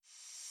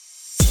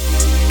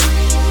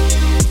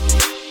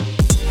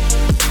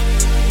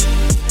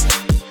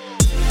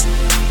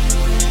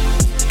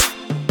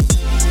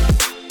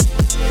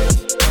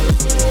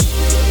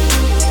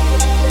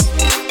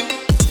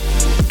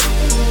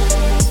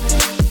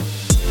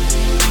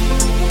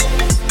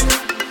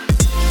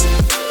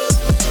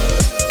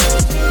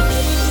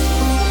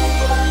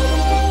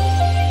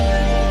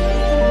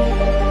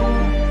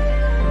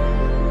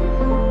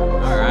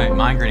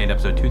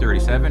episode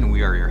 237.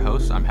 We are your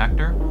hosts. I'm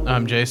Hector.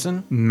 I'm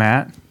Jason.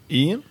 Matt.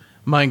 Ian.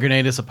 Mind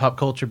Grenade is a pop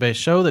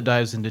culture-based show that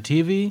dives into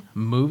TV,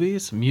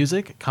 movies,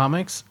 music,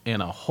 comics,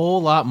 and a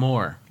whole lot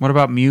more. What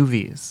about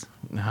movies?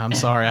 I'm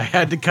sorry, I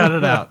had to cut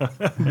it out.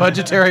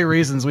 Budgetary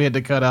reasons, we had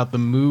to cut out the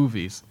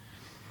movies.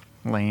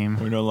 Lame.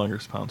 We're no longer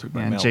sponsored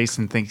by And milk.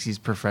 Jason thinks he's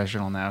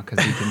professional now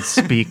because he can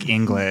speak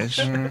English.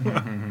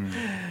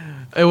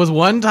 It was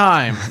one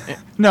time.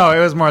 No, it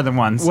was more than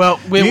once. Well,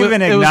 you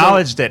even it was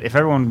acknowledged it. If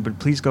everyone would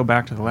please go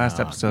back to the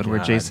last episode where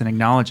God. Jason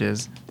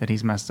acknowledges that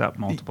he's messed up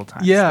multiple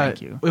times. Yeah,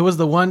 Thank you. it was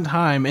the one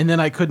time, and then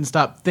I couldn't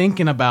stop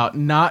thinking about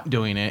not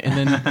doing it, and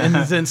then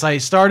and since I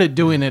started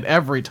doing it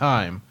every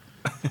time,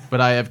 but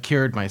I have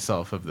cured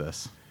myself of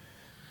this.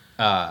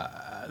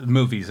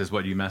 Movies is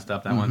what you messed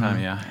up that one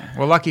time, yeah.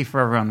 Well, lucky for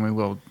everyone, we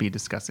will be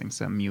discussing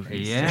some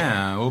movies.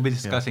 Yeah, we'll be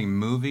discussing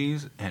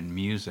movies and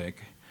music.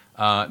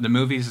 The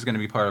movies is going to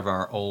be part of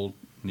our old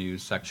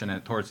news section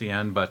towards the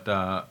end, but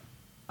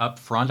up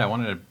front, I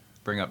wanted to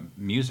bring up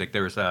music.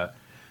 There was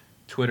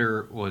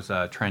Twitter was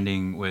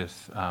trending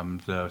with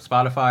the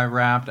Spotify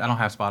Wrapped. I don't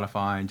have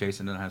Spotify.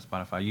 Jason doesn't have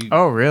Spotify.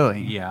 Oh,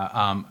 really?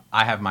 Yeah.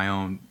 I have my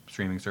own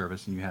streaming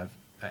service, and you have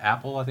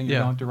Apple, I think you're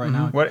Yeah. going through right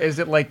now. What is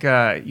it like?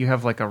 You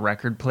have like a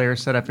record player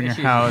set up in your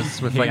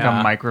house with like Yeah.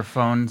 a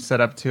microphone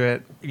set up to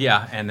it.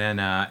 Yeah, and then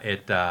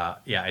it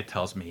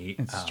tells me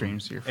It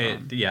streams to your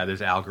phone. There's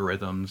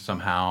algorithms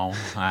somehow.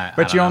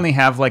 But you only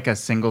have like a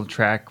single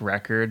track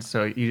record,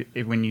 so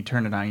when you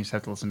turn it on, you just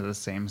have to listen to the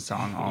same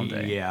song all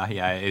day. Yeah,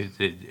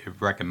 it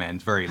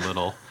recommends very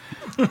little.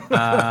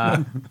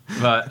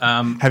 But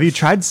Have you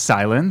tried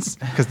silence?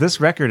 Because this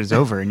record is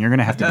over, and you're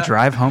gonna have to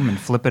drive home and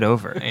flip it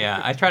over.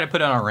 yeah, I try to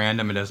put it on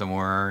random, it doesn't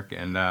work,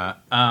 and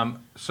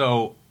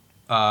so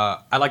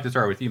I'd like to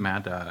start with you,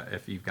 Matt.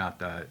 If you've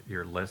got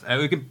your list,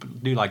 we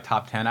could do like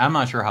top 10. I'm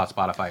not sure how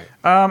Spotify.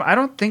 I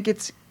don't think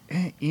it's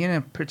in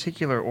a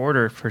particular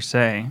order per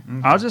se.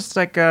 Mm-hmm.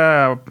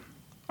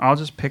 I'll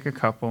just pick a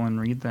couple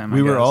and read them. We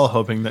I were guess. all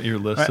hoping that your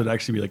list would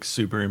actually be like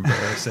super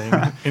embarrassing.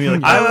 And you're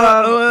like,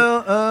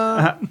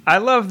 I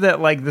love that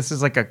like this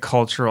is like a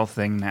cultural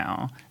thing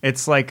now.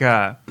 It's like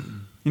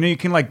you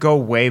can like go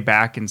way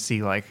back and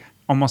see like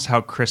almost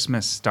how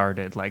Christmas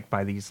started, like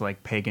by these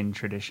like pagan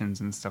traditions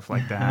and stuff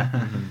like that.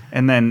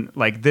 And then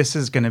like this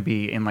is gonna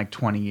be in like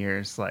 20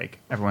 years, like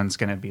everyone's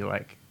gonna be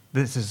like,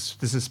 this is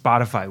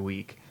Spotify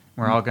week.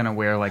 We're all gonna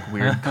wear like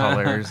weird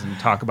colors and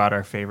talk about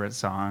our favorite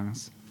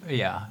songs.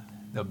 Yeah,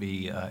 there'll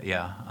be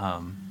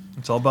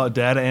it's all about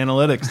data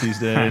analytics these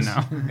days.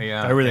 I know.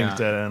 yeah, Everything's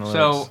yeah. data analytics.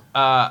 So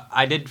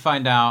I did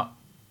find out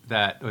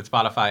that with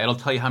Spotify, it'll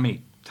tell you how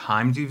many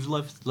times you've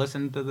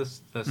listened to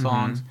the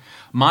songs.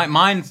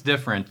 Mine's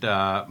different.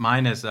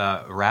 Mine is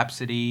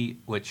Rhapsody,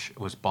 which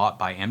was bought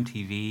by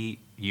MTV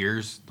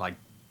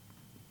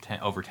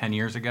over 10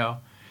 years ago,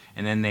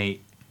 and then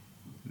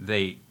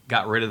they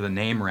got rid of the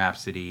name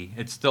Rhapsody.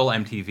 It's still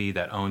MTV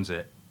that owns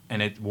it,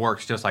 and it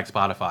works just like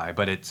Spotify,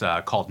 but it's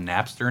called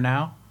Napster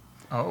now.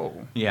 Oh,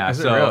 Yeah, is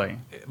so it really?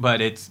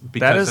 But it's because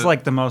That is of-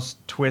 like the most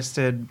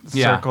twisted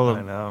Yeah, circle of.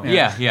 I know.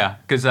 yeah,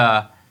 because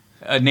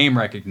name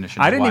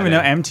recognition. I is didn't why even they-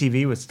 know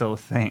MTV was still a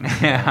thing.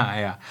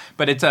 yeah.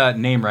 But it's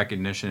name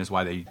recognition is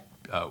why they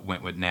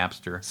went with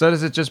Napster. So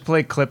does it just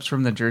play clips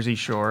from the Jersey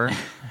Shore?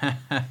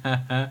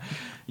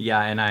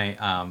 Yeah,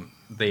 and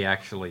they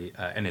actually,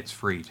 and it's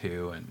free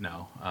too. And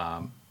no,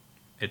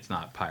 it's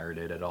not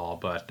pirated at all.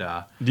 But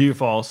Do you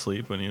fall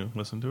asleep when you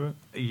listen to it?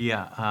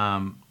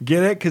 yeah,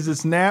 Get it? Because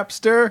it's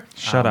Napster?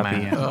 Shut up,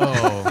 man. Ian.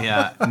 Oh,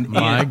 yeah.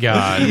 My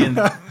God.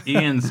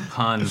 Ian's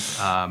puns.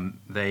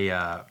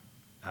 The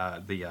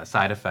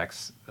side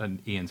effects.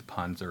 Ian's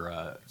puns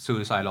are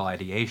suicidal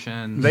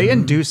ideation. They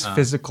induce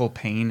physical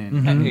pain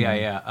and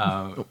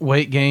yeah.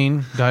 weight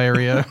gain,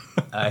 diarrhea,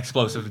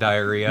 Explosive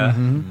diarrhea.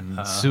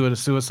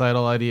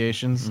 suicidal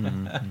ideations.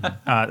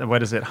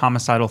 what is it?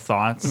 Homicidal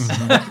thoughts.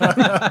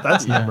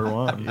 That's number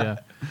one. Yeah,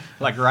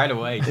 Like right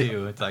away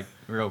too. It's like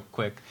real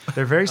quick.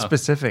 They're very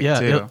specific yeah.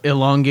 too.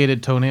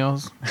 Elongated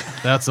toenails.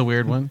 That's a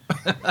weird one.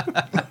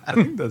 I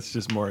think that's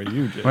just more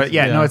you, Jason. But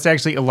yeah, Yeah. no, it's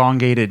actually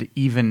elongated,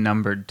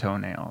 even-numbered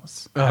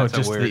toenails. Oh, That's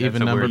just a weird, the even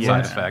that's a numbered weird side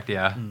ones. effect.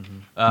 Yeah.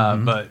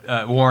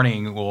 But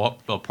warning,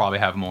 they'll probably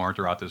have more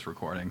throughout this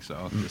recording.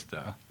 So just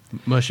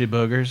Mushy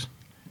boogers.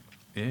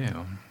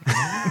 ew.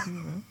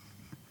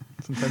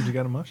 Sometimes you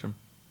got to mush them.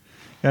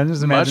 Yeah, I'm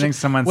just imagining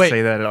someone Wait,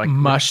 say that like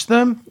mush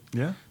them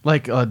Yeah.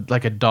 like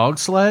a dog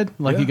sled.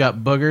 Like you Yeah. got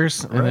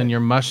boogers, and then Right.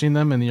 you're mushing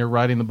them, and then you're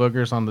riding the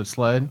boogers on the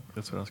sled.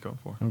 That's what I was going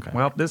for. Okay.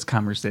 Well, this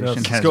conversation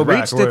Let's has go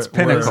back. reached its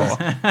pinnacle.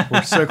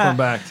 We're circling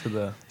back to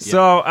the...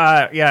 So,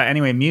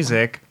 anyway,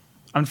 music.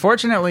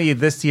 Unfortunately,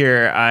 this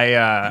year,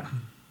 I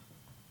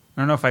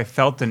don't know if I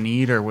felt the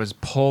need or was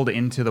pulled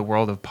into the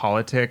world of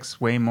politics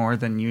way more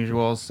than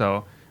usual.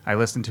 So I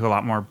listened to a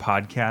lot more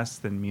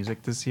podcasts than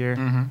music this year.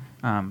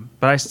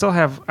 But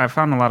I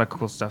found a lot of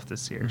cool stuff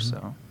this year.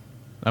 So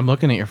I'm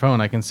looking at your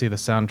phone. I can see the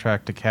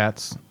soundtrack to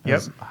Cats. Yep.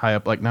 Is high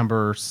up, like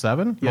number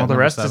 7. well, the number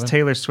rest 7. is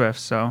Taylor Swift.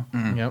 So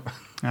Yep. all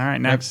right,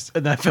 next.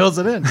 That fills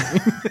it in.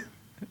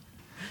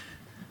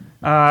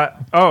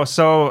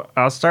 So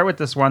I'll start with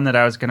this one that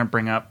I was going to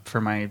bring up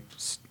for my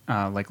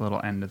like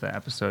little end of the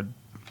episode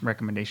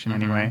recommendation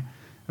anyway.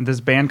 And this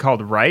band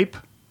called Ripe,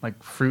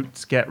 like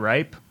fruits get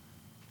ripe.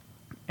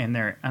 And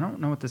I don't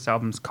know what this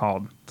album's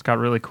called. It's got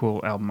really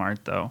cool album art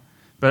though.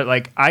 But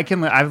like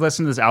I've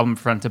listened to this album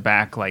front to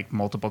back like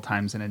multiple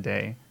times in a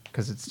day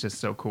because it's just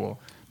so cool.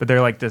 But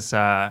they're like this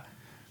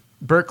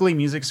Berkeley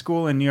Music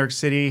School in New York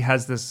City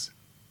has this.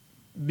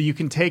 You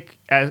can take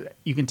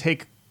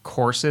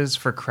courses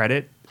for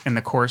credit, and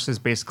the course is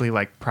basically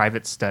like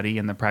private study,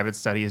 and the private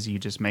study is you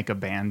just make a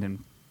band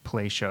and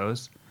play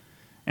shows,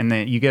 and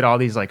then you get all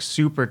these like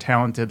super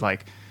talented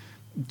like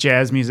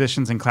jazz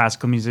musicians and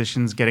classical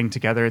musicians getting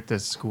together at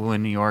this school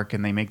in New York,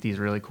 and they make these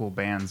really cool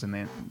bands,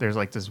 and there's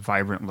like this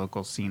vibrant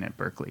local scene at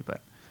Berkeley.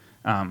 But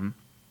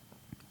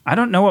I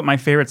don't know what my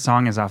favorite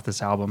song is off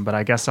this album, but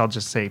I guess I'll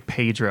just say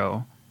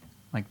Pedro,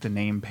 like the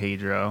name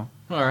Pedro.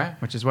 All right.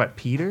 Which is what,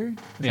 Peter?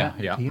 Is Yeah,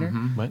 that yeah. Peter?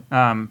 Mhm.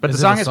 What? But Is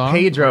the it song a is song, or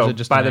Pedro is it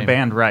just by a the name?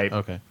 band Ripe.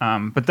 Okay.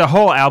 But the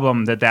whole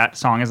album that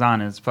song is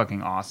on is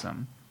fucking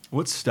awesome.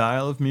 What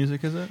style of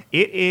music is it?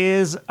 It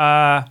is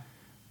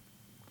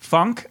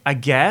funk, I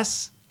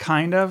guess,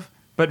 kind of,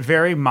 but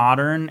very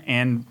modern,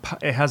 and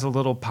it has a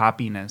little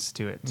poppiness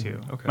to it too.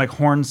 Okay. Like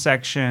horn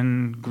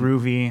section,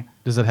 groovy.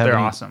 Does it have They're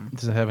any, awesome.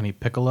 Does it have any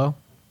piccolo?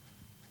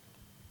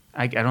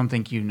 I don't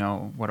think you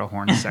know what a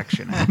horn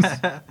section is.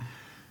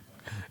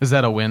 Is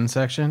that a wind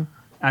section?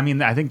 I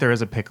mean, I think there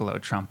is a piccolo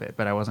trumpet,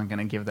 but I wasn't going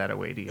to give that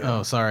away to you.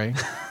 Oh, sorry.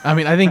 I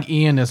mean, I think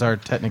Ian is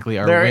technically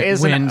our There wind,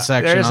 is wind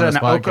section there's on this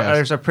podcast.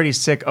 there's a pretty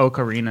sick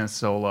ocarina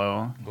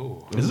solo.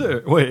 Is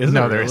there? Wait, is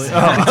No, there? there's-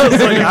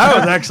 Really? I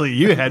was actually.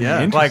 You had me Yeah.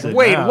 Like, interested.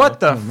 wait, now. what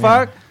the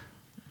fuck?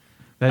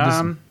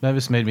 That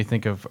just made me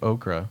think of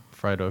okra,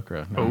 fried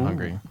okra. Now I'm Ooh.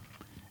 hungry.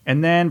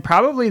 And then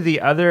probably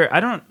the other, I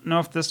don't know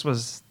if this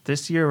was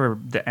this year or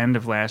the end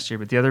of last year,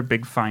 but the other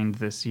big find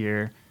this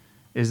year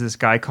is this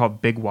guy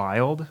called Big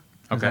Wild.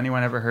 Has Okay.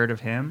 anyone ever heard of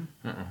him?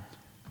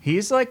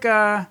 He's like,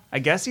 I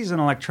guess he's an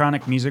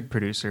electronic music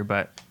producer,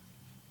 but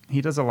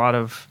he does a lot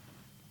of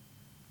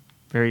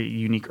very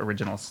unique,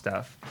 original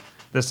stuff.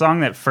 The song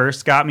that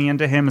first got me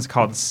into him is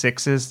called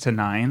Sixes to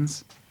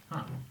Nines.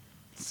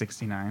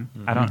 69.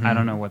 I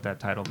don't know what that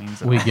title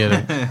means. at We all. get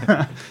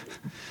it.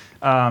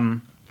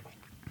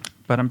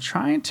 But I'm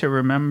trying to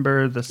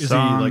remember the he,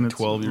 song. like, that's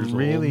 12 years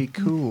really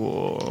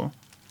cool.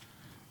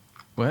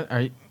 What?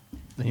 Are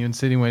you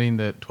insinuating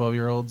that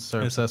 12-year-olds are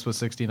It's- obsessed with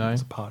 69?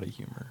 It's potty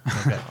humor.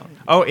 Okay.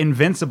 Oh,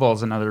 Invincible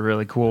is another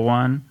really cool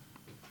one.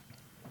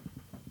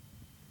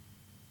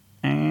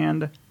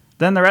 And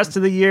then the rest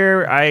of the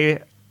year,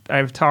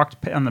 I've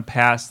talked in the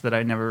past that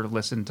I never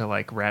listened to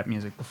like rap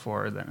music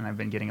before, and I've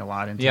been getting a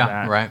lot into Yeah,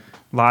 that. right.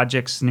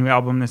 Logic's new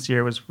album this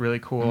year was really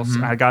cool.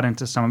 So I got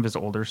into some of his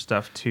older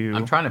stuff too.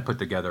 I'm trying to put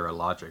together a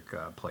Logic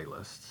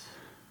playlist,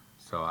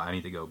 so I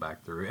need to go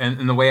back through.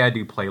 And the way I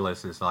do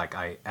playlists is like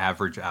I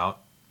average out.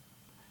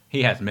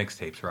 He has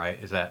mixtapes, right?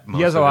 Is that most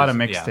He has a lot of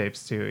his- yeah.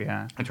 mixtapes too.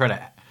 Yeah. I try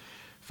to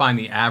find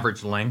the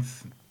average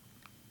length,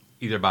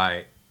 either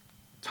by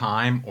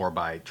time or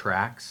by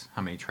tracks,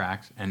 how many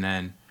tracks, and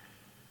then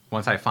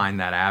once I find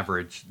that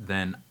average,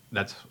 then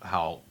that's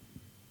how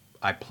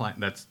I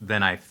plan.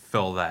 Then I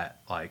fill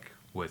that like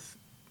with.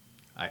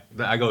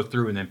 I go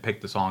through and then pick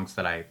the songs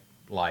that I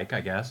like,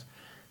 I guess,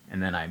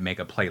 and then I make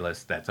a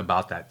playlist that's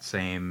about that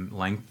same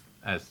length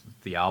as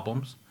the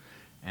albums.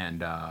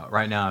 And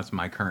right now, it's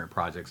my current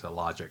project's a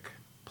Logic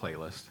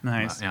playlist.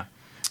 Nice. Yeah.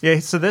 Yeah,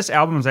 so this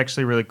album is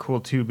actually really cool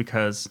too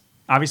because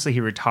obviously he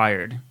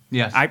retired.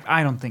 Yes.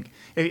 I don't think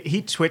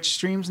he Twitch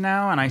streams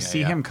now, and I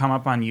see yeah. him come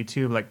up on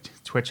YouTube like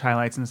Twitch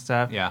highlights and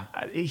stuff. Yeah.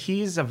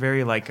 He's a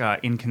very like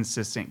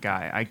inconsistent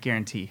guy. I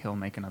guarantee he'll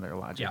make another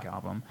Logic Yeah.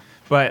 album,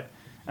 but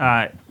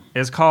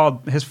it's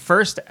called his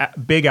first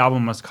big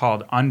album was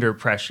called Under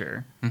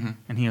Pressure,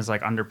 and he was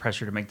like under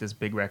pressure to make this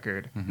big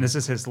record. And this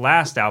is his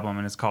last album,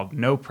 and it's called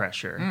No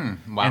Pressure.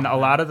 wow. And a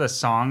lot of the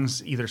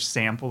songs either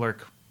sample or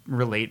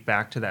relate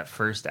back to that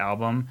first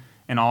album,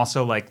 and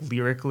also like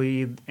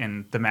lyrically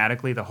and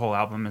thematically, the whole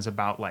album is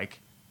about like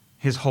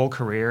his whole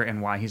career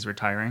and why he's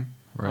retiring.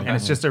 Right. And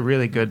it's just a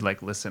really good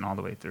like listen all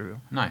the way through.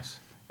 Nice.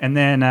 And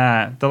then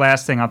the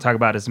last thing I'll talk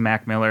about is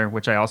Mac Miller,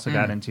 which I also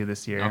got into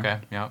this year. Okay.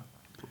 Yeah.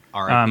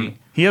 R.I.P.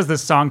 He has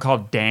this song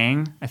called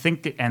Dang. I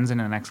think it ends in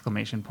an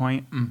exclamation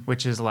point,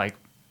 which is like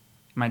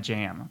my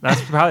jam. That's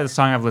probably the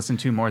song I've listened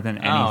to more than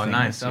anything. Oh,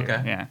 nice. this year.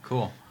 Okay. Yeah.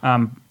 Cool.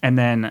 And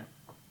then,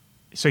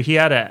 so he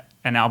had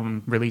an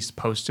album released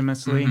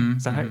posthumously.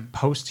 Is that how,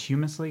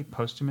 posthumously?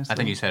 I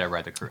think you said it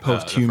right. The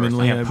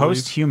Posthumanly, Yeah, I believe.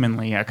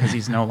 posthumanly, yeah, because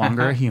he's no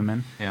longer a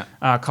human.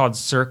 Yeah. Called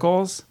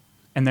Circles.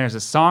 And there's a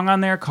song on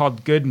there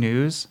called Good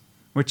News,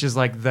 which is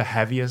like the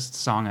heaviest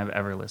song I've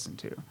ever listened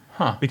to.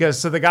 Huh. Because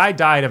so the guy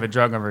died of a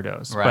drug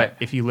overdose. Right. But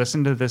if you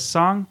listen to this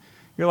song,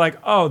 you're like,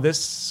 oh,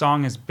 this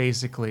song is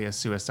basically a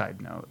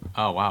suicide note.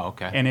 Oh wow.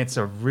 Okay. And it's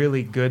a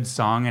really good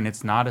song, and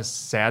it's not a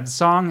sad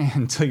song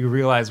until you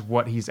realize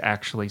what he's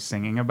actually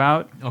singing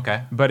about.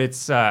 Okay. But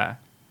it's, man,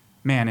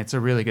 it's a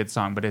really good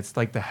song, but it's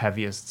like the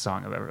heaviest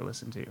song I've ever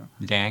listened to.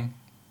 Dang.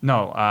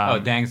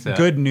 No. Dang's the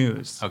Good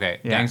News. Okay,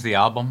 Yeah. Dang's the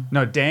album.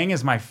 No, Dang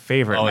is my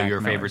favorite. Oh, Mac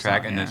your Miller favorite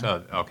track, song, and yeah.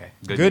 this. Oh, okay.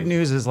 Good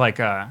News is like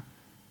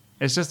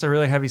it's just a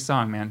really heavy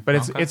song, man. But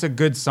Okay. it's a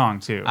good song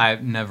too.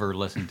 I've never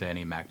listened to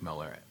any Mac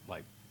Miller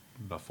like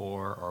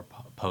before or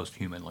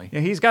posthumanly.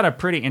 Yeah, he's got a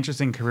pretty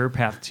interesting career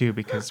path too,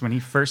 because when he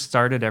first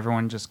started,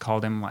 everyone just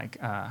called him like,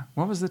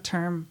 what was the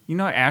term? You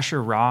know,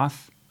 Asher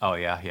Roth. Oh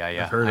yeah.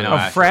 I've heard I of know it.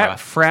 Asher Roth.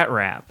 Frat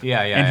rap.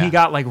 Yeah, yeah, And yeah. he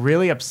got like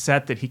really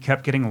upset that he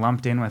kept getting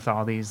lumped in with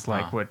all these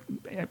like Huh.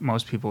 what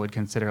most people would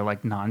consider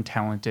like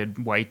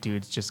non-talented white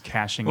dudes just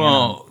cashing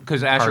Well, in.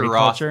 because Asher party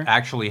Roth culture.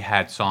 actually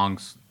had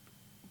songs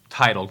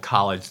titled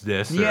 "College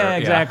This." or- Yeah,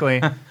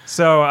 exactly.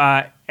 So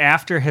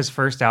after his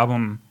first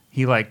album,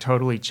 he like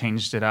totally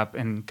changed it up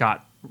and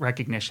got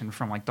recognition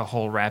from like the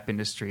whole rap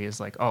industry as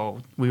like, oh,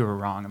 we were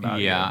wrong about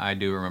it. Yeah, I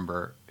do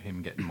remember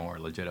him getting more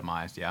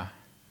legitimized. Yeah.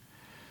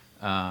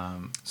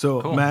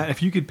 So, Cool. Matt,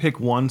 if you could pick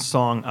one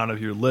song out of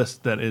your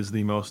list that is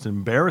the most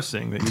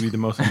embarrassing, that you'd be the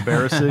most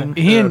embarrassing.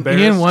 Ian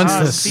embarrassed- wants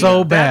Uh, this see,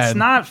 so That's bad.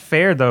 not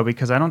fair though,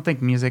 because I don't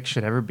think music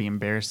should ever be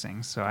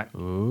embarrassing. So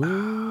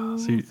Ooh,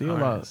 So you- feel all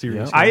right, about- so you're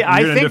yeah. just- I You're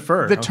gonna think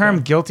defer, the okay.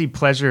 term guilty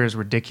pleasure is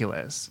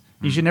ridiculous.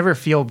 You should never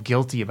feel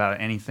guilty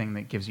about anything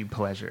that gives you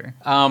pleasure.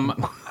 Well,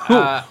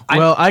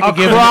 I could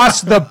give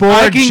Across the I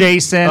board, can-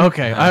 Jason.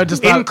 Okay, I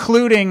just thought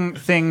including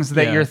things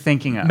that Yeah. you're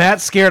thinking of.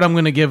 Matt's scared I'm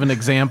going to give an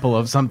example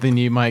of something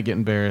you might get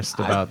embarrassed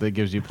about that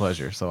gives you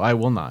pleasure. So I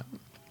will not.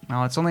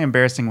 Well, it's only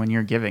embarrassing when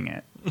you're giving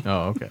it.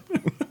 Oh, okay.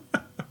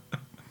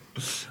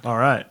 All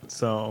right.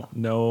 So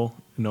no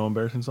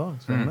embarrassing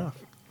songs. Fair enough.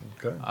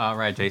 Okay. All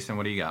right, Jason,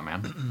 what do you got,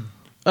 man?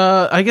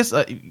 I guess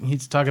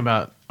he's talking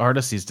about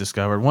artists he's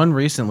discovered. One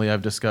recently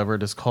I've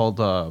discovered is called,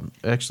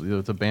 actually,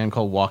 it's a band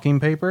called Walking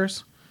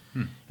Papers.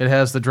 It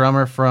has the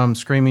drummer from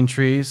Screaming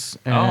Trees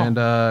and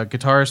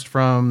guitarist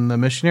from The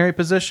Missionary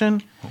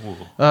Position. Ooh,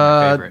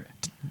 my favorite.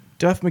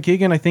 Duff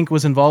McKagan, I think,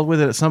 was involved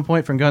with it at some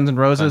point from Guns N'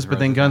 Roses, Guns N' but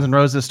then Roses, Guns yeah. N'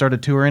 Roses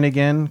started touring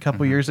again a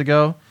couple years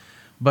ago.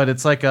 But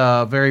it's like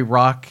a very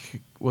rock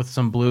with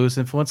some blues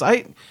influence.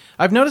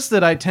 I've noticed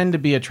that I tend to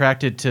be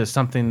attracted to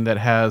something that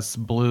has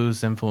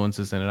blues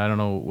influences in it. I don't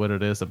know what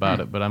it is about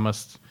it, but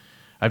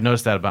I've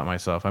noticed that about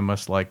myself. I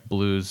must like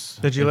blues.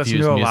 Did you listen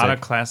infused to a music. lot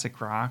of classic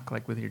rock,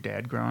 like with your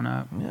dad growing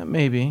up? Yeah,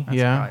 maybe. That's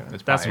yeah. probably-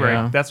 That's that's probably- where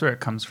yeah. that's where it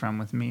comes from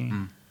with me.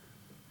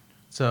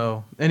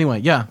 So anyway,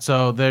 yeah.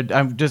 So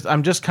I'm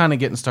just kind of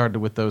getting started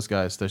with those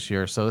guys this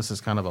year. So this is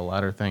kind of a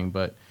latter thing,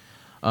 but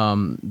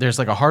there's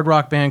like a hard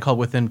rock band called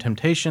Within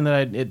Temptation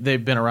that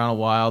they've been around a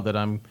while. That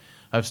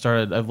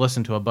I've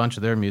listened to a bunch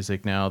of their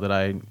music now that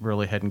I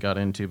really hadn't got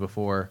into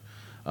before.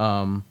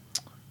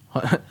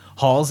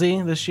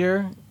 Halsey this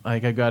year,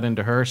 like I got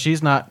into her.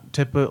 She's not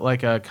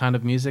like a kind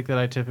of music that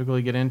I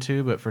typically get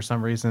into, but for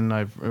some reason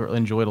I've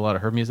enjoyed a lot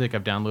of her music.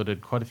 I've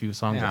downloaded quite a few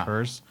songs Yeah. of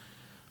hers.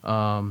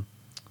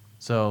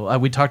 So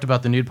we talked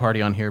about the Nude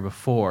Party on here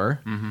before.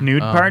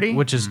 Nude party?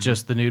 Which is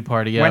just the Nude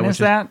Party. Yeah, when which is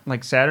that?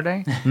 Like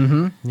Saturday?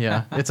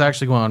 Yeah, it's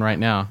actually going on right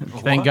now.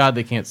 Thank God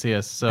they can't see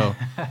us. So,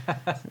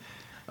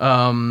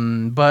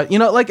 but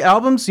like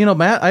albums,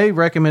 Matt, I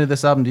recommended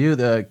this album to you,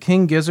 the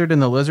King Gizzard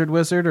and the Lizard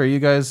Wizard. Are you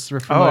guys Oh,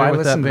 familiar I with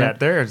listened that to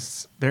band?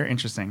 that. They're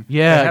interesting.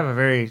 Yeah. They have a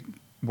very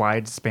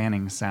wide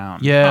spanning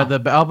sound. Yeah, the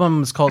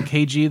album is called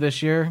KG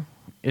this year.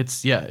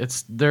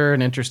 They're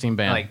an interesting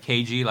band. Like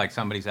KG, like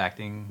somebody's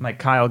acting. Like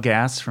Kyle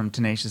Gass from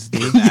Tenacious D.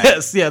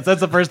 yes,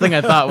 that's the first thing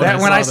I thought when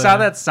When I I saw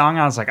that song,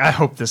 I was like, I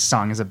hope this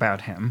song is about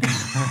him.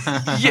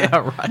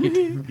 Yeah,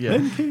 right. Yeah.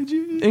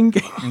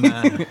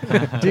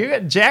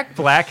 Dude, Jack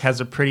Black has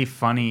a pretty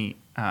funny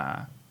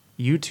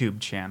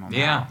YouTube channel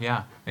now.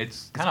 Yeah.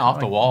 It's kind of off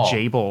the wall.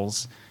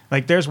 Jables.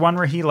 Like there's one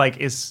where he like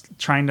is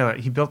trying to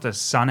he built a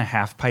son a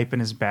half pipe in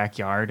his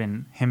backyard,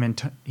 and him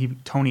and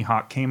Tony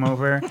Hawk came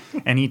over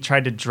and he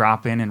tried to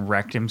drop in and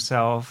wrecked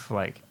himself.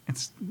 Like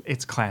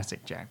it's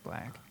classic Jack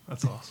Black.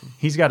 That's awesome.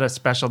 He's got a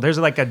special. There's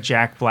like a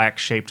Jack Black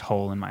shaped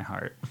hole in my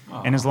heart,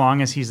 and as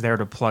long as he's there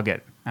to plug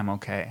it, I'm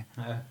okay.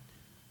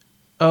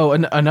 Oh,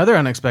 another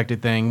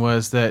unexpected thing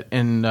was that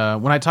when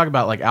I talk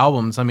about like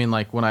albums, I mean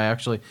like when I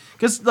actually,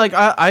 because like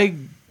I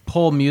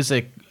pull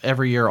music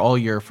every year, all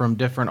year from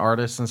different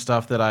artists and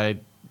stuff that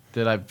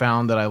I've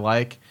found that I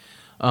like.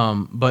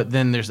 But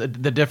then there's the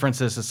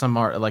difference is some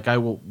art, like I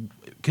will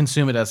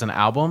consume it as an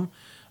album.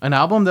 An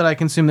album that I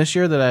consumed this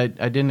year that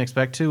I didn't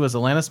expect to was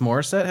Alanis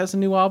Morissette has a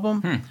new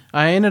album.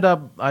 I ended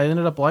up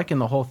liking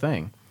the whole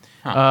thing.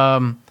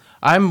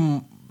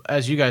 I'm,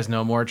 as you guys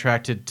know, more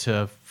attracted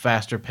to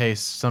faster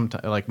paced,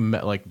 sometimes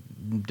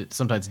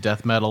sometimes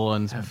death metal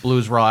and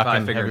blues rock and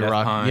Five-Finger heavy Death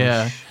rock. Punch.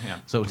 Yeah.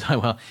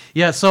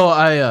 Yeah. So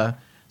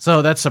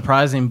so that's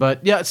surprising,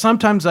 but yeah,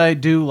 sometimes I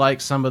do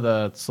like some of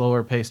the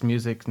slower paced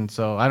music, and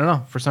so I don't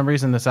know, for some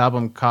reason this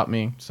album caught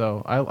me,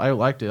 so I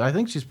liked it. I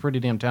think she's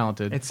pretty damn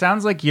talented. It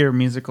sounds like your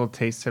musical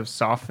tastes have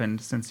softened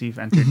since you've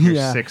entered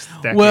your sixth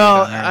decade.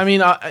 Well, on Earth. I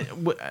mean,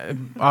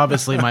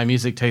 obviously my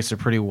music tastes are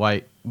pretty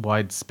white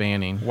wide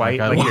spanning. White,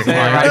 I like love your wide-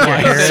 hair- like your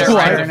wide- hair is wide-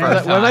 white the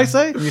first What did I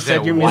say? You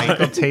said your white.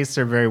 musical tastes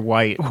are very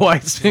white.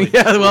 White spanning.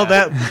 Yeah, well,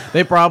 that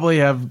they probably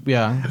have.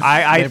 Yeah,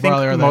 I They think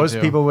probably are that most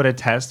too. people would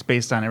attest,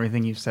 based on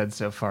everything you've said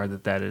so far,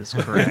 that is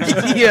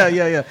correct.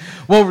 yeah.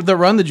 Well, the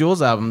Run the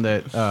Jewels album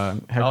that Hector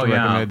Oh,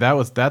 yeah.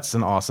 recommended, that's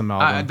an awesome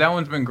album. That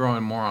one's been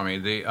growing more on me.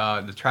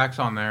 The tracks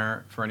on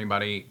there for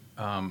anybody,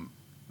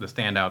 the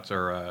standouts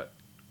are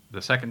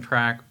the second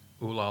track,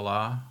 Ooh La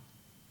La.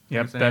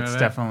 Yep, What's the name that's of it?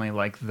 definitely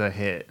like the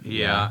hit.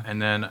 Yeah,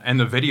 and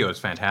the video is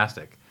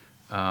fantastic.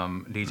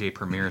 DJ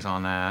Premier's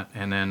on that,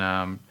 and then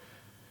now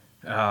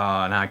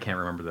I can't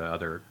remember the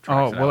other. Oh,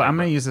 Tracks that I well, like, I'm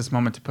going to but- use this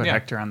moment to put Yeah.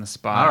 Hector on the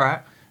spot. All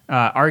right.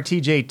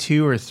 RTJ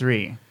 2 or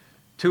 3?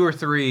 2 or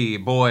 3,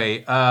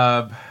 boy.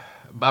 I'm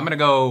gonna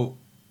go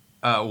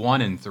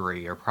 1 and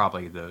 3 are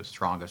probably the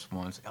strongest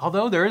ones.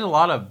 Although there's a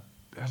lot of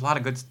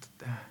good.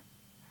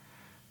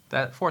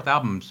 That fourth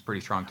album's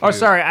pretty strong too. Oh,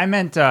 sorry, I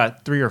meant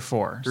 3 or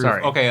 4.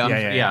 Sorry. Okay.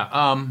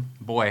 yeah.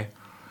 Boy.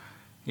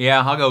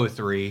 Yeah, I'll go with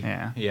 3.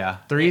 Yeah. Yeah.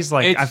 3's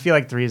like, I It's- feel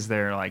like 3's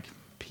their like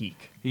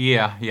peak.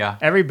 Yeah.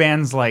 Every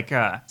band's like,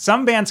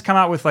 some bands come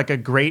out with like a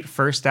great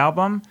first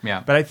album.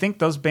 Yeah. But I think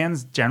those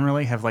bands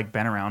generally have like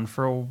been around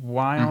for a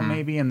while Mm-hmm.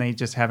 maybe, and they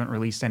just haven't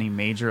released any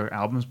major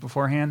albums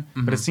beforehand.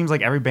 But Mm-hmm. it seems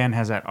like every band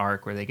has that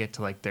arc where they get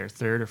to like their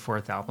third or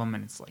fourth album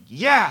and it's like,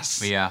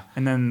 yes! Yeah.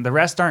 And then the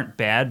rest aren't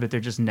bad, but they're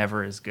just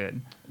never as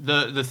good.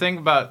 The thing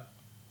about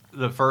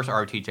the first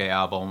RTJ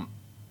album,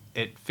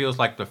 it feels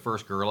like the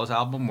first Gorillaz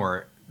album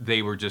where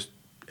they were just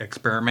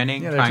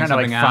experimenting, Yeah, they're trying to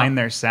like something out. find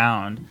their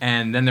sound.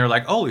 And then they're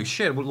like, "Holy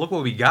shit! Look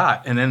what we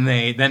got!" And then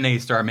they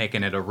start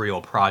making it a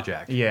real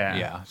project.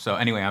 Yeah. So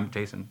anyway, I'm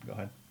Jason. Go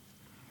ahead.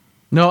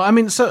 No, I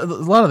mean, so a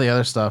lot of the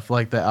other stuff,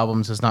 like the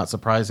albums, is not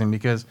surprising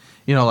because,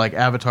 like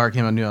Avatar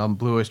came out, new album,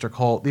 Blue Oyster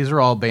Cult. These are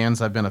all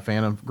bands I've been a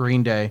fan of.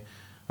 Green Day,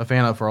 a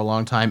fan of for a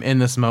long time. In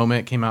This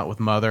Moment came out with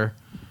Mother.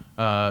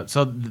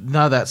 So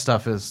none of that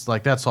stuff is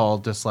like, that's all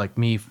just like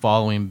me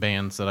following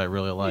bands that I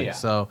really like. Yeah.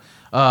 So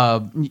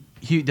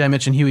did I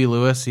mention Huey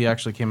Lewis? He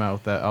actually came out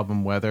with that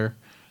album Weather.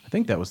 I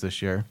think that was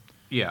this year.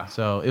 Yeah.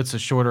 So it's a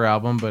shorter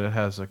album, but it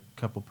has a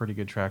couple pretty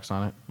good tracks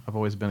on it. I've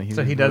always been a Huey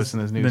So he Lewis does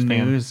and his the news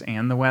fan. news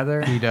and the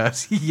weather. He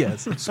does.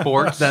 Yes.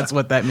 Sports. That's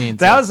what that means.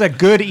 That was a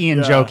good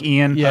Ian joke,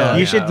 Ian. Yeah.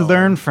 You should Yeah.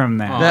 learn from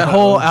that. That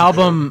whole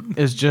album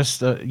is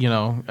just,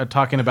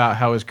 talking about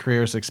how his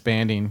career is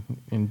expanding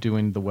and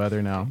doing the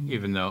weather now.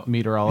 Even though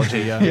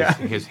Meteorology, yeah.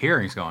 his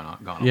hearing's gone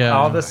on. Yeah.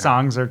 All the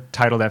songs are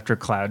titled after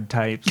cloud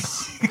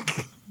types.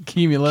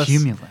 Cumulus.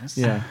 Cumulus.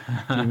 Yeah.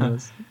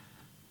 Cumulus.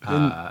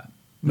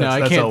 No, That's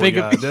I all can't we think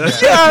got.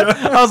 of.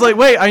 Yeah, I was like,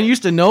 wait, I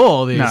used to know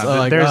all these.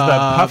 No, there's the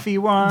puffy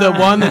one. the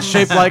one that's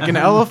shaped like an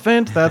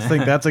elephant.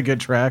 That's a good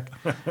track.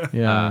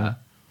 Yeah.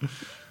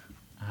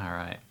 All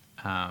right.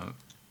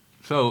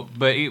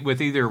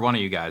 With either one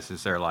of you guys,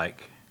 is there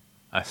like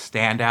a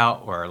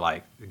standout or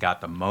like got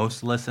the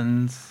most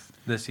listens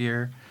this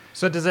year?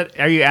 So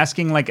are you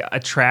asking like a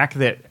track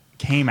that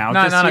came out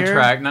No, this not year? a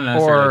track, not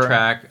necessarily Or- a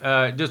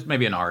track. Just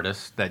maybe an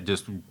artist that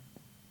just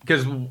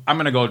because I'm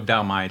gonna go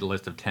down my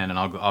list of 10 and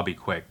I'll be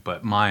quick,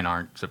 but mine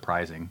aren't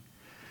surprising.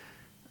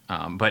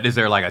 But is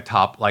there like a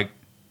top like?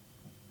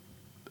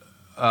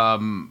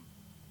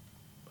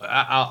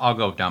 I'll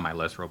go down my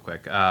list real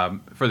quick.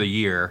 For the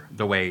year,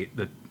 the way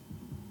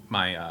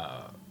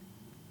my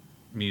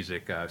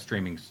music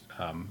streaming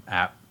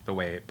app, the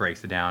way it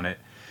breaks it down,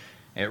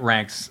 it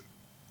ranks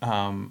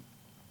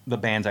the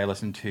bands I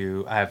listen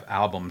to. I have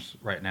albums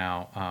right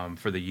now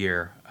for the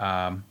year.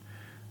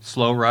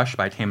 Slow Rush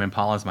by Tame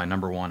Impala is my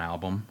 #1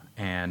 album,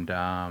 and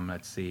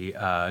let's see,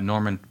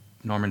 Norman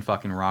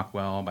fucking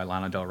Rockwell by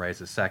Lana Del Rey is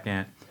the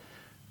second.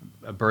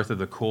 Birth of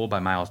the Cool by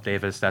Miles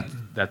Davis.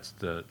 That's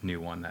the new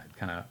one that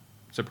kind of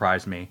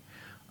surprised me.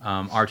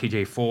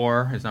 RTJ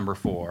 4 is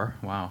 #4.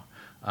 Wow.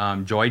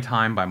 Joy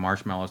Time by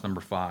Marshmello is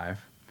 #5.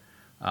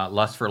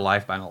 Lust for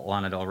Life by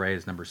Lana Del Rey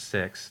is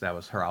 #6. That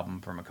was her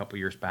album from a couple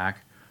years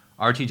back.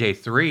 RTJ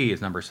 3 is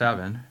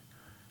 #7.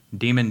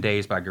 Demon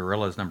Days by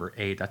Gorillaz is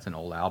 #8. That's an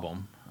old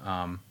album.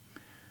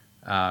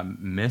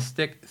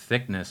 Mystic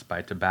Thickness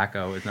by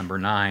Tobacco is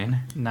 #9.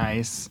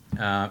 Nice.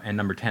 And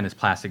 #10 is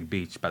Plastic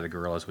Beach by the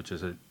Gorillaz, which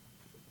is a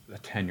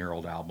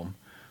 10-year-old album.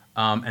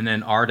 And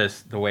then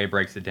artists, the way it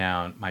breaks it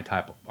down, my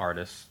type of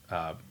artists,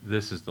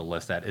 this is the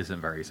list that isn't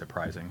very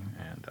surprising.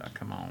 And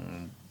come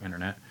on,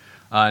 internet.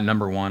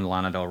 #1,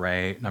 Lana Del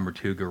Rey.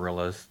 #2,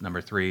 Gorillaz.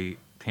 #3,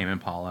 Tame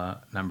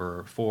Impala.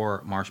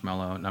 #4,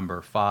 Marshmello.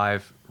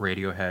 #5,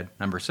 Radiohead.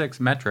 #6,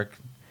 Metric.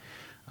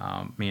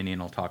 Me and Ian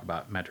will talk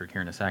about Metric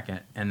here in a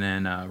second. And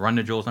then Run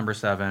the Jewels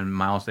 #7,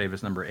 Miles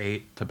Davis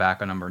 #8,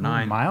 Tobacco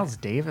 #9. Miles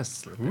Davis.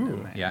 slipping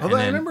in there. Yeah, Although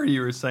and I then remember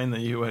you were saying that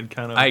you had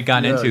kind of. I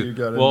got you into.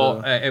 got Well,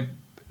 into-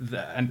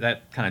 and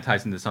that kind of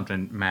ties into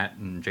something Matt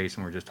and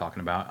Jason were just talking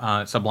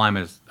about. Sublime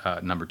is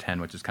 #10,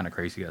 which is kind of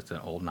crazy. That's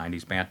an old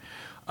 '90s band.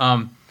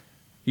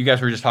 You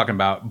guys were just talking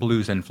about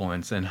blues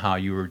influence and how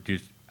you were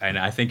just, and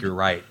I think you're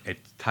right. It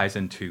ties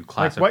into Like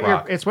classic what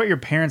rock. it's what your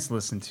parents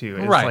listen to.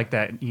 It's Right. like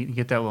that. You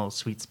get that little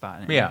sweet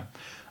spot. In it. Yeah.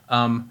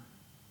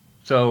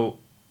 So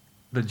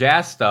the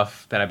jazz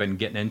stuff that I've been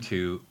getting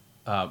into,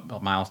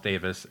 Miles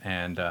Davis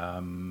and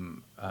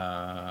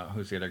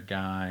who's the other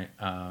guy?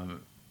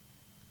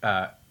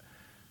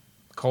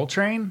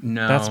 Coltrane?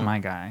 No. That's my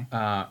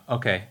guy.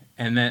 Okay,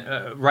 and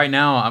then right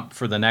now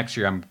for the next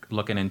year, I'm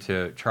looking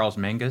into Charles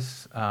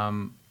Mingus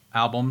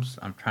albums.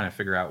 I'm trying to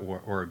figure out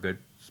where a good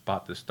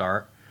spot to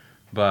start.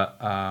 But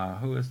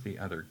who is the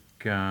other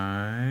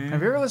guy?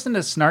 Have you ever listened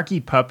to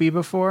Snarky Puppy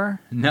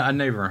before? No, I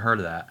never heard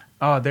of that.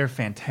 Oh, they're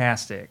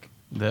fantastic.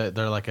 They're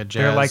like a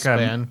jazz They're like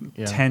band.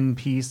 a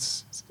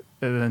 10-piece.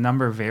 The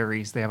number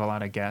varies. They have a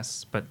lot of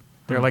guests, but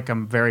they're like a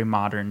very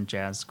modern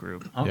jazz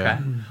group. Okay.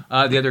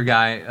 Yeah. The other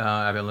guy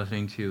I've been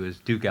listening to is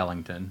Duke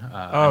Ellington.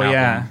 Oh, an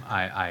yeah. album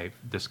I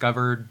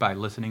discovered by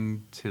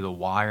listening to The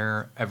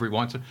Wire every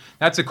once.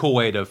 That's a cool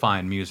way to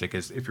find music.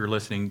 Is if you're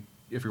watching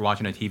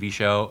a TV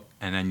show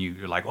and then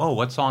you're like, oh,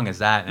 what song is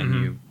that?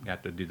 And you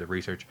have to do the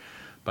research.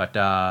 But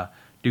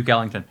Duke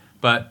Ellington.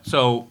 But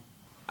so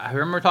I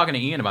remember talking to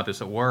Ian about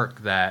this at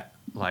work that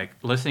like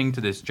listening to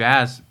this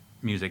jazz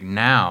music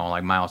now,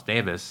 like Miles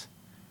Davis,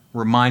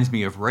 reminds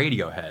me of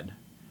Radiohead.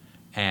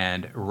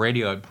 And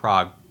Radiohead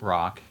prog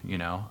rock,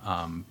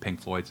 Pink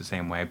Floyd's the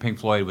same way. Pink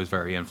Floyd was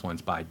very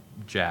influenced by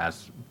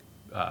jazz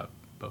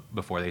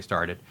before they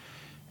started,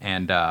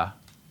 and that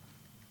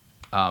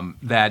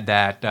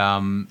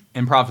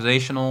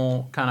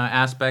improvisational kind of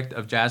aspect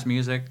of jazz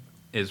music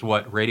is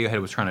what Radiohead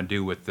was trying to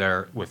do with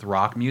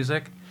rock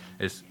music,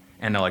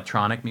 and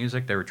electronic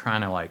music. They were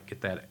trying to like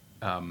get that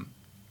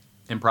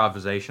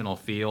improvisational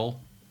feel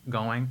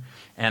going,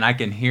 and I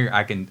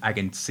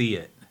can see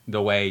it. The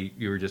way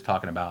you were just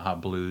talking about how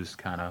blues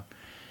kind of,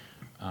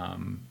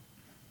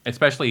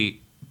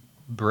 especially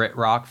Brit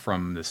rock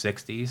from the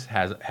 60s,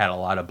 had a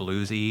lot of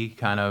bluesy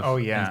kind of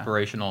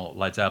inspirational,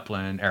 Led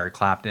Zeppelin, Eric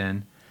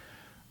Clapton.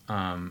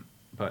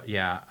 But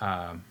yeah,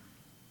 let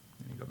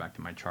me go back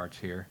to my charts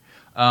here.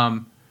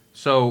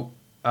 So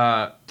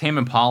Tame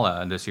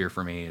Impala this year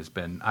for me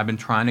I've been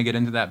trying to get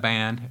into that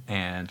band,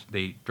 and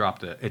they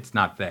dropped it's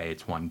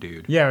one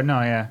dude.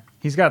 Yeah.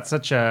 He's got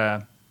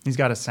a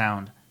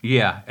sound.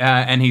 Yeah,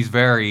 and he's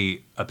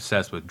very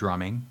obsessed with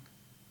drumming,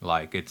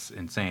 like it's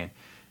insane.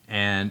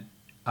 And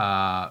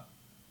let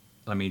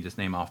me just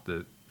name off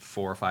the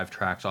 4 or 5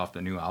 tracks off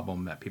the new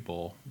album that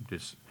people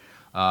just.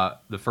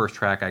 The first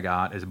track I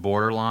got is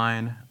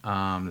Borderline.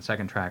 The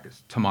second track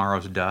is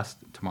Tomorrow's Dust.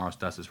 Tomorrow's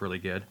Dust is really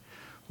good.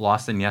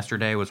 Lost in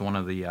Yesterday was one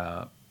of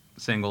the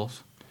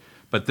singles,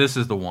 but this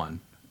is the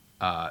one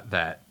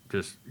that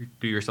just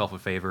do yourself a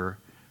favor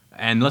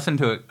and listen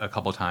to it a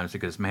couple times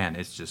because man,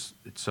 it's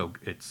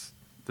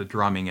the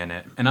drumming in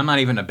it. And I'm not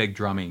even a big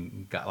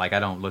drumming guy. Like I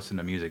don't listen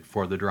to music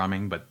for the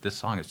drumming, but this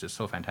song is just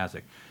so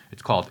fantastic.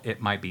 It's called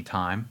It Might Be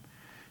Time,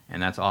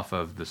 and that's off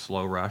of The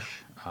Slow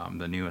Rush,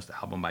 the newest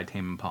album by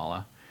Tame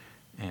Impala.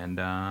 And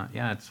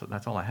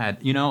that's all I had.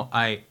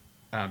 I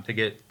to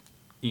get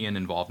Ian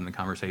involved in the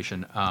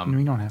conversation.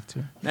 We don't have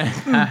to.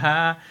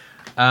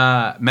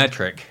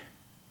 Metric.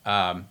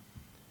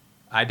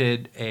 I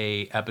did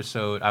a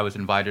episode. I was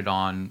invited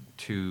on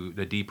to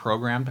the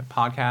Deprogrammed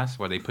podcast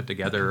where they put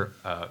together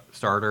a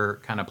starter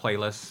kind of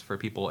playlists for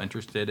people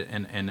interested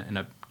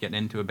in getting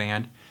into a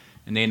band,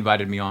 and they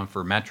invited me on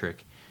for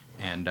Metric,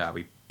 and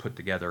we put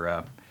together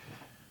a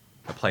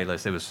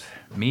playlist. It was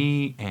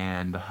me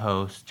and the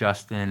host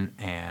Justin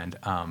and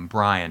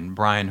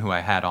Brian, who I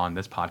had on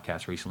this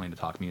podcast recently to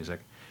talk music.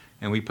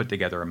 And we put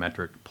together a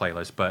Metric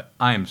playlist, but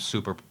I am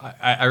super.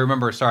 I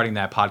remember starting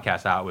that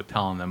podcast out with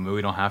telling them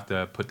we don't have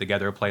to put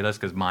together a playlist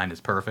because mine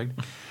is perfect.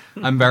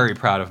 I'm very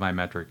proud of my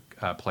Metric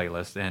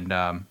playlist,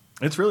 and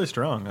it's really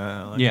strong.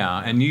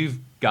 And you've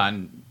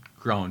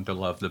grown to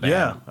love the band.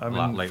 Yeah, a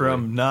lot lately.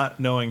 From not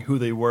knowing who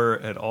they were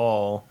at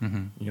all,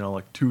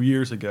 like 2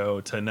 years ago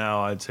to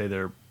now, I'd say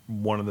they're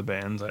one of the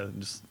bands I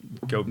just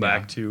go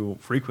back to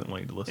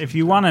frequently to listen. If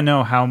you want to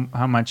know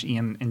how much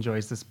Ian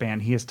enjoys this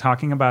band, he is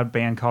talking about a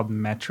band called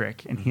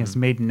Metric, and he has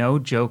made no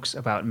jokes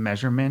about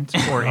measurement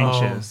or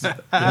inches.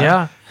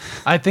 Yeah,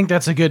 I think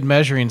that's a good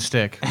measuring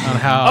stick on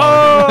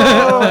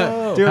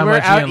how. Dude, how we're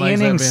much out Ian likes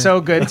that Ianing band.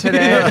 so good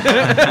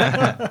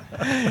today.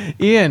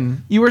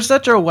 Ian, you were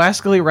such a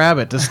wascally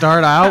rabbit to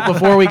start out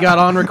before we got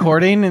on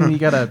recording, and you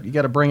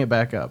gotta bring it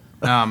back up.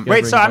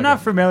 Wait, so I'm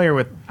not familiar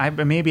with.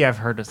 Maybe I've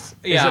heard of. Is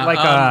Yeah, it like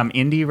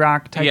indie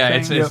rock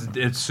type thing?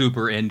 it's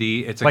super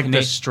indie. It's like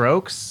the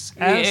Strokes.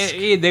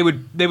 They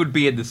would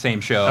be at the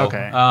same show.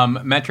 Okay.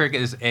 Metric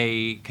is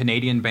a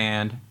Canadian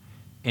band,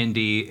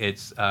 indie.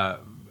 It's the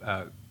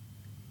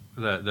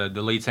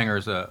lead singer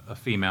is a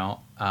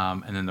female,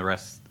 and then the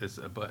rest is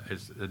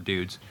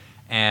dudes.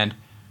 And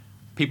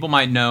people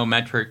might know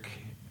Metric,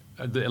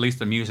 at least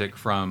the music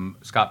from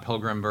Scott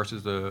Pilgrim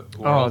versus the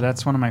World. Oh,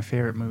 that's one of my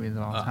favorite movies of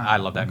all time. I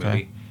love that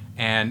movie.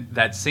 And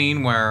that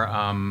scene where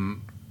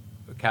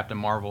Captain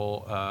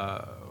Marvel,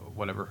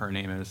 whatever her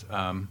name is,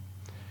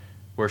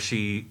 where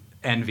she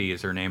Envy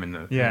is her name in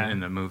the Yeah.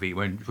 in the movie.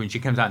 When she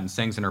comes out and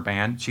sings in her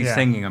band, she's Yeah.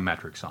 singing a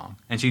metric song,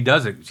 and she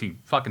does it. She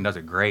fucking does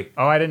it great.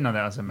 Oh, I didn't know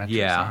that was a metric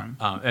Yeah, song.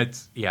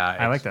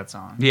 I like that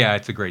song. Yeah,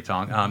 it's a great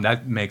song.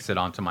 That makes it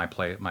onto my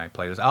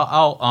playlist.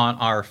 I'll on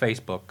our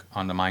Facebook,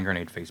 on the Mind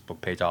Grenade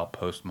Facebook page, I'll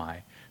post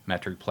my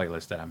metric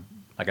playlist that I'm,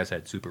 like I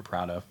said, super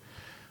proud of.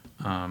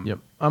 Yep,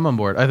 I'm on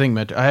board. I think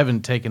I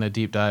haven't taken a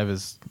deep dive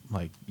as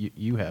like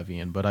you have,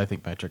 Ian, but I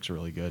think Metric's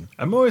really good.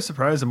 I'm always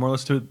surprised. The more I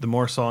listen to it, the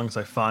more songs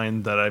I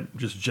find that I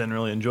just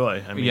generally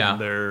enjoy. I mean, Yeah.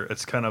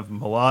 it's kind of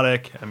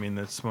melodic. I mean,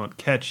 it's somewhat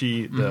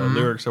catchy. The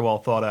lyrics are well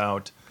thought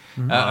out.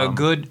 A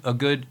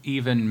good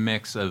even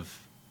mix of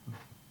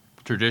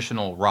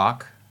traditional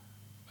rock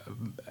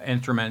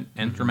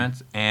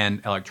instruments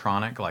and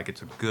electronic. Like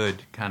it's a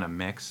good kind of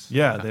mix.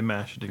 Yeah, they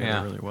mash it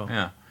together really well.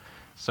 Yeah.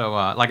 So,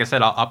 like I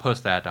said, I'll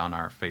post that on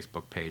our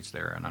Facebook page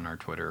there and on our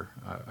Twitter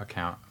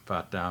account.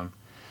 But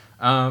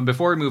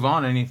before we move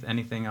on,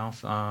 anything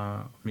else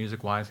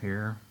music-wise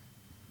here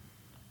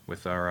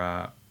with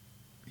our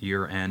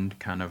year-end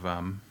kind of?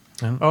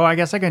 Oh, I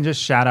guess I can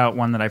just shout out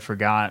one that I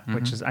forgot,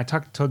 which is I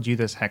told you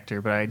this, Hector,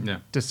 but I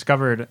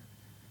discovered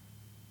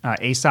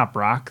Aesop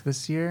Rock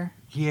this year.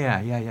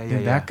 Yeah.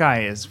 Dude, that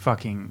guy is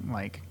fucking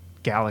like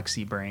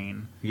galaxy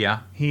brain. Yeah.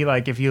 He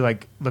like if you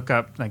like look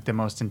up like the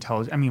most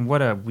intelligent. I mean,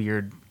 what a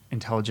weird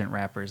intelligent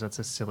rappers. That's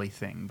a silly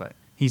thing, but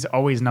he's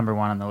always number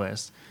one on the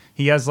list.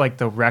 He has like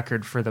the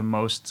record for the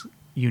most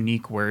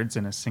unique words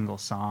in a single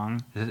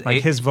song.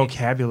 Like his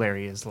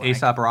vocabulary is like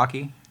Aesop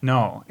Rocky.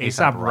 No,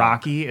 Aesop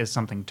Rocky is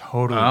something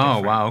totally different.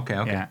 Oh wow,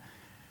 okay.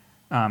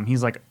 Yeah.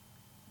 He's like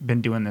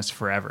been doing this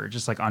forever,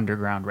 just like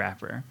underground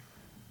rapper.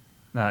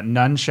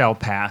 None Shall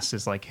Pass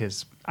is like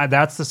his.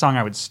 That's the song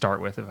I would start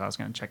with if I was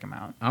going to check him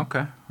out.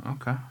 Okay.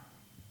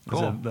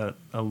 Cool. Is that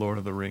a Lord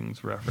of the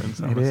Rings reference?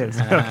 It is,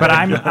 but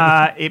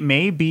I'm. It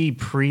may be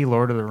pre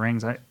Lord of the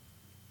Rings.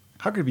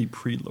 How could it be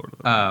pre Lord of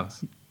the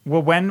Rings?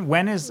 Well,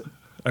 when is?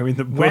 I mean,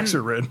 the books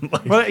are written.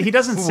 Like, Well, he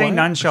doesn't say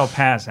None Shall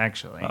Pass.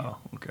 Actually, oh,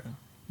 okay.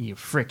 you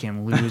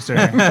freaking loser!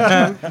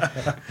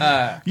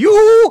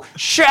 You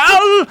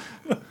shall.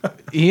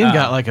 Ian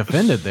got like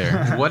offended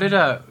there. What did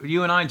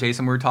you and I,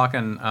 Jason, we were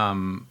talking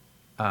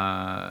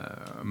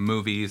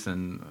movies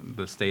and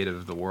the state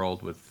of the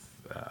world with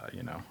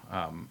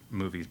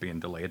movies being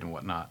delayed and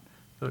whatnot.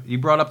 So you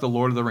brought up the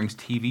Lord of the Rings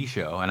TV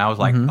show, and I was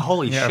like,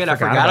 "Holy Yeah, shit, I I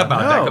forgot forgot about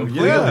that No,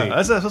 completely." yeah,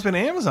 that's supposed to be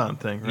an Amazon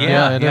thing, right?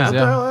 Yeah, it yeah. is, What yeah.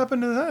 the hell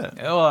happened to that?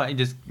 Well, I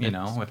just with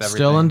everything,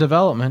 Still in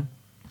development.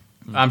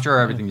 I'm sure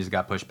everything just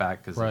got pushed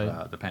back because Right.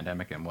 of the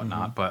pandemic and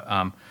whatnot. But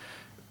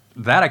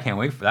that I can't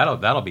wait for.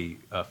 That'll be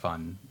a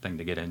fun thing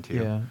to get into.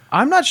 Yeah,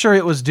 I'm not sure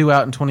it was due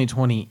out in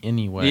 2020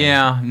 anyway.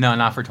 Yeah, no,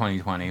 not for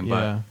 2020,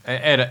 Yeah.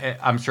 but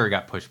I'm sure it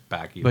got pushed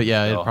back. Even but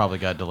yeah, still. it probably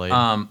got delayed.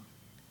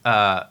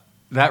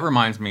 That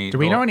reminds me. Do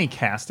we know any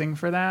casting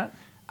for that?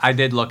 I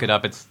did look it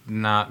up. It's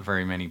not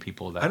very many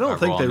people that I don't are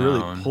think they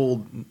well-known. really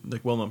pulled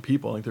like well-known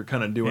people. Like they're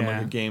kind of doing Yeah.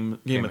 like a Game of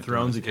Thronesy kind of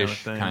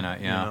Thrones-ish thing. kinda,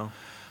 you yeah. know?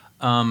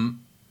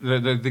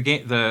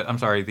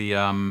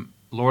 The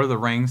Lord of the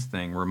Rings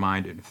thing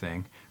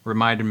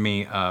reminded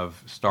me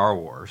of Star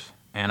Wars,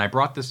 and I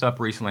brought this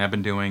up recently. I've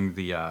been doing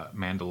the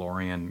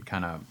Mandalorian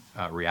kind of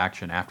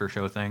reaction after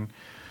show thing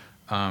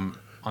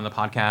on the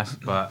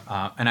podcast, but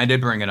and I did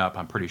bring it up.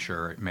 I'm pretty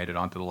sure it made it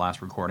onto the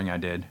last recording I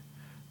did,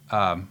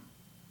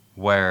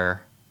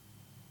 where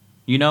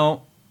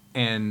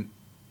in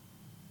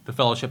the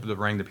Fellowship of the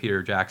Ring, the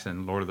Peter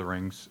Jackson Lord of the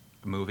Rings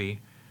movie,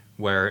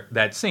 where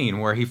that scene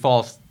where he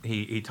falls,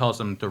 he tells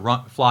them to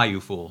run, fly,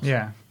 you fools.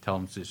 Yeah. Tell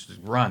him to just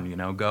run,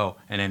 go.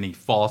 And then he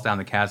falls down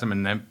the chasm.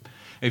 And then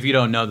if you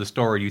don't know the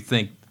story, you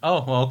think,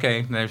 oh, well,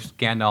 okay, there's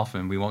Gandalf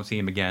and we won't see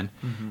him again.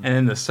 Mm-hmm. And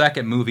then the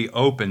second movie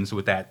opens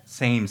with that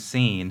same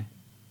scene,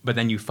 but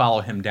then you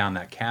follow him down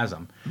that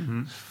chasm.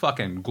 Mm-hmm. It's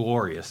fucking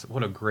glorious.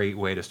 What a great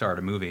way to start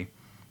a movie.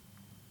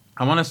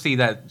 I want to see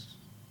that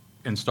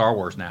in Star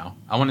Wars now.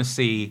 I want to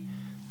see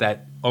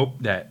that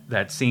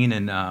scene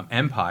in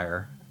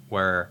Empire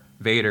where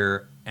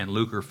Vader and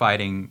Luke are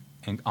fighting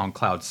on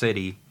Cloud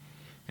City,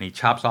 and he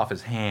chops off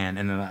his hand,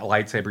 and then that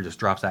lightsaber just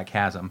drops that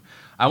chasm.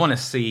 I want to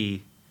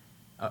see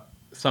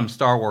some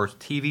Star Wars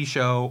TV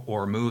show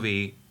or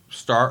movie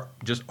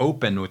just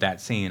open with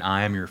that scene,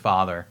 I am your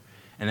father,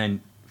 and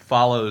then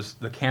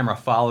the camera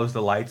follows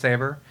the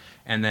lightsaber,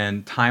 and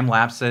then time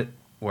lapse it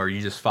where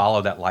you just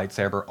follow that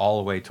lightsaber all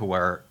the way to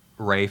where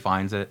Rey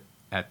finds it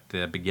at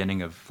the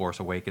beginning of Force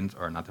Awakens,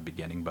 or not the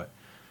beginning, but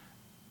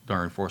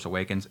during Force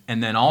Awakens,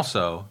 and then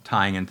also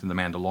tying into the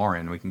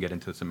Mandalorian. We can get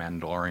into some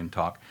Mandalorian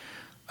talk.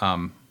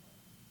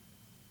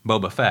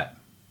 Boba Fett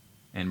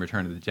in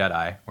Return of the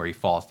Jedi, where he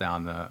falls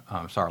down the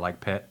Sarlacc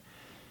pit.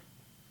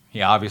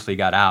 He obviously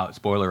got out.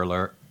 Spoiler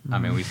alert. I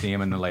mean, we see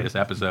him in the latest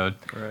episode.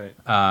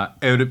 Right.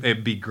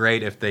 It'd be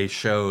great if they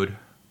showed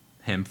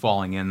him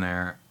falling in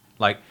there.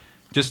 Like,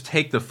 just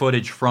take the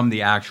footage from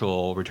the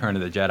actual Return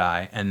of the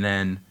Jedi and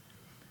then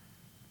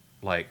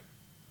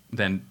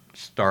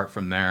start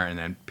from there and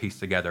then piece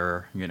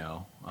together,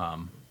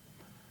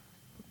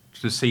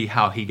 to see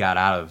how he got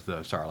out of the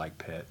Sarlacc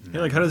pit.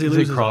 Yeah, like how does he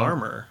lose his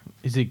armor?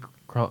 Is he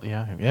crawl?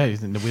 Yeah.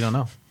 We don't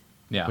know.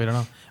 Yeah. We don't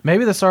know.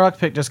 Maybe the Sarlacc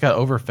pit just got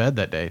overfed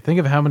that day. Think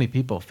of how many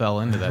people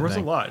fell into that There was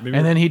thing. a lot. Maybe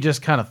and then he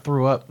just kind of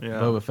threw up Yeah.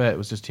 Boba Fett. It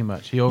was just too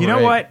much. He You know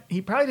overate. what?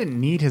 He probably didn't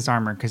need his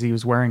armor because he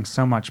was wearing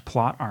so much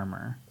plot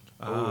armor.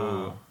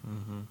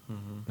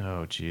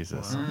 Oh,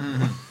 Jesus.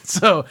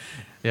 So,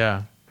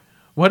 yeah.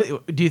 What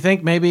do you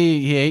think?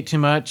 Maybe he ate too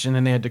much, and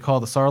then they had to call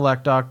the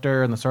Sarlacc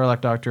doctor, and the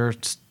Sarlacc doctor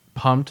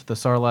pumped the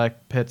Sarlacc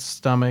pit's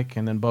stomach,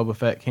 and then Boba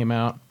Fett came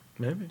out.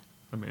 maybe.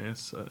 I mean,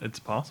 it's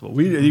possible.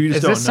 You just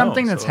Is don't this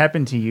something know, that's so.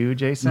 happened to you,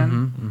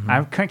 Jason?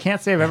 I can't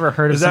say I've ever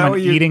heard of Is that someone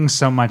what you- eating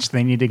so much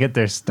they need to get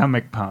their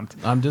stomach pumped.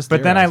 I'm just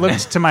But then I theorizing.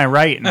 looked to my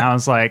right and I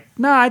was like,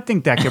 no, I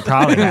think that could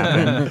probably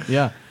happen.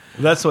 Yeah.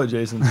 That's what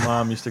Jason's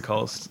mom used to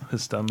call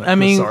his stomach. I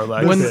mean, the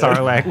Sarlacc when, pit.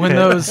 Sarlacc when pit.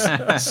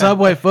 those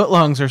Subway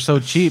footlongs are so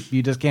cheap,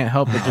 you just can't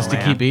help but just to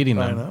man. keep eating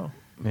I them. know.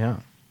 Yeah.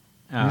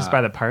 Just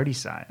by the party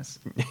size.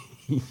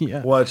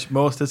 Yeah. Watch,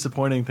 most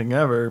disappointing thing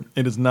ever.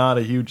 It is not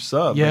a huge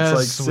sub. Yes,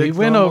 it's like we 6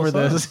 went normal over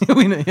subs.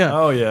 this. Yeah.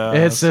 Oh yeah,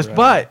 It's that's just, right.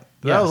 but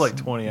That yes, was like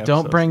 20 Don't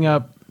episodes. bring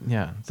up,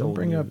 don't old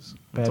bring up news.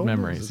 It's bad old news.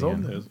 memories It's old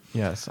again. news.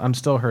 Yes, I'm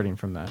still hurting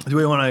from that. Do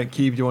we want to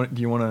keep? Do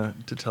you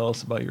want to tell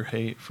us about your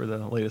hate for the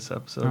latest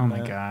episode? Oh, my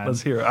Matt? God.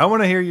 Let's hear it. I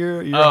want to hear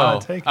your Oh,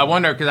 hot take. I on it.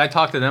 wonder because I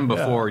talked to them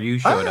before you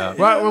showed up.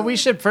 Well, we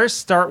should first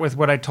start with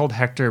what I told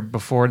Hector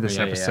before this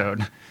Yeah, yeah, yeah.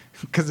 episode,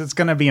 because it's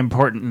going to be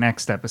important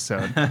next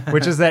episode,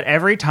 which is that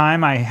every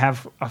time I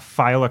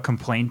file a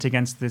complaint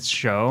against this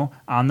show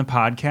on the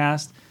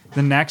podcast,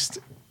 the next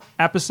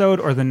episode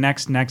or the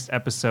next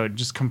episode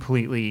just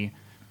completely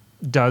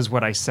does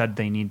what I said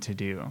they need to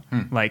do.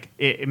 Like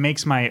it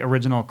makes my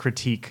original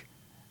critique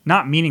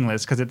not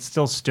meaningless because it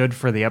still stood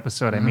for the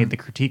episode I made the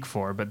critique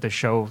for, but the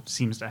show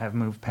seems to have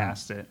moved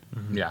past it.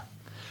 Yeah.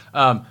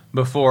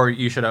 Before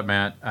you shut up,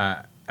 Matt,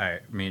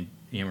 me and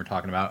Ian were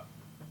talking about,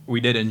 we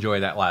did enjoy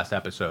that last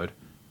episode,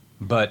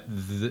 but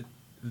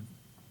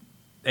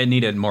it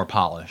needed more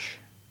polish.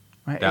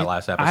 That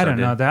last episode I don't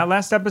did. know. That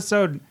last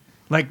episode,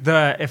 like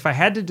if I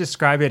had to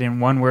describe it in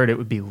one word, it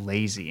would be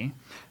lazy.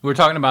 We were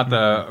talking about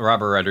the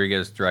Robert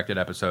Rodriguez directed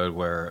episode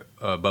where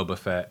Boba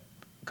Fett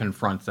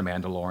confronts the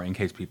Mandalorian, in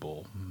case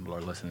people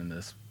are listening to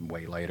this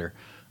way later.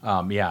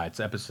 Yeah, it's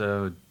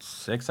episode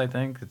 6, I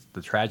think. It's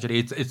the tragedy.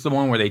 It's the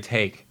one where they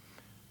take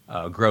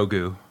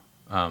Grogu.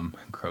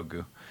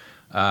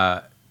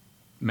 The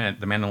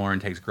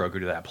Mandalorian takes Grogu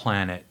to that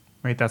planet.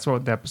 Wait, that's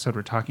what the episode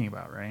we're talking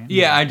about, right?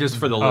 Yeah, I just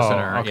for the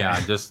listener. okay.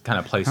 Yeah, just kind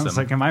of place I them. was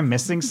like, am I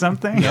missing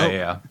something?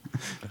 Yeah.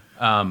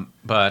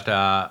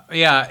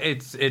 Yeah,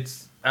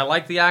 it's. I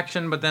like the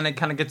action, but then it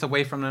kind of gets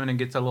away from them and it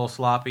gets a little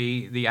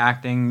sloppy. The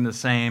acting the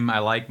same. I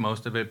like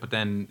most of it, but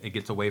then it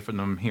gets away from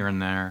them here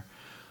and there.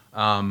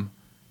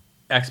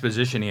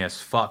 Exposition-y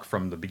as fuck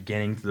from the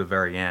beginning to the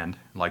very end.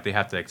 Like they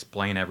have to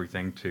explain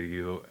everything to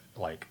you,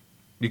 like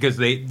because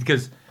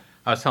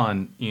I was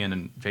telling Ian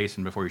and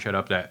Jason before you showed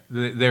up that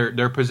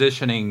they're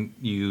positioning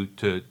you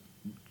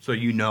so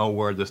you know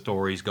where the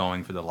story's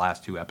going for the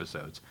last 2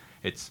 episodes.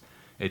 It's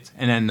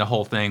and then the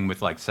whole thing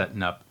with like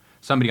setting up.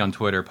 Somebody on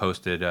Twitter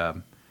posted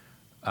the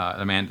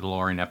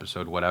Mandalorian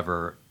episode,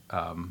 whatever,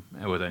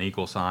 with an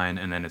equal sign,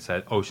 and then it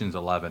said Ocean's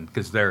 11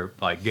 because they're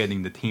like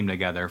getting the team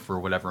together for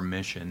whatever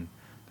mission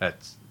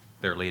that's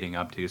they're leading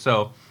up to.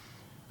 So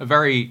a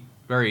very,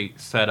 very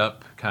set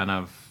up kind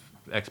of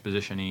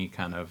exposition-y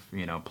kind of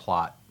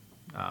plot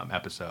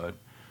episode.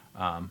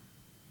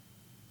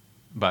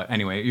 But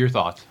anyway, your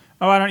thoughts?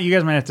 Oh, I don't. You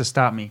guys might have to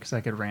stop me because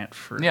I could rant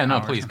for. Yeah, no,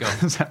 hours please on go.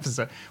 This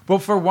episode. Well,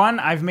 for one,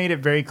 I've made it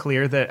very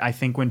clear that I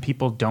think when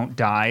people don't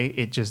die,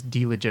 it just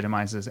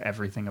delegitimizes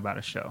everything about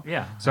a show.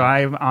 Yeah. So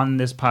I'm on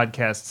this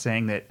podcast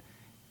saying that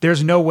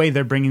there's no way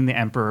they're bringing the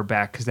Emperor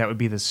back because that would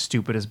be the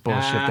stupidest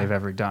bullshit they've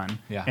ever done.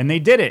 Yeah. And they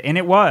did it, and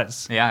it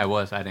was. Yeah, it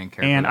was. I didn't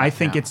care. And for that. I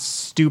think Yeah. it's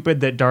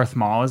stupid that Darth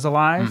Maul is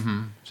alive.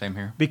 Same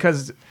here.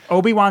 Because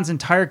Obi-Wan's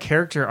entire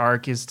character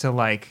arc is to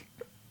like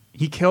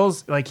he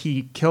kills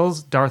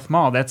Darth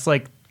Maul. That's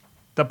like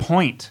the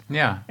point.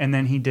 Yeah. And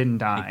then he didn't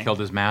die. He killed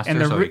his master,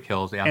 And so he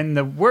kills. Yeah. And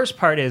the worst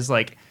part is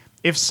like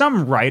if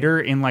some writer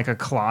in like a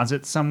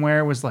closet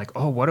somewhere was like,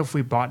 "Oh, what if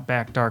we brought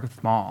back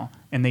Darth Maul?"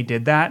 and they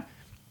did that,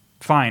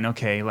 fine,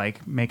 okay,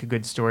 like make a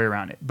good story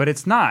around it. But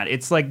it's not.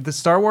 It's like the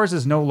Star Wars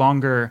is no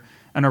longer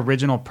an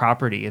original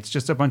property. It's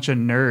just a bunch of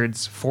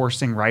nerds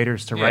forcing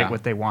writers to Yeah. write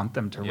what they want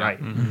them to Yeah. write.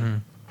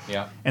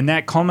 Yeah. And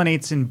that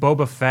culminates in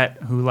Boba Fett,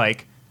 who,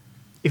 like,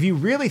 if you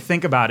really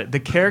think about it, the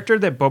character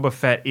that Boba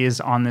Fett is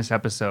on this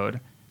episode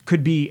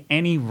could be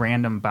any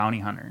random bounty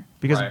hunter.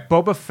 Because Right.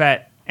 Boba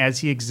Fett, as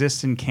he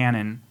exists in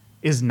canon,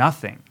 is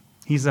nothing.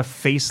 He's a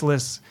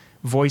faceless,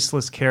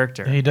 voiceless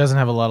character. He doesn't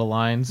have a lot of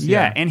lines.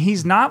 Yeah, and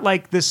he's not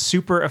like this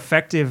super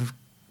effective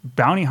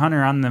bounty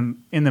hunter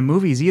in the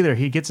movies either.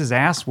 He gets his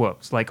ass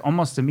whooped like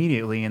almost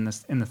immediately in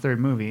the third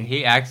movie.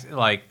 He acts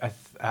like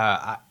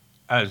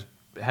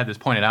had this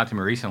pointed out to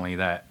me recently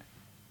that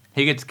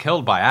he gets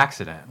killed by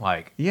accident.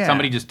 Like Yeah.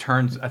 somebody just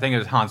turns. I think it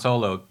was Han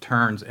Solo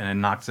turns and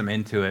then knocks him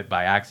into it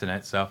by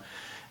accident. So,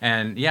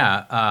 and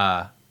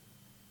yeah,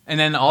 and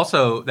then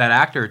also that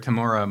actor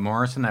Tamura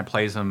Morrison that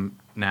plays him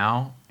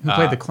now. Who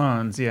played the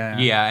clones? Yeah,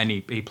 Yeah, and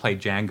he played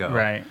Django.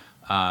 Right.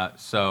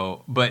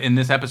 But in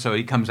this episode,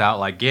 he comes out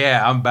like,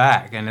 "Yeah, I'm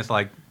back," and it's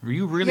like,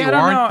 you really Yeah, I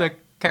don't weren't know. the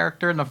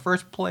character in the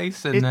first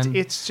place, and then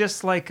It's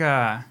just like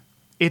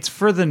it's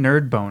for the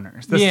nerd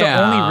boners. That's yeah,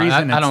 the only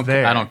reason I it's don't,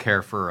 there. I don't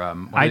care for.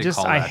 What do they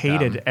call I that?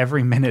 hated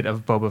every minute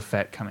of Boba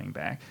Fett coming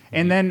back.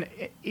 And then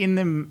in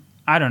the,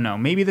 I don't know,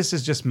 maybe this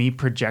is just me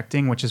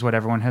projecting, which is what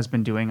everyone has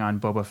been doing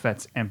on Boba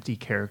Fett's empty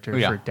character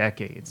Yeah. for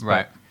decades. But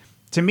Right.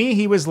 to me,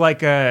 he was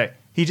like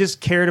he just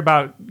cared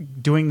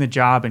about doing the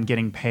job and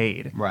getting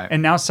paid. Right.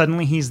 And now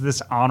suddenly he's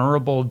this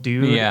honorable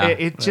dude. Yeah.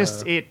 It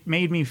just, it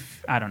made me,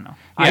 I don't know.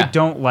 I Yeah.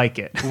 don't like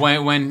it.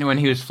 when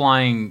he was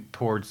flying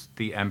towards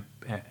the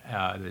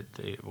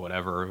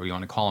whatever we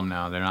want to call them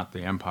now, they're not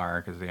the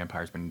Empire because the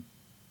Empire's been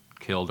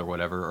killed or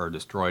whatever or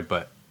destroyed,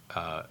 but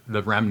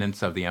the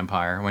remnants of the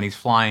Empire. When he's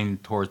flying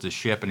towards the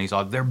ship and he's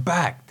all, "They're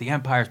back, the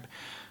Empire's,"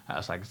 I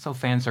was like, it's so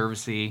fan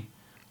servicey.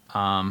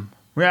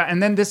 Yeah,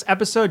 and then this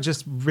episode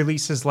just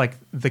releases like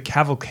the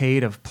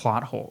cavalcade of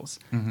plot holes.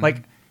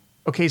 Like,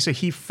 okay, so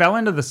he fell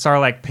into the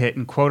Sarlacc pit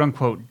and quote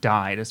unquote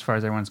died, as far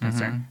as everyone's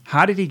concerned.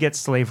 How did he get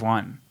Slave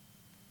One?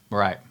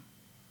 Right.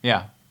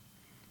 Yeah.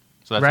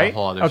 So that's Right? a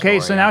whole other Okay,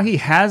 story, so yeah. now he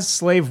has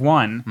Slave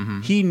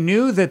One. He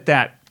knew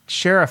that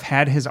sheriff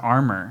had his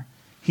armor.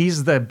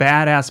 He's the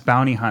badass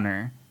bounty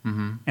hunter.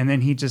 And then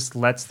he just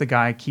lets the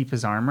guy keep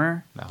his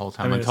armor. that whole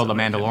time I mean, until it the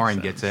doesn't make any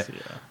Mandalorian gets it. sense,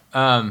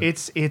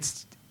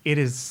 yeah. It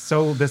is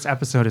so, this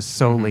episode is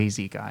so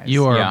lazy, guys.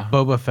 You are Yeah.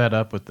 Boba Fett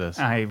up with this.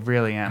 I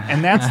really am.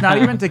 And that's not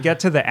even to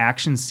get to the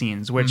action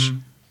scenes, which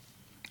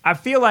I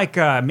feel like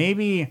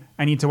maybe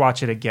I need to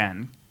watch it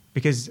again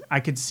because I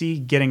could see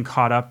getting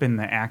caught up in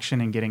the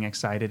action and getting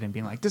excited and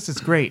being like, this is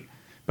great.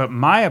 But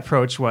my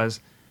approach was,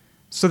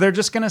 so they're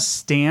just going to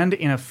stand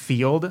in a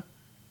field.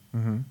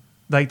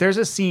 Like there's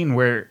a scene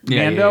where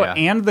Yeah, Mando yeah,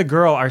 yeah. and the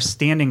girl are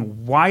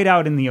standing wide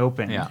out in the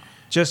open. Yeah.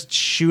 Just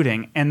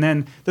shooting, and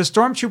then the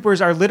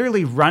stormtroopers are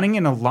literally running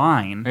in a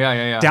line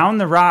Yeah. down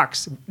the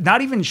rocks,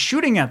 not even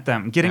shooting at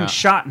them, getting Yeah.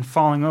 shot and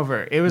falling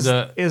over. It was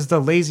is the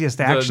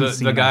laziest action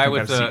scene. The guy I think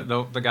with I've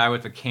seen. the guy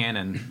with the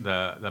cannon,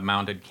 the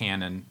mounted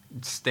cannon,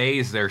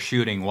 stays there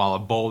shooting while a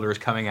boulder is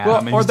coming at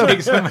him, and or he the,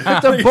 takes him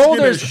out. the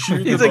boulders.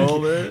 Shoot he's the like-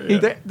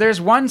 boulder.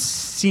 There's one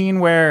scene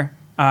where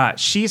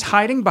she's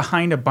hiding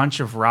behind a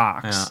bunch of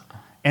rocks. Yeah.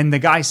 And the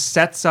guy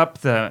sets up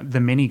the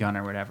minigun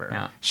or whatever.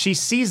 Yeah. She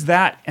sees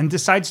that and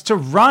decides to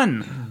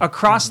run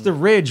across the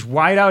ridge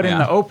wide out in Yeah.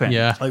 the open.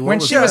 Yeah. Like, what when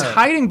was she was that?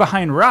 hiding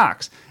behind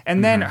rocks.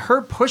 And then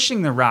her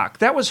pushing the rock,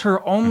 that was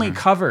her only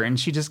cover. And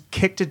she just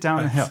kicked it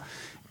down the hill.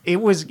 It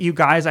was, you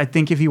guys, I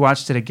think if you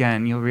watched it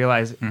again, you'll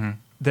realize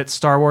that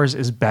Star Wars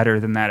is better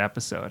than that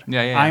episode.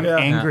 Yeah. I'm Yeah.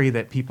 angry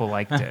that people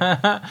liked it.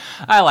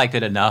 I liked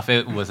it enough.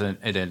 It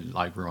didn't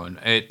like ruin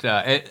it.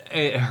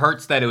 It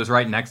hurts that it was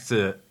right next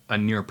to a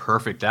near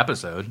perfect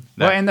episode.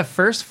 Well, and the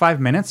first 5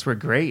 minutes were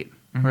great.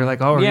 We're like,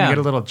 oh, we're Yeah. gonna get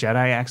a little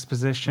Jedi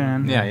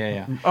exposition.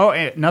 Yeah. Oh,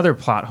 another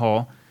plot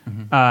hole.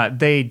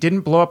 They didn't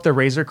blow up the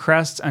Razor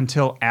Crest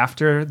until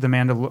after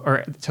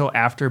until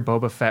after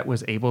Boba Fett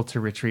was able to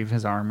retrieve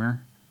his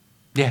armor.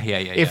 Yeah.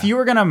 If you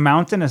were gonna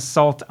mount an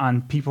assault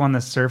on people on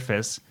the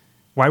surface,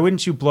 why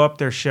wouldn't you blow up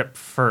their ship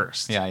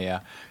first?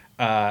 Yeah.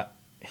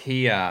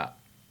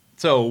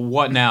 So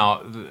what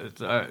now?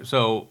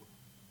 So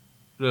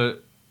the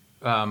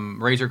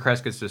Razor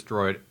Crest gets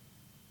destroyed.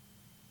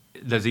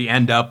 Does he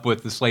end up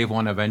with the Slave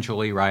One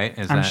eventually? Right?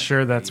 I'm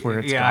sure that's where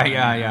it's going.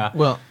 Yeah.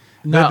 Well,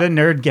 The not,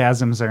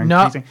 nerdgasms are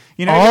not increasing.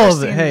 You know, all you of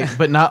the ever seen-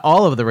 but not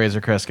all of the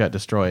Razor Crest got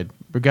destroyed.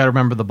 We got to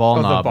remember the ball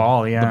Oh, the knob.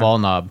 ball, yeah. The ball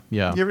knob.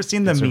 Yeah. You ever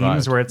seen the It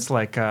memes survived. where it's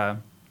like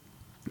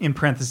in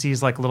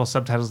parentheses, like little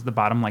subtitles at the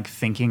bottom, like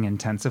thinking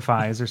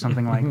intensifies or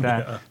something like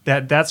that?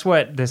 That's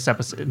what this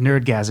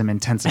nerdgasm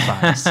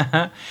intensifies.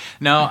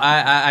 No,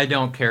 I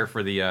don't care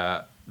for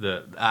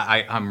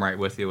I'm right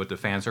with you with the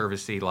fan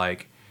servicey.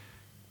 Like,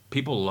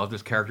 people love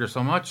this character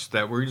so much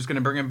that we're just going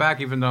to bring him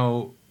back, even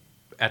though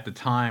at the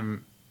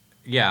time,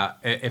 yeah,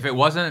 if it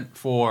wasn't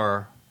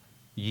for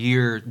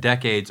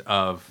decades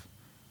of,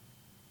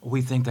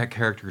 we think that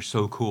character is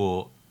so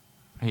cool,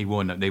 they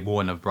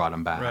wouldn't have brought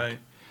him back.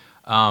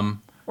 Right.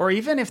 Or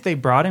even if they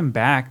brought him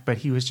back, but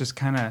he was just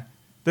kind of.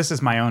 This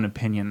is my own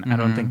opinion. I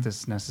don't think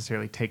this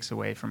necessarily takes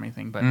away from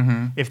anything. But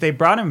if they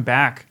brought him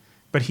back,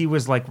 but he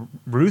was like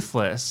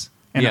ruthless,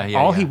 and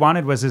all he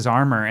wanted was his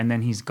armor, and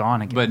then he's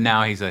gone again. But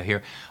now he's a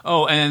hero.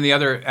 Oh, and then the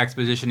other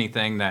exposition-y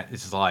thing that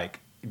is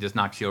like just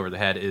knocks you over the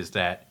head is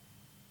that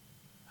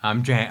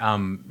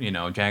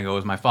Django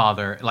is my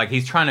father. Like,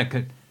 he's trying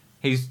to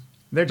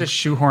They're just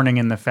shoehorning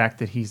in the fact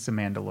that he's a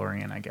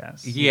Mandalorian, I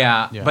guess.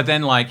 yeah, Yeah. but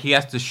then like he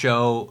has to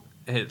show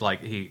it,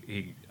 like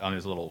he on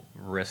his little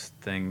wrist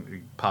thing he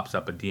pops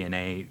up a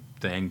DNA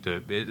thing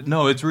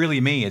no, it's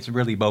really me, it's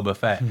really Boba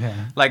Fett.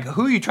 Yeah. Like,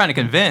 who are you trying to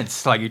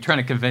convince? Like, you're trying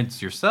to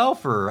convince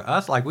yourself or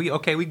us? Like, we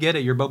get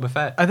it, you're Boba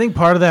Fett. I think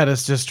part of that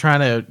is just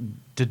trying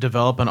to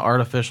develop an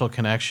artificial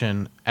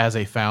connection as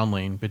a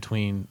foundling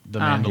between the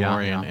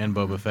Mandalorian and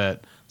Boba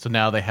Fett. So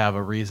now they have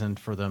a reason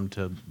for them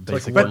to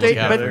basically But look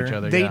out for each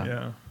other. they yeah.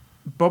 Yeah.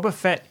 Boba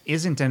Fett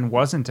isn't and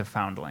wasn't a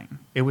foundling.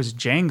 It was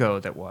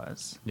Jango that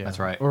was. Yeah. That's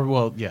right. Or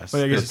well, yes, But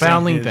I the guess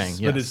foundling his- thing.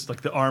 Yes. But it's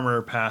like the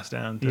armor passed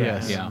down to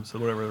Yes. him. Yeah. So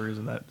whatever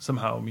reason that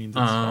somehow means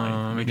it's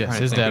fine. Yes,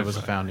 his dad was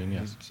a founding.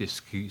 Yes.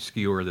 Just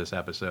skewer this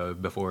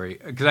episode before he,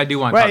 because I do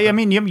want. Well, to I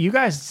mean, you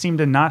guys seem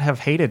to not have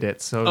hated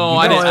it. So Oh, you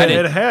I guys-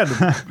 didn't- It had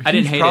I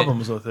didn't huge hate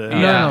problems it. with it.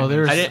 No,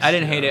 there's- I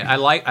didn't hate it. I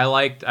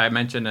liked. I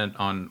mentioned it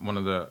on one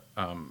of the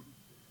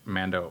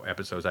Mando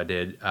episodes I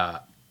did,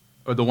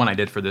 or the one I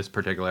did for this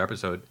particular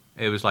episode.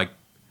 It was like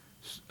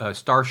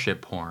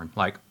starship porn.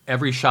 Like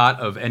every shot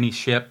of any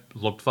ship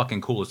looked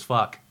fucking cool as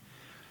fuck,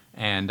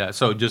 and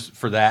so just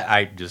for that,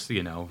 I just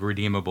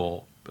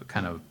redeemable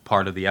kind of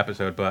part of the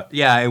episode. But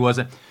yeah, it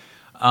wasn't.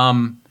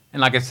 And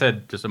like I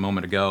said just a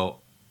moment ago,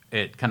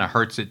 it kind of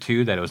hurts it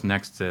too that it was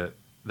next to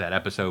that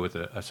episode with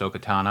Ahsoka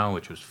Tano,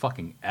 which was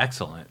fucking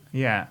excellent.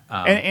 Yeah,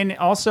 and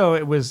also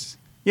it was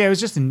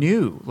just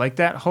new. Like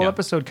that whole Yeah.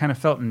 episode kind of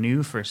felt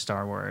new for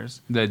Star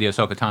Wars. The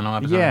Ahsoka Tano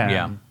episode?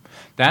 Yeah.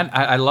 That,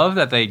 I love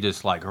that they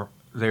just, like,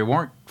 they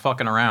weren't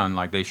fucking around.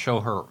 Like, they show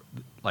her,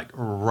 like,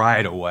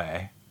 right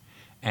away.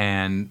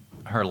 And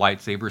her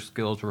lightsaber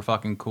skills were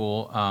fucking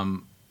cool.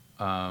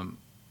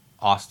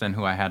 Austin,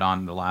 who I had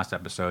on the last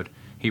episode,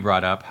 he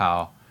brought up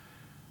how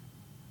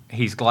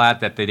he's glad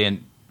that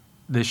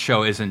this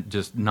show isn't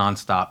just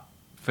nonstop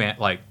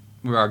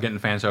we are getting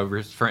fan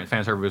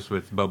service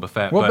with Boba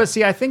Fett. Well, but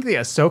see, I think the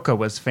Ahsoka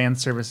was fan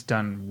service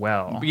done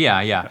well.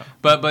 Yeah.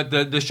 But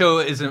the show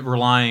isn't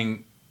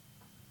relying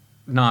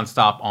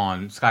nonstop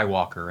on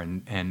Skywalker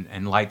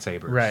and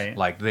lightsabers. Right.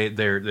 Like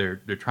they're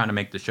trying to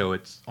make the show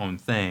its own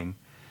thing.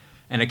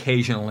 And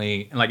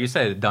occasionally, and like you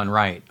said, done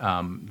right,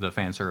 the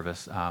fan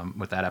service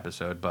with that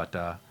episode. But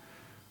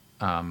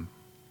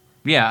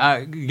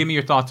give me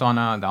your thoughts on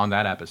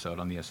that episode,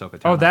 on the Ahsoka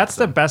Tano Oh, that's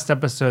the episode. best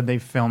episode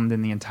they've filmed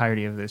in the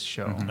entirety of this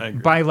show Mm-hmm. I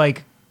agree. by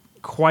like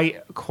quite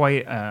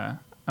a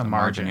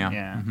margin. yeah.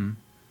 Yeah, Mm-hmm.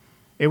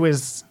 It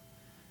was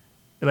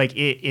like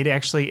it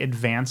actually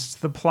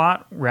advanced the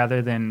plot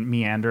rather than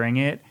meandering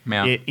it.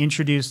 Yeah. It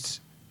introduced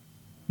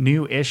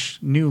new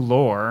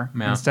lore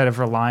Yeah. instead of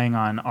relying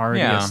on already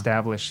Yeah.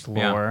 established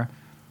Yeah. lore.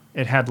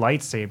 It had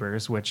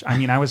lightsabers, which I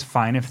mean, I was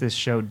fine if this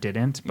show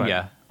didn't, but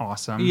Yeah.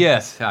 awesome.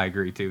 Yes, I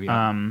agree too.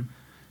 Yeah. Um,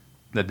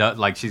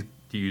 She's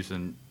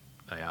using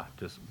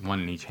just one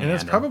in each hand. And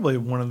it's probably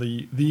one of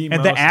the and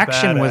most the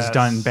action was badass-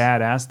 done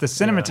badass. The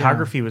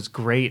cinematography was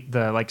great.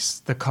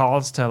 The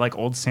calls to like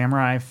old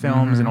samurai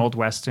films and old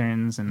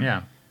westerns and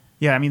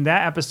Yeah. I mean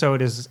that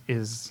episode is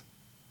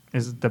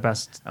the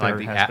best. I like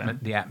there has been.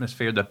 the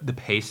atmosphere. The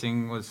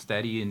pacing was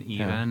steady and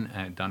even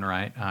and done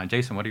right.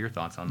 Jason, what are your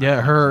thoughts on that?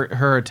 Yeah,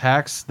 her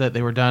attacks that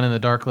they were done in the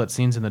dark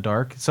scenes in the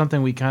dark.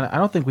 Something I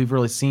don't think we've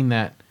really seen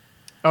that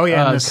Oh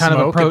yeah, and the kind of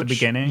smoke approach at the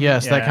beginning.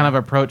 Yes, that Yeah. kind of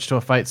approach to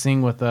a fight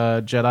scene with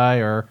a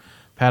Jedi or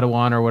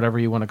Padawan or whatever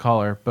you want to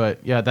call her. But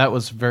yeah, that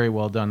was very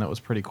well done. That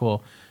was pretty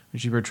cool.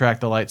 She retract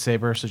the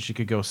lightsaber so she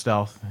could go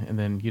stealth, and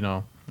then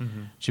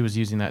she was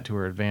using that to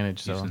her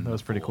advantage. So Using that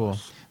was the pretty cool.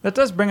 Force. That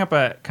does bring up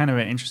a kind of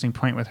an interesting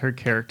point with her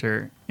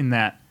character in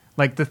that,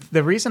 like,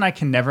 the reason I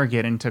can never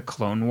get into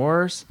Clone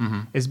Wars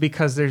is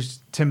because there's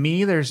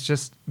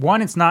just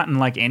one, it's not in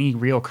like any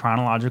real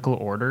chronological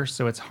order,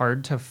 so it's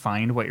hard to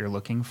find what you're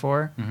looking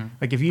for.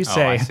 Like if you Oh,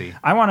 I say see.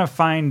 I want to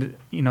find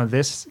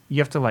this,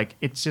 you have to like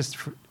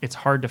it's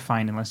hard to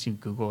find unless you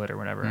Google it or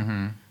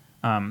whatever.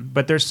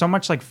 But there's so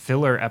much like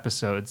filler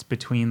episodes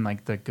between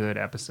like the good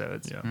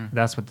episodes. Yeah.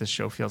 That's what this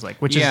show feels like,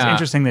 which is Yeah.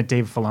 interesting that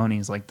Dave Filoni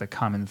is like the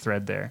common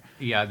thread there.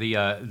 Yeah, the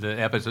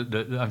episode.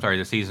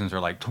 The seasons are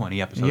like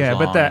 20 episodes. Yeah,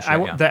 long but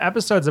and shit, the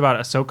episodes about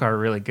Ahsoka are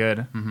really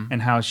good,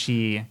 and how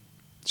she's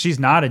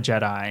not a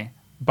Jedi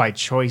by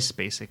choice.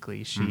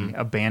 Basically, she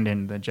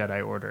abandoned the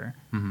Jedi Order,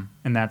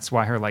 and that's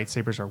why her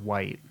lightsabers are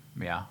white.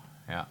 yeah.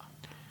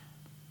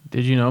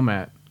 Did you know,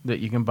 Matt, that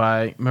you can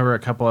buy? Remember a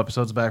couple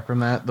episodes back from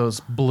that, those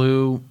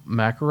blue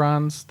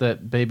macarons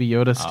that Baby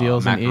Yoda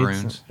steals and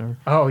macaroons. eats.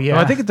 Oh yeah, No,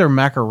 I think they're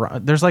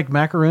macaron. There's like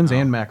macaroons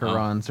and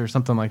macarons or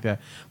something like that.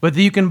 But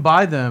you can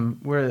buy them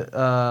where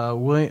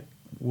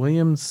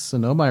William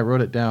Sonoma, I wrote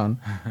it down,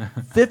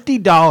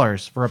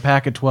 $50 for a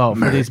pack of 12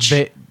 for these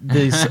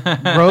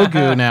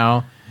Grogu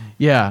now.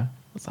 Yeah,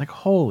 it's like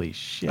holy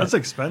shit. That's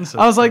expensive.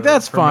 I was like, for-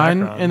 that's for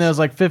fine, Macrons. and it was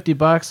like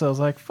 $50. I was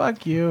like,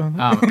 fuck you.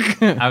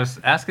 I was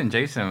asking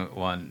Jason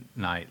one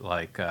night,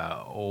 like,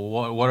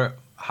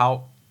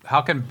 how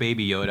can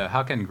Baby Yoda,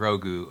 how can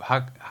Grogu,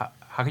 how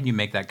can you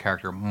make that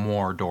character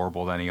more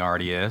adorable than he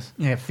already is?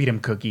 yeah, feed him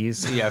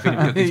cookies. Yeah, if you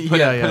cookies, put,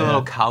 Yeah, a, yeah, put a yeah.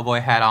 little cowboy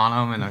hat on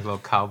him and a little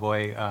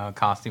cowboy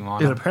costume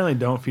on And him. apparently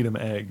don't feed him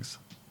eggs.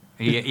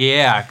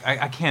 Yeah,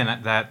 I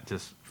can't. That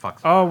just fucks.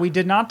 Oh, we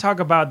did not talk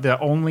about the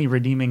only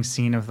redeeming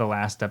scene of the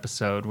last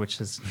episode, which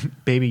is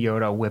Baby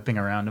Yoda whipping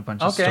around a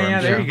bunch of Okay, yeah,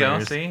 there you go.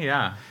 stormtroopers. See,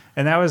 yeah.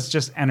 And that was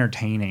just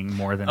entertaining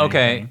more than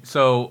Okay, anything.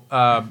 so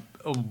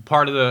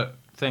part of the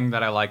thing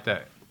that I like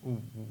that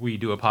we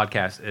do a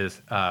podcast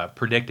is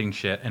predicting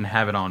shit and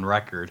have it on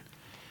record.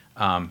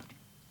 This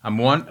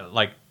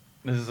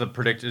is a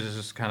predict. This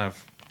just kind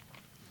of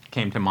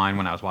came to mind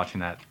when I was watching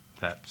that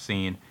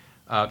scene.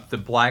 The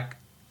black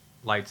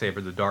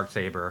lightsaber, the dark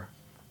saber.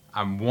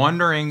 I'm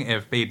wondering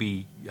if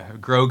Baby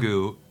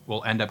Grogu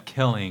will end up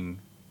killing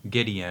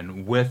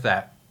Gideon with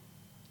that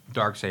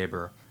dark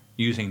saber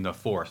using the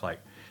Force, like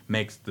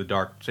makes the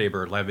dark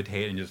saber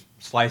levitate and just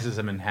slices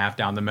him in half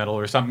down the middle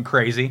or something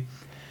crazy.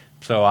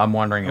 So I'm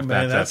wondering if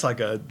that's like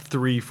a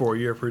 3-4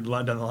 year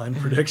down the line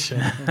prediction.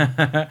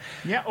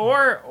 Yeah,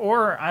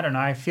 or I don't know.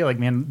 I feel like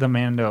the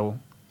Mando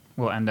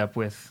will end up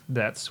with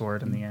that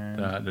sword in the end.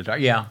 the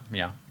dark, yeah.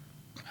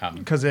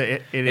 Because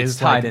it It's is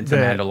tied like into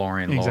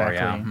Mandalorian lore, exactly.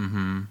 yeah.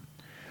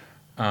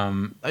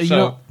 Mm-hmm. You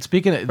know,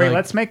 speaking of, Wait, like,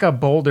 let's make a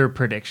bolder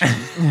prediction.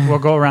 We'll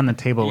go around the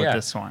table with Yeah.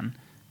 this one.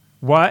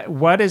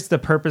 What is the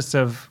purpose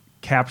of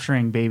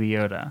capturing Baby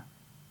Yoda?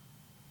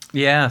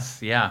 Yes,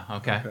 yeah,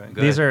 okay. Okay.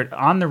 Good. These are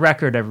on the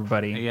record,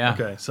 everybody. yeah.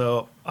 Okay,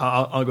 so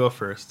I'll go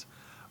first.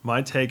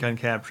 My take on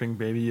capturing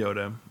Baby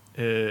Yoda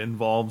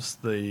involves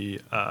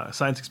the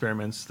science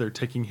experiments. They're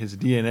taking his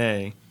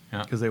DNA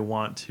Yeah. because they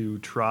want to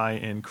try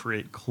and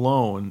create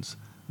clones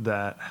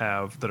that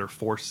are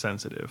force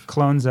sensitive.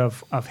 Clones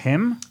of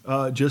him.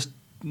 Just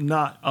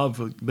not of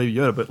Baby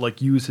Yoda, but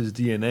like use his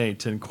DNA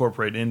to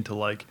incorporate into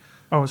like.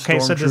 Oh, okay.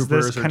 So does stormtroopers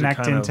this or to connect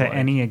kind of, into like-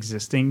 any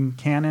existing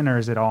canon, or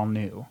is it all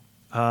new?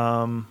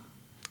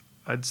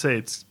 I'd say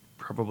it's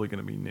probably going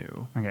to be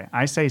new. Okay,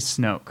 I say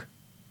Snoke.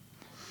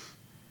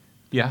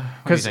 Yeah. What do you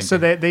Because think? so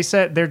they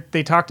said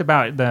they talked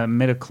about the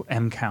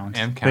M count.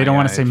 M count, They don't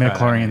want yeah, to say they try that,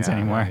 midichlorians yeah,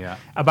 anymore. yeah.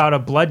 About a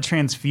blood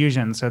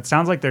transfusion. So it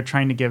sounds like they're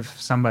trying to give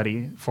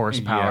somebody force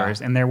Yeah.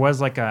 powers, and there was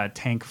like a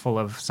tank full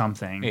of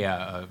something.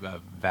 Yeah,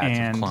 vats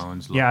And, of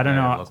clones. yeah, I don't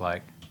that know. it Look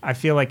like. I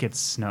feel like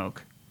it's Snoke.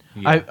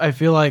 Yeah. I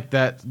feel like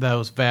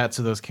those vats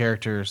of those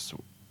characters.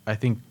 I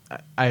think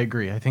I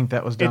agree. I think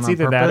that was done It's on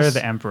either purpose. that or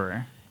the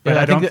Emperor. But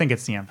Yeah, I don't that- think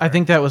it's the Emperor. I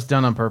think that was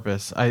done on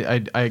purpose.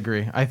 I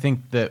agree. I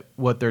think that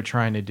what they're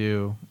trying to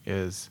do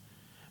is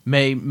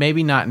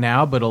maybe not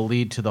now, but it'll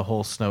lead to the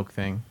whole Snoke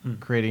thing,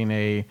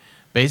 creating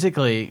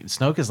basically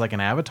Snoke is like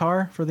an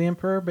avatar for the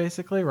Emperor,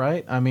 basically,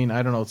 right? I mean,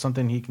 I don't know,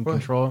 something he can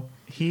control.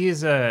 He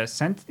is I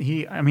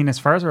mean, as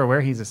far as we're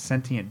aware, he's a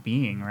sentient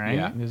being, right?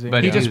 Yeah. Is he?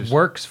 But He he just was-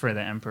 works for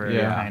the Emperor,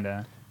 Yeah. kind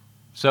of.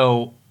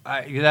 So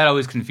that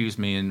always confused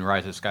me in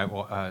Rise of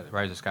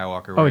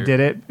Skywalker. Oh, where- did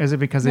it? Is it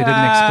because they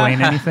didn't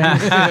explain anything?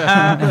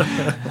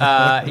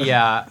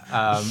 Yeah,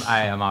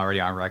 I am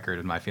already on record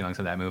with my feelings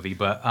of that movie,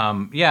 but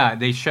yeah,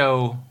 they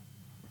show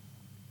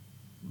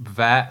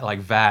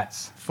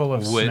vats Full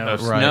of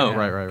Snoke. Right,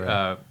 Snoke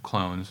right.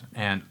 clones,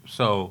 and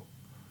so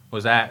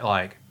was that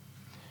like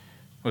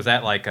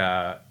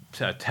a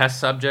test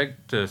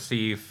subject to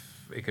see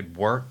if it could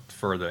work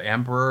for the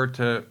Emperor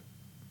to?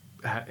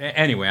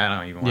 Anyway, I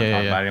don't even want to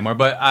talk about it anymore.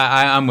 But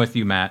I'm with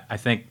you, Matt. I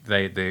think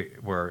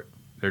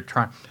they're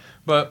trying,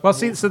 but Well,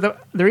 see, so the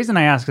reason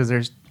I ask is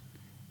there's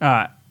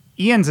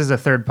Ian's is a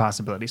third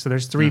possibility. So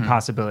there's three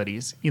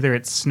possibilities. Either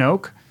it's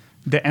Snoke,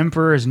 the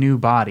Emperor's new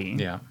body,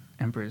 yeah.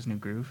 Emperor's new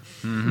groove,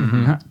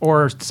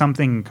 or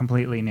something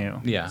completely new.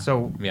 Yeah.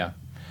 So yeah,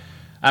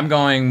 I'm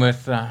going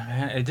with.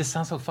 It just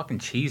sounds so fucking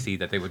cheesy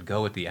that they would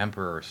go with the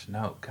Emperor or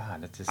Snoke.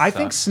 God, that just. I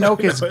think sucks.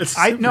 Snoke is. It's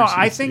I super no,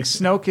 I cheesy. think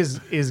Snoke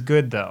is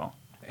good though,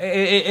 and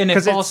it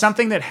because falls it's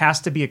something that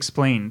has to be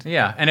explained.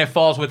 Yeah, and it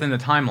falls within the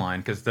timeline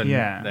because then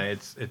Yeah.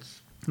 it's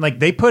Like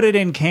they put it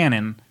in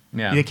canon.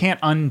 Yeah. They can't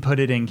unput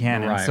it in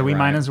canon. Right, so we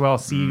might right. as well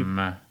see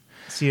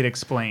it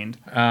explained.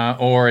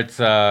 or it's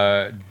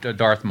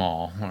Darth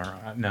Maul or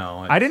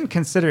no. I didn't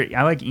consider it.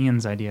 I like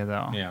Ian's idea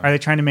though. Yeah. Are they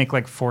trying to make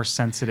like force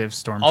sensitive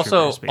stormtroopers?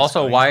 Also,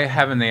 basically? why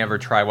haven't they ever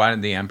tried? Why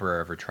didn't the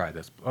Emperor ever try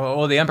this? Oh,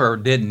 well, the Emperor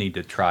did need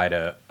to try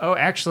to. Oh,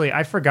 actually,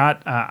 I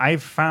forgot. I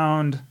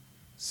found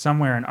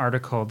somewhere an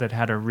article that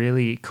had a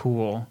really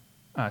cool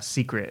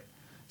secret.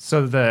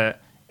 So the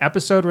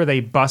episode where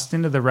they bust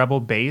into the rebel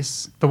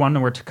base, the one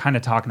that we're kind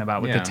of talking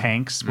about with Yeah. the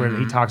tanks, where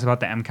he talks about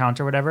the M count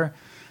or whatever,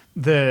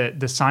 the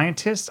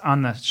scientist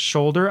on the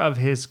shoulder of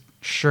his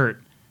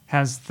shirt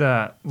has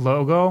the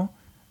logo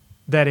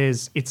that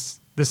is it's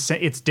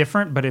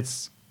different, but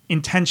it's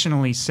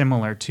intentionally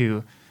similar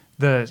to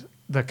the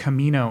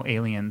Camino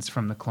aliens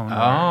from the Clone Oh,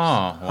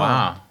 Wars.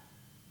 wow.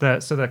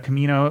 So the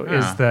Camino Yeah.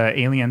 is the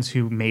aliens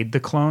who made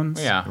the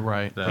clones. Yeah.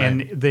 Right.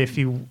 And if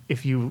you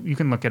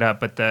can look it up,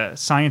 but the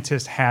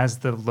scientist has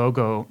the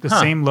logo, the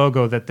Huh. same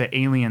logo that the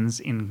aliens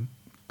in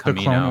the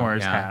Camino, Clone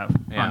Wars yeah. have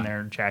Yeah. on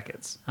their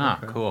jackets.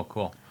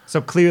 Cool.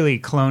 So clearly,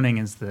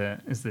 cloning is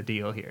the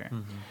deal here.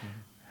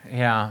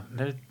 Yeah,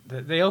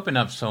 they open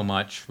up so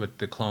much with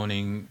the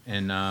cloning,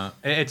 and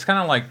it's kind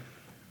of like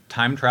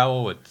time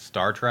travel with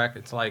Star Trek.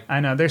 It's like I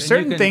know there's then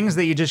you certain can- things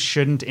that you just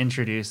shouldn't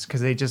introduce because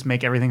they just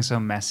make everything so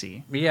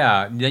messy.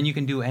 Yeah, then you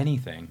can do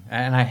anything,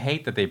 and I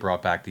hate that they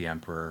brought back the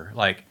Emperor,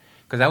 like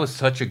because that was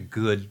such a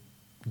good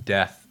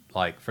death,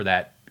 like for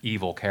that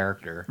evil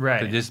character. Right.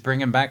 To just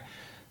bring him back,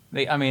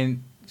 I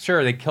mean,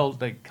 sure they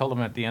killed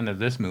him at the end of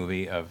this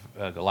movie of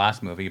the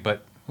last movie,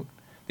 but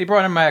they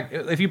brought him back.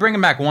 If you bring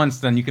him back once,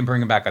 then you can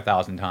bring him back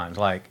 1,000 times.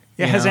 Like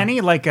Yeah, you has know?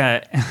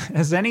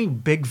 has any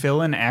big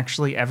villain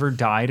actually ever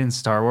died in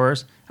Star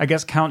Wars? I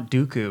guess Count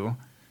Dooku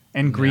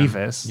and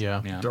Grievous.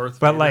 Yeah. Yeah. Darth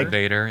But, Vader. like,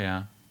 Vader,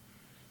 yeah.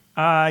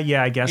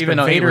 Yeah, I guess. Even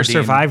but though he Vader redeemed-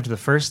 survived the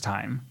first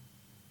time,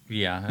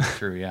 Yeah, that's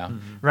true. Yeah.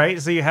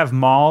 right? So you have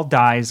Maul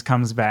dies,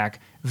 comes back.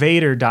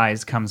 Vader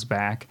dies, comes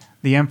back.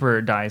 The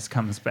Emperor dies,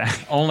 comes back.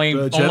 Only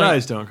The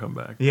Jedi's don't come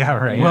back. Yeah,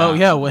 right. Well,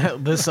 yeah, well,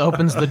 this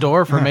opens the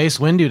door for Mace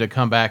Windu to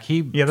come back.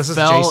 He Yeah, this is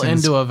fell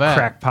Jason's into a vat.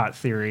 crackpot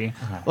theory.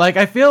 Like,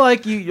 I feel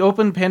like you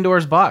open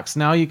Pandora's box.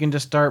 Now you can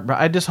just start.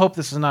 I just hope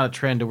this is not a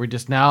trend where we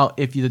just now,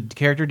 if the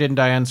character didn't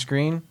die on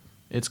screen,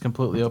 it's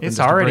completely open. It's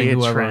just to already bring a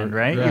whoever- trend,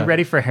 right? Yeah. You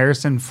ready for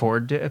Harrison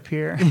Ford to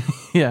appear?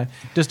 Yeah,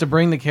 just to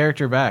bring the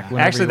character back.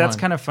 Actually, that's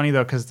kind of funny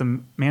though, because the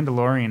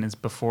Mandalorian is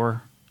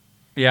before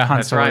Yeah, Han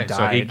that's Solo right.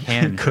 So he died.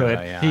 can Could.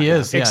 yeah, He yeah.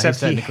 is. Yeah, except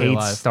he's he technically hates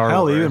alive. Star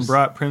Hell, Wars. they even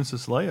brought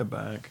Princess Leia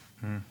back.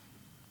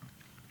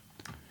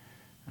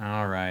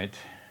 All right.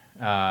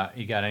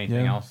 You got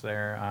anything else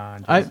there,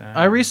 Jason?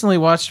 I recently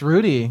watched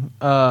Rudy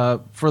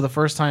for the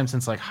first time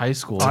since like high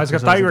school. Oh, I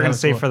because thought you were in going to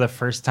say school. for the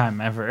first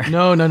time ever.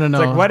 No. It's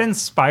like, what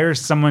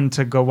inspires someone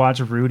to go watch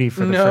Rudy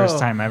for the first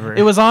time ever?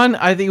 It was on.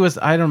 I think it was.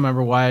 I don't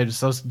remember why. I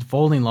was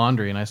folding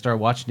laundry and I started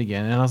watching it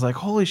again, and I was like,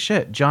 "Holy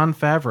shit!" John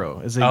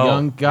Favreau is a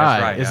young that's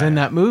guy. right, is yeah, in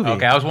yeah. that movie.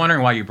 Okay, I was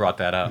wondering why you brought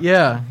that up.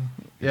 Yeah.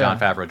 John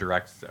Favreau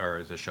directs or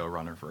is a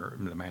showrunner for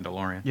The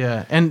Mandalorian.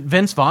 Yeah, and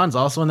Vince Vaughn's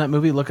also in that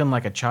movie, looking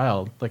like a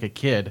child, like a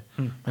kid.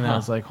 And I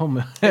was like, "Oh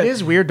man!" It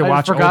is weird to I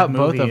watch forgot old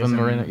both of movies them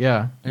were in and- it.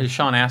 Yeah, It's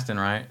Sean Astin,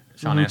 right?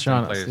 Sean Mhm, Astin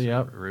Sean plays Astin,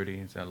 yep. Rudy.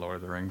 He's at Lord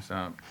of the Rings.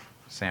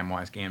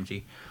 Samwise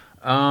Gamgee.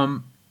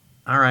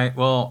 All right.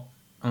 Well,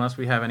 unless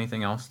we have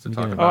anything else to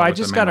talk Yeah. about. Oh, I with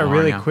The just got to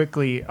really Mandalorian.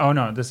 quickly. Oh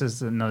no, this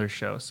is another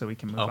show, so we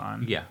can move Oh,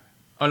 on. yeah.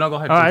 Oh no, go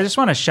ahead. Oh, I please. just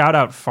want to shout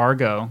out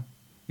Fargo.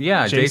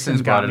 Yeah, Jason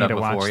Jason's got brought it me up to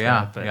watch before. Yeah,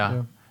 that, but-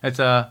 yeah. It's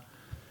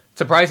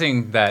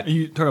surprising that. Are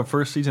you talking about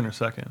first season or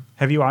second?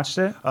 Have you watched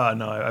it?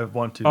 No, I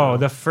want to. Oh,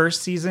 the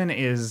first season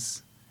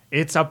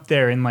it's up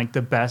there in like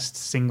the best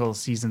single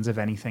seasons of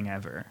anything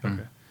ever.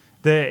 Okay.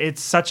 It's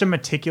such a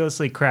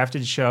meticulously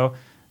crafted show.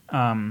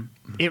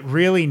 It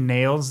really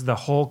nails the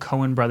whole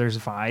Coen Brothers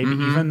vibe,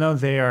 even though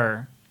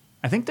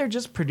I think they're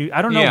just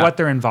I don't know Yeah. what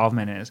their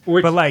involvement is,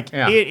 Which- but like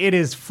yeah. it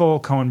is full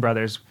Coen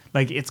Brothers.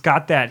 Like it's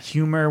got that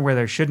humor where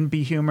there shouldn't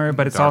be humor,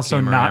 but it's Dark also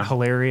humor, not yeah.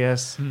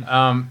 hilarious.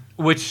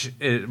 Which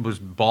it was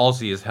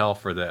ballsy as hell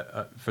for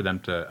them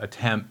to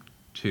attempt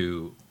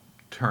to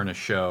turn a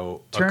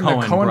show, Turn a the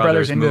Coen Coen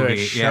Brothers into a movie,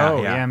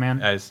 show, yeah,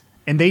 man. As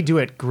And they do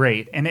it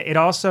great. And it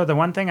also, the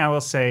one thing I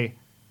will say,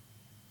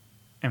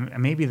 and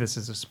maybe this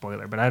is a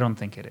spoiler, but I don't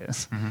think it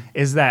is,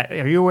 is that,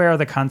 are you aware of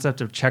the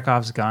concept of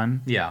Chekhov's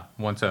gun? yeah,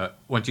 once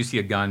you see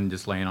a gun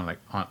just laying on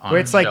on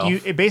Where it's a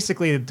like, shelf,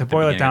 basically, to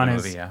boil it beginning down, of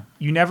the is movie, yeah.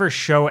 you never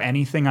show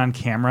anything on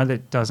camera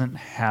that doesn't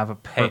have a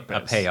purpose.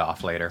 a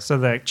payoff later. So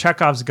the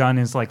Chekhov's gun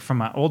is like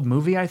from an old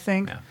movie, I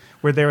think, Yeah.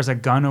 where there was a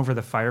gun over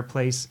the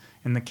fireplace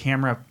and the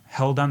camera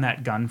held on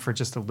that gun for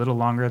just a little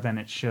longer than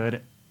it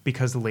should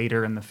because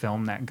later in the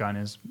film that gun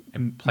is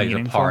plays a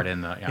meaningful. part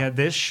in the- yeah.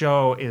 This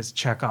show is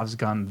Chekhov's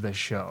gun, the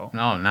show.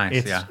 Oh,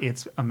 nice, yeah.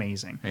 It's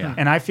amazing. Yeah.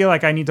 And I feel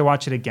like I need to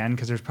watch it again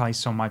because there's probably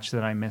so much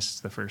that I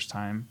missed the first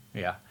time.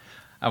 Yeah,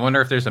 I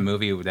wonder if there's a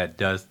movie that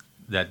does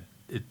that,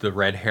 the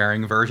red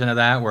herring version of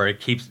that, where it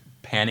keeps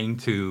panning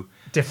to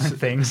Different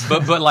things.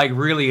 but like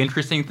really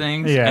interesting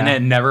things, Yeah. and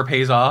then it never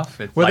pays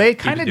off. It's Well, like, they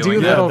keeps kind of doing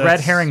do it. little red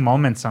that's- herring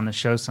moments on the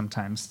show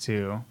sometimes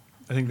too.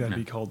 I think that'd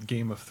be called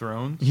Game of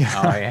Thrones. Yeah.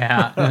 Oh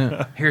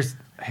yeah.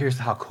 Here's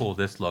how cool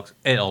this looks.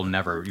 You'll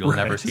never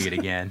see it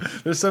again.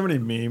 There's so many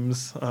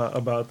memes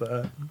about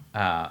that.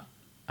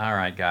 All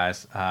right,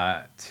 guys.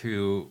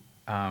 To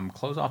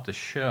close off the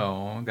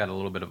show, got a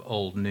little bit of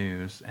old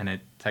news, and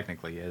it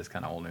technically is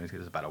kind of old news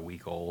because it's about a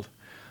week old.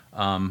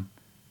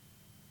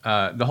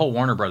 The whole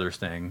Warner Brothers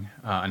thing,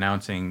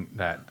 announcing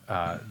that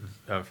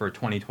for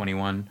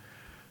 2021,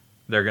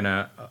 they're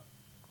gonna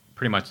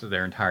pretty much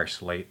their entire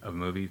slate of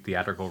movie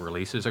theatrical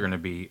releases are going to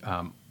be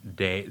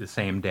the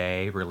same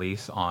day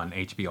release on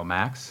HBO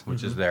Max,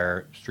 which is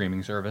their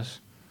streaming service.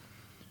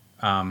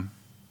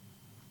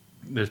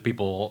 There's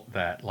people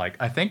that like,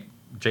 I think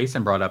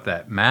Jason brought up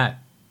that Matt,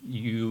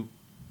 you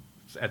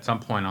at some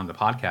point on the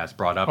podcast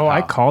brought up. Oh,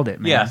 I called it,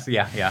 man. Yes,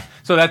 yeah.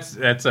 So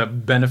that's a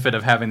benefit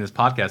of having this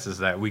podcast is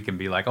that we can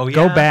be like, oh yeah,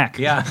 Go back.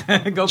 yeah,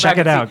 go Check back it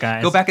and out, see-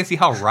 guys. Go back and see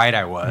how right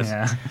I was.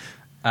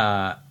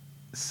 Yeah.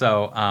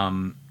 So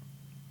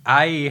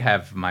I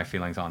have my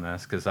feelings on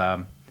this because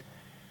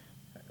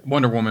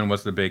Wonder Woman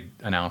was the big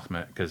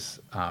announcement because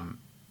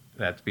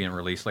that's being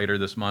released later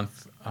this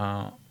month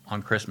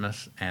on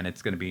Christmas, and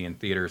it's going to be in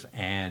theaters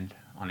and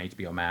on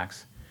HBO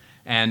Max.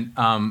 And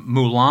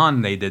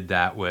Mulan they did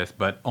that with,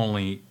 but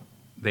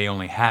they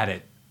only had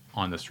it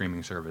on the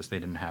streaming service. They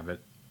didn't have it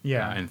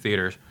in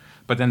theaters.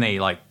 But then they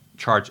like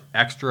charge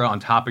extra on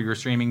top of your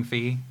streaming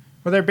fee.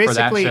 Well, they're for that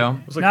basically show?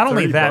 was like not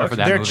only $30 that, for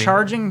that they're movie.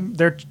 charging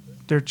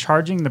they're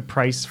charging the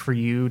price for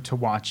you to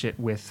watch it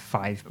with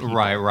 5 people.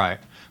 Right.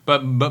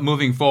 But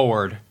moving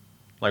forward,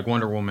 like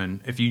Wonder Woman,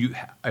 if you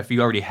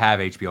already have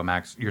HBO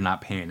Max, you're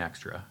not paying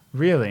extra.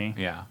 Really?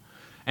 Yeah,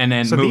 and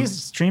then So these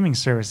streaming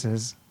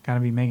services got to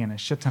be making a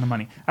shit ton of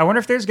money. I wonder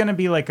if there's going to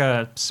be like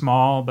a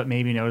small but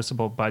maybe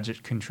noticeable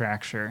budget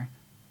contracture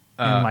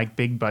in like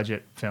big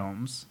budget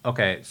films.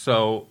 okay,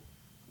 so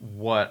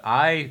what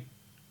I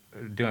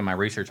doing my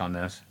research on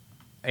this,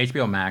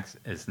 HBO Max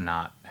has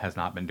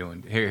not been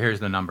doing. Here's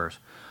the numbers.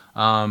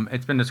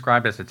 It's been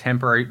described as a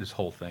temporary. This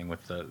whole thing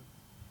with the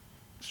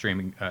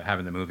streaming,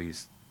 having the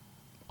movies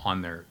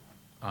on their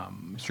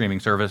streaming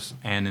service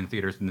and in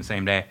theaters in the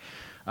same day.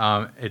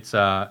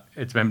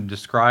 It's been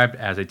described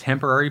as a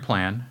temporary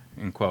plan,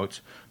 in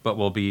quotes, but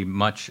will be a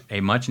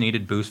much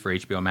needed boost for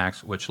HBO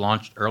Max, which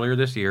launched earlier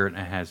this year and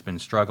has been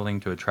struggling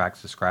to attract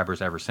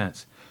subscribers ever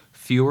since.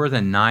 Fewer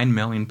than 9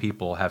 million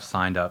people have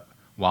signed up,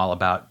 while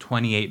about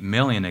 28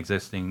 million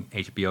existing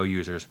HBO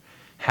users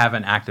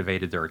haven't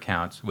activated their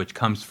accounts, which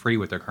comes free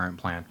with their current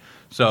plan.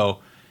 So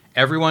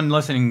everyone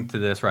listening to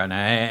this right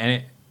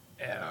now,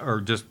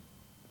 or just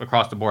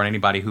across the board,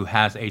 anybody who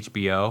has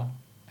HBO,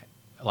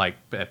 like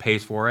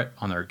pays for it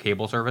on their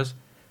cable service,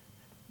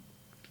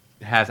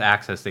 has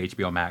access to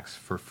HBO Max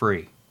for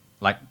free.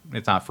 Like,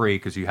 it's not free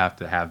because you have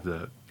to have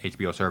the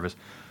HBO service,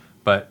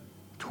 but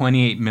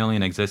 28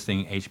 million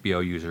existing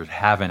HBO users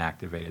haven't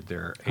activated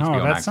their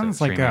HBO Max. That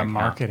sounds like a account.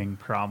 marketing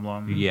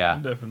problem. Yeah,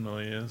 It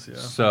definitely is. Yeah.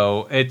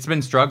 so it's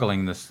been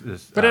struggling. This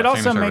But it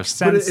also streaming makes service.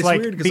 sense. But it's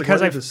like, weird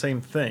because I I have the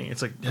same thing.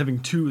 It's like having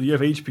two. You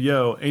have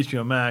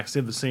HBO Max. They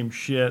have the same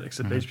shit,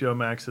 except HBO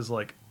Max is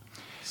like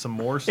some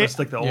more. So it's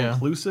like the all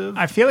inclusive.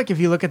 I feel like if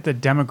you look at the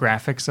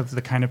demographics of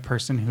the kind of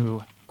person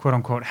who quote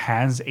unquote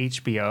has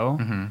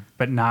HBO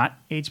but not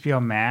HBO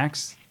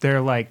Max,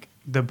 they're like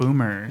the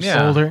boomers.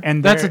 Yeah. Older.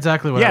 And That's they're-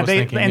 exactly what I was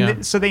thinking. And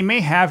yeah. so they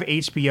may have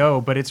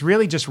HBO, but it's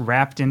really just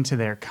wrapped into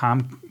their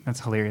That's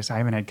hilarious. I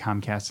haven't had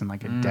Comcast in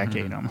like a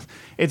decade almost.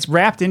 It's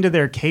wrapped into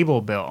their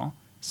cable bill.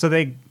 So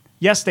they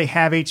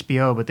have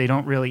HBO, but they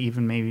don't really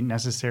even maybe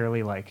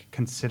necessarily like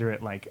consider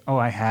it like, oh,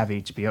 I have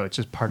HBO. It's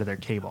just part of their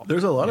cable.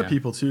 There's a lot of Yeah.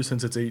 people too,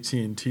 since it's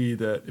AT&T,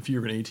 that if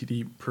you're an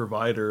AT&T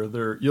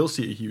provider, you'll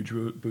see a huge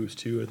boost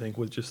too. I think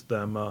with just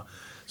them.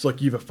 So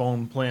like you have a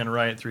phone plan,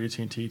 right, through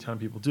AT&T. A ton of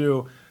people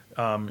do.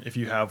 If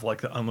you have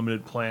like the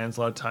unlimited plans,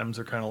 a lot of times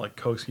they're kind of like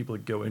coax people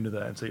to go into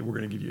that and say, we're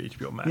going to give you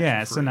HBO Max.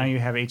 Yeah, for so now free." you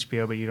have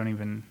HBO, but you don't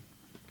even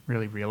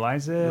really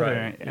realize it.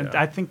 Right, And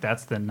yeah. I think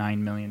that's the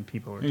 9 million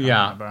people we're talking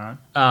Yeah. about.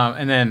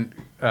 And then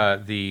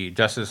the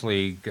Justice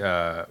League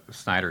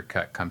Snyder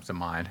cut comes to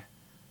mind.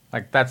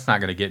 Like, that's not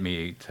going to get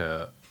me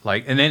to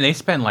like. And then they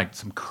spend like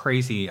some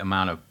crazy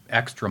amount of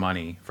extra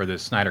money for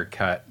this Snyder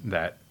cut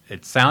that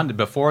it sounded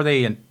before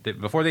they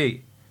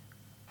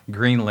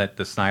greenlit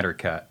the Snyder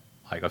cut,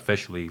 like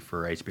officially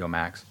for HBO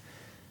Max.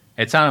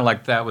 It sounded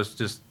like that was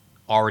just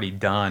already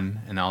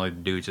done, and all they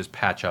do is just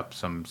patch up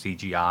some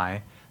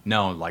CGI.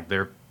 No, like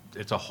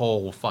it's a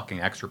whole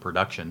fucking extra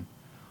production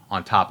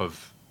on top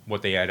of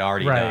what they had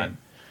already Right.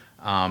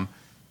 done.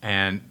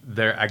 And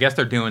I guess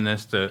they're doing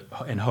this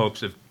in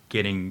hopes of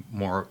getting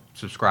more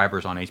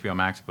subscribers on HBO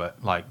Max.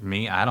 But like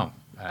me,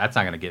 that's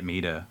not going to get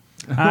me to.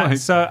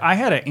 So I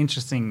had an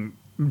interesting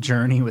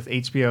journey with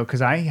HBO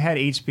because I had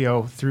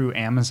HBO through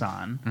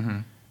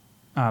Amazon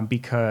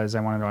because I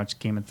wanted to watch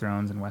Game of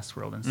Thrones and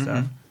Westworld and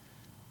stuff.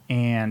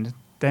 And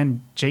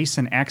then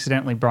Jason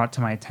accidentally brought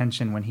to my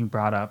attention when he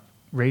brought up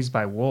Raised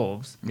by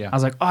Wolves. Yeah. I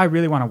was like, oh, I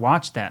really want to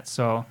watch that.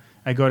 So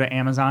I go to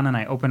Amazon and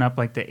I open up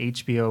like the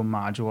HBO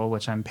module,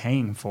 which I'm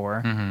paying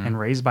for, and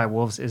Raised by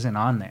Wolves isn't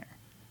on there.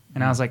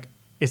 And I was like,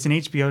 it's an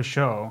HBO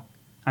show.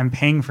 I'm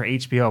paying for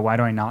HBO. Why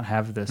do I not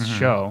have this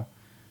show?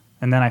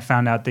 And then I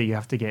found out that you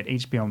have to get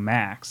HBO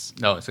Max,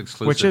 No, it's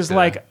exclusive. which is to-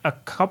 like a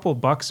couple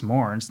bucks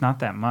more. It's not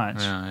that much.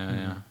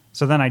 Yeah.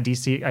 So then I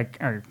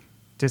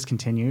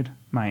discontinued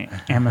my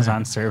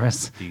Amazon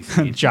service.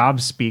 DC.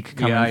 Job speak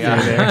coming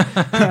Yeah.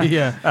 through there.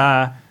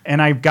 yeah. And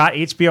I got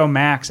HBO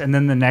Max, and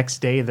then the next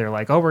day they're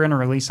like, "Oh, we're going to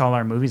release all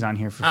our movies on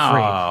here for free."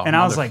 Oh, And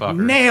I was like,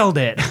 motherfuckers. "Nailed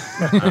it!"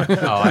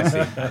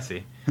 Oh, I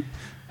see.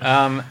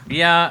 So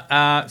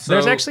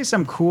There's actually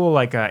some cool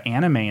like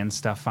anime and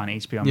stuff on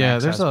HBO Max. Yeah, I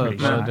there's was a pretty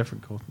lot of shocked.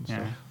 different cool stuff.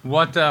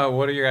 Yeah.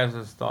 what are your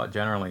guys' thought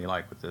generally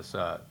like with this?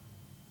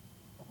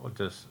 With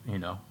this,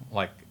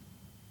 like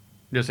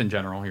just in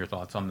general, your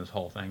thoughts on this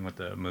whole thing with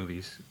the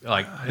movies?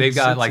 Like they've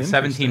got it's like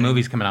 17 interesting.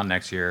 movies coming out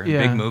next year,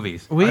 Yeah. big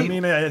movies. I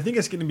mean, I think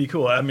it's going to be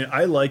cool. I mean,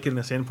 I like it in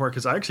the standpoint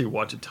because I actually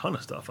watch a ton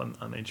of stuff on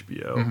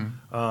HBO.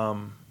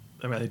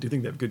 I mean, I do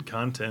think they have good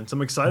content. So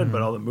I'm excited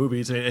about all the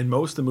movies, and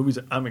most of the movies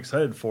I'm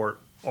excited for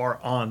are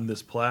on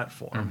this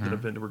platform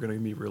that were going to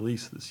be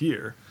released this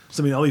year.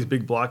 So I mean, all these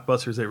big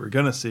blockbusters that we're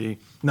going to see,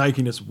 now you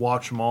can just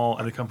watch them all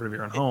at the comfort of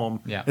your own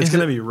home. Yeah. It's Is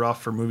going it- to be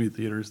rough for movie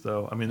theaters,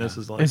 though. I mean, this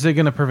is like Is it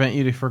going to prevent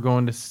you from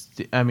going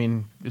to? I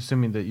mean,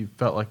 assuming that you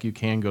felt like you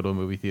can go to a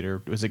movie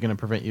theater, is it going to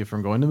prevent you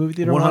from going to a movie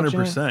theater? and watching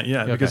it? 100%.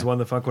 Yeah, Okay. because when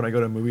the fuck would I go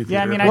to a movie theater?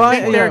 Yeah, I mean, Well, I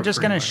think yeah, they're yeah, just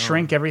bring going my to own.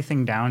 shrink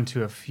everything down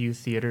to a few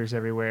theaters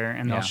everywhere,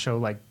 and Yeah. they'll show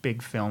like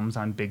big films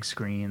on big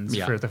screens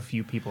Yeah. for the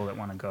few people that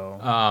want to go.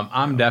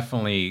 I'm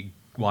definitely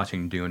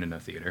watching Dune in a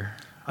theater.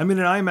 I mean,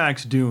 an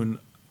IMAX Dune,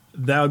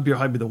 that would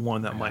probably be the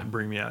one that might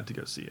bring me out to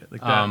go see it.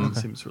 Like that one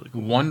seems really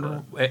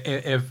cool.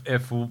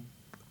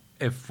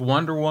 If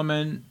Wonder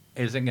Woman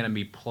isn't going to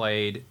be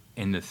played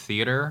in the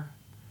theater,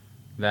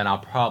 then I'll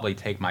probably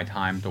take my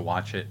time to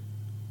watch it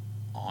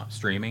on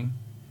streaming.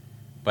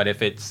 But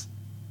if it's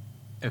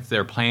if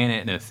they're playing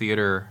it in a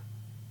theater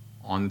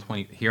on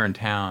the here in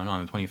town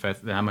on the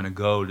 25th, then I'm going to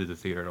go to the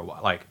theater to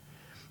watch. Like,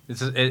 it's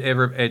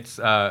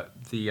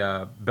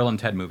the Bill and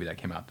Ted movie that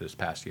came out this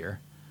past year.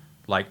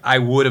 Like, I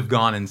would have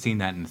gone and seen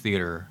that in the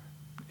theater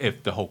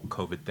if the whole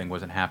COVID thing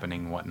wasn't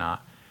happening and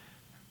whatnot.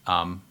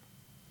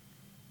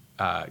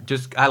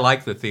 Just I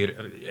like the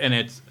theater, and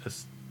it's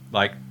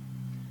like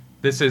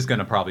this is going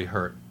to probably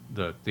hurt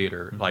the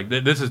theater. Like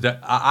this is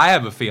I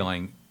have a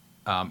feeling,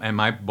 and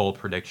my bold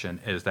prediction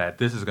is that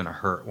this is going to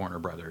hurt Warner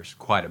Brothers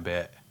quite a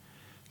bit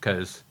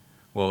because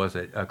what was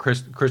it?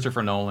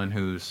 Christopher Nolan,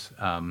 who's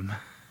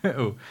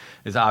who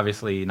is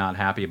obviously not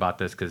happy about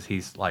this because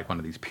he's like one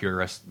of these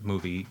purist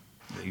movie.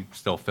 He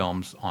still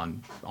films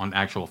on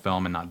actual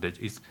film and not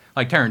digital. He's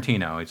like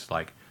Tarantino. It's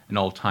like an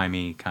old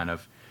timey kind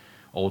of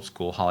old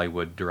school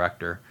Hollywood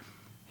director.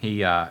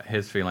 He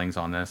his feelings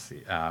on this,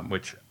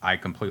 which I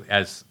completely,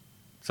 as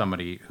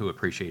somebody who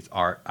appreciates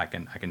art, I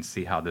can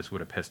see how this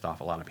would have pissed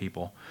off a lot of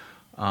people.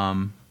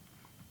 Let's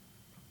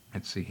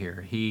see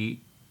here.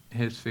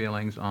 His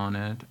feelings on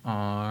it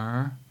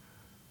are.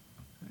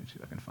 Let's see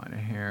if I can find it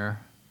here.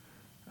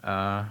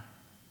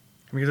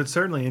 Because it's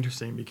certainly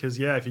interesting. Because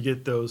if you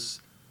get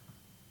those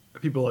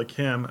people like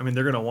him, I mean,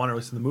 they're going to want to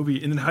listen to the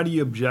movie. And then how do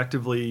you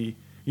objectively,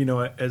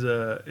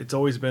 it's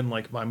always been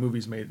like my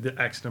movie's made the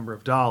X number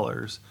of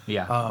dollars.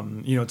 Yeah.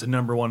 It's a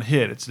number one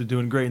hit. It's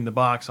doing great in the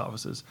box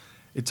offices.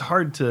 It's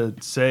hard to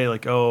say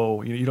like,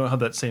 oh, you don't have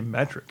that same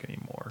metric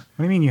anymore.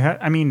 What do you mean?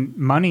 I mean,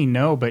 money,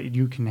 no, but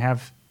you can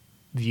have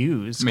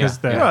views because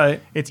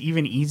it's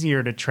even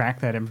easier to track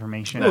that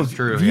information. That's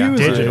true. Views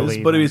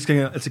digitally, but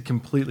it's a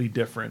completely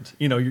different.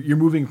 You're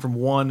moving from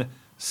one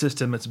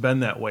system that's been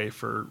that way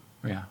for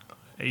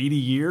 80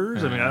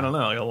 years. I mean, I don't know,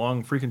 like a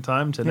long freaking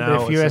time to now.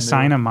 But if you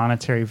assign a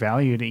monetary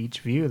value to each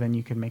view, then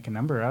you can make a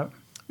number up.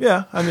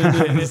 Yeah, I mean,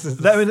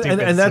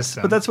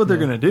 that's what they're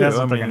going to do. That's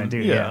what they're going to do.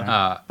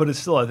 Yeah, but it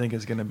still, I think,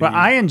 is going to be. But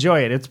I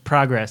enjoy it. It's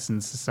progress in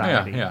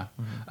society. Yeah.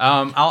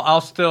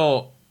 I'll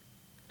still.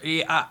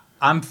 Yeah,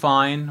 I'm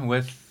fine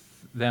with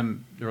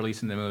them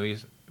releasing the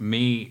movies.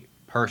 Me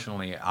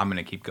personally, I'm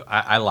going to keep going.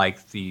 I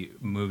like the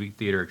movie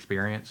theater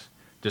experience,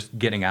 just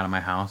getting out of my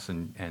house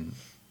and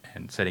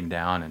sitting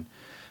down and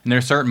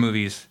there's certain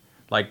movies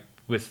like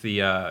with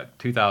the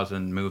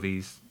 2000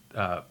 movies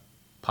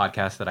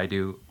podcast that I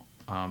do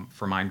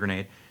for Mind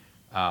Grenade.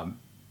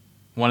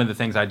 One of the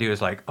things I do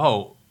is like,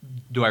 oh,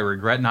 do I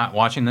regret not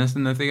watching this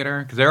in the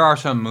theater? Because there are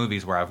some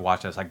movies where I've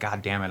watched it, it's like,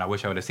 God damn it, I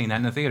wish I would have seen that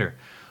in the theater.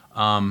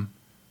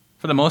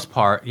 For the most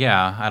part,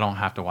 I don't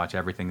have to watch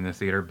everything in the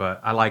theater,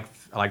 but I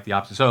like the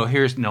opposite. So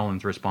here's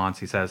Nolan's response.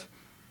 He says,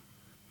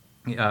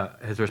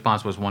 his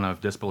response was one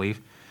of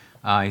disbelief.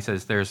 He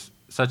says, there's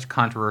such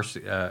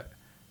controversy.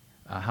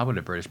 How would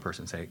a British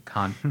person say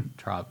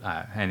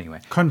anyway?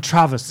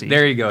 Controversy.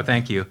 There you go.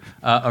 Thank you.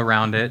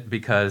 Around it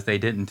because they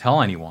didn't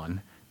tell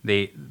anyone.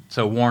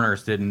 So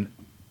Warner's didn't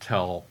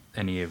tell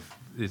any of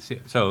this.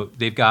 So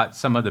they've got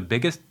some of the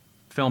biggest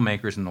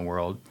filmmakers in the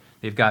world.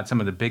 They've got some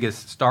of the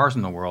biggest stars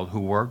in the world who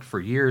worked for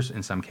years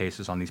in some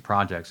cases on these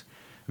projects,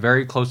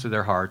 very close to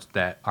their hearts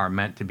that are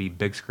meant to be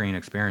big screen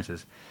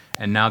experiences.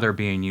 And now they're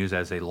being used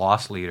as a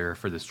loss leader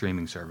for the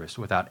streaming service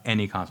without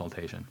any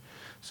consultation.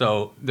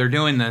 So they're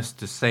doing this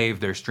to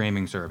save their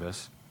streaming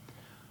service.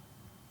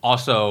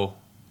 Also,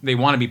 they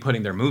want to be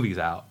putting their movies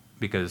out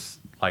because,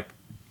 like,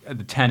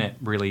 the Tenet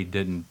really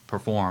didn't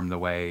perform the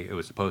way it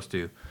was supposed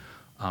to.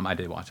 I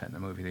did watch that in the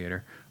movie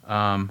theater.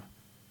 I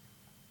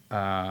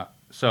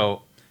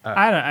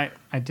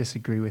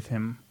disagree with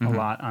him a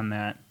lot on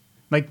that.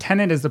 Like,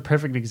 Tenet is the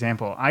perfect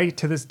example. I,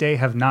 to this day,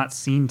 have not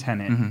seen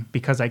Tenet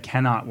because I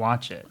cannot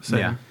watch it.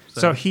 Same.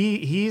 So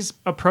he's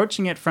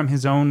approaching it from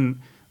his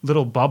own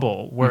little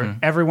bubble where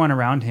everyone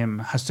around him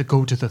has to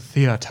go to the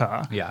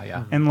theater.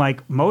 Yeah. And,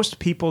 like, most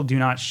people do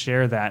not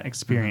share that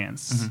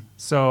experience.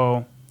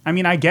 So, I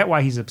mean, I get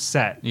why he's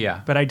upset.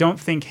 Yeah. But I don't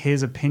think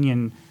his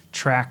opinion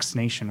tracks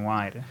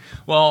nationwide.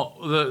 Well,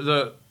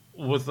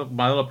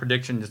 my little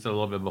prediction just a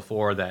little bit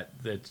before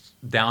that's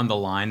down the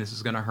line, this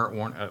is going to hurt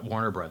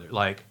Warner Brothers.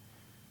 Like,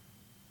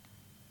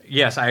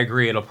 yes, I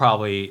agree. It'll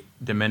probably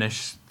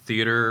diminish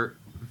theater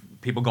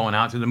people going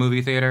out to the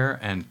movie theater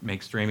and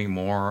make streaming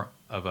more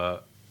of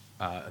a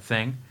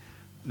thing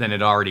than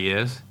it already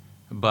is.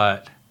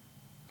 But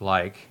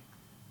like,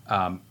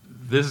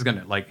 this is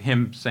gonna, like,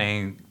 him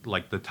saying,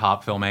 like, the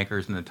top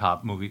filmmakers and the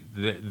top movie,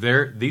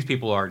 these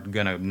people are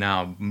gonna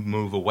now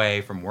move away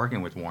from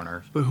working with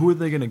Warner. But who are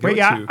they going to go Wait, to?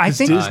 yeah, I 'Cause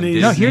think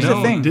Disney's, no. Here's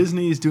the thing: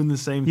 Disney's doing the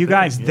same thing. you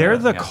guys, they're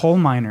the Yeah. coal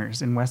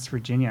miners in West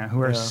Virginia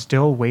who are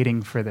still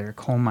waiting for their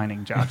coal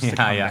mining jobs to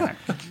come back.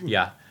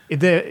 Yeah.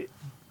 The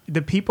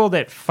people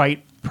that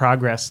fight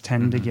progress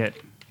tend to get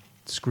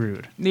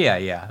screwed.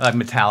 Yeah. Like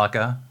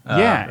Metallica.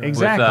 Yeah,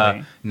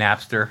 exactly. With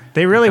Napster.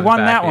 They really Comes won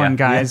back, that one,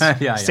 guys.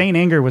 Yeah. Saint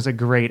Anger was a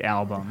great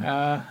album.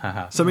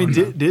 So I mean,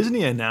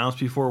 Disney announced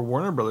before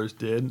Warner Brothers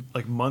did,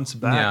 like months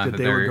back, that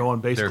they were going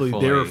basically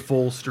they were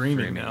full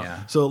streaming now.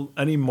 Yeah. So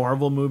any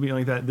Marvel movie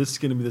like that, this is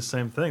going to be the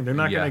same thing. They're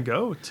not going to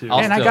go to.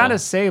 And I gotta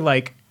say,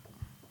 like,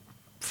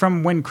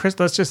 from when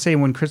let's just say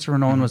when Christopher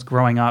Nolan was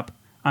growing up,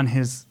 on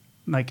his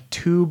like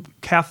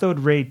cathode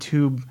ray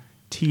tube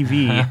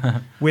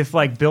TV with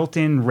like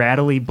built-in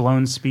rattly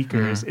blown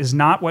speakers is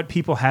not what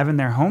people have in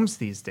their homes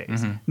these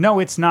days. No,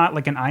 it's not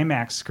like an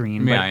IMAX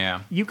screen.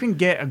 But you can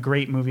get a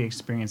great movie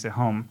experience at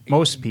home.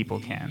 Most people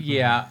can.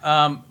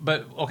 Yeah,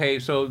 but okay,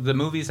 so the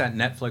movies that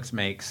Netflix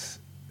makes,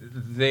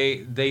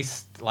 they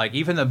like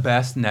even the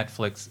best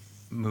Netflix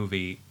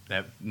movie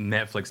that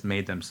Netflix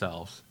made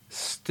themselves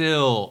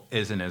still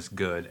isn't as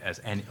good as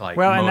any like.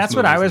 Well, and most that's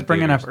what I movies was in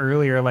bringing up theaters.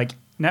 earlier. Like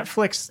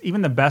Netflix,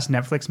 even the best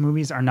Netflix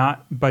movies are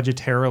not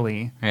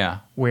budgetarily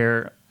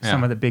where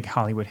some of the big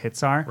Hollywood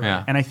hits are.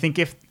 Yeah. And I think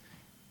if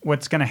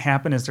what's going to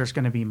happen is there's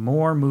going to be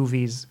more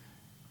movies.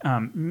 I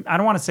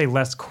don't want to say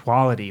less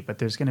quality, but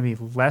there's going to be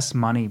less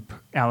money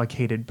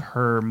allocated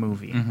per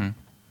movie.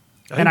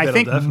 And I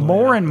think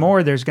more and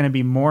more there's going to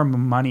be more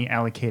money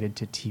allocated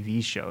to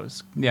TV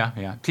shows. Yeah.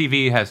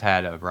 TV has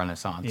had a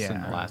renaissance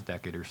in the Yeah. last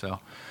decade or so.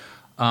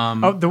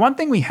 The one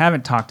thing we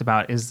haven't talked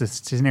about is the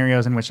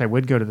scenarios in which I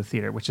would go to the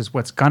theater, which is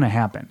what's going to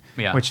happen.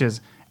 Yeah. Which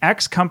is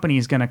X company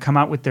is going to come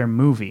out with their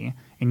movie,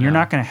 and you're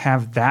not going to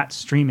have that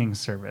streaming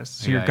service,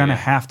 so you're going to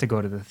have to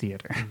to the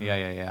theater.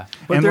 Yeah.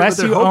 Unless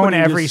they're you hoping own you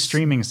every just-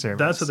 streaming service.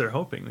 That's what they're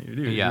hoping that you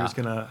do. Yeah. You're just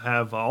gonna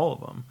have all of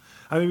them.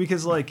 I mean,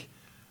 because like,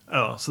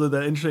 oh, so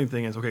the interesting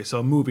thing is, okay, so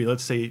a movie,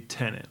 let's say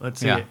Tenet,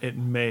 let's say Yeah. it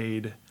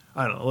made,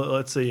 I don't know,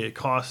 let's say it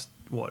cost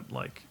what,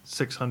 like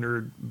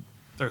 600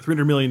 or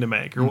 300 million to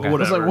make, or Okay. I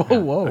was whatever. like,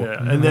 whoa.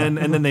 Yeah. And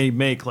then they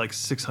make like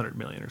 600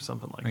 million or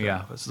something like that.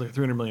 Yeah. It's like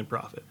 300 million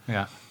profit.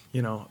 Yeah.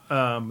 You know,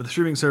 but the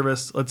streaming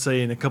service, let's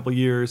say in a couple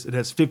years, it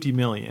has 50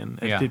 million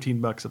at Yeah.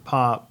 $15 a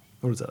pop.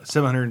 What is that?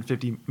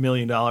 $750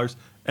 million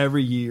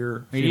every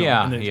year. You know,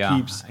 Yeah, and it yeah,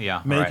 keeps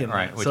yeah, making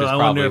right, that. which So is I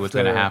wonder probably if what's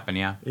going to they're- happen.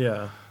 Yeah.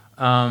 Yeah.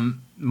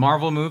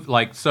 Marvel move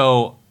like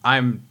so.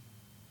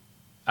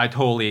 I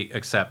totally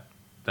accept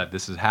that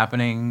this is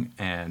happening,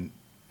 and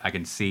I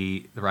can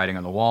see the writing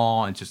on the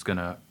wall. It's just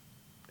gonna,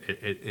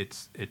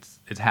 it's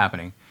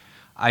happening.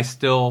 I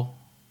still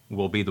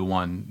will be the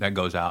one that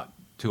goes out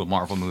to a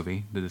Marvel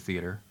movie to the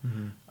theater.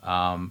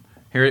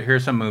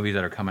 Here's some movies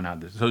that are coming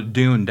out. So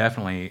Dune,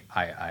 definitely,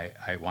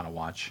 I want to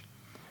watch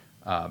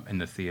in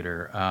the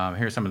theater.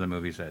 Here's some of the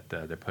movies that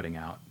they're putting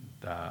out.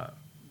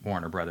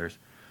 Warner Brothers,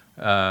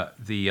 the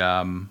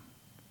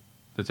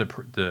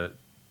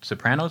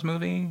Sopranos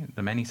movie,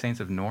 The Many Saints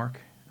of Newark.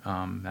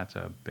 That's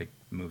a big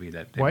movie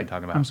that they've been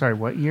talking about. I'm sorry,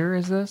 what year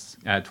is this?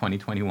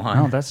 2021.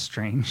 Oh, that's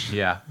strange.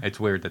 Yeah, it's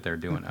weird that they're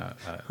doing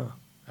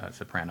a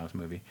Sopranos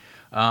movie.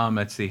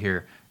 Let's see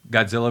here,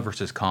 Godzilla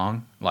versus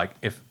Kong. Like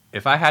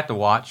if I had to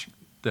watch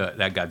that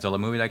Godzilla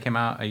movie that came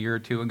out a year or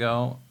two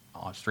ago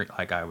on street,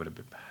 like I would have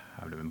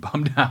been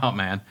bummed out,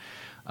 man.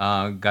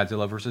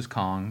 Godzilla versus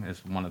Kong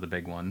is one of the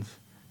big ones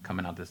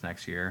coming out this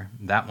next year.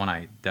 That one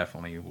I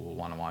definitely will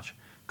want to watch.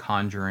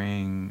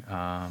 Conjuring,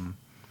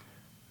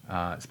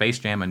 Space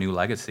Jam: A New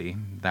Legacy.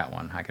 That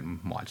one I can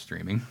watch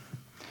streaming.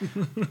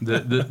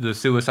 the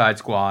Suicide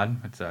Squad.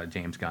 It's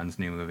James Gunn's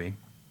new movie.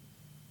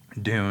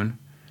 Dune.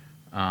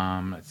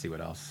 Let's see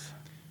what else.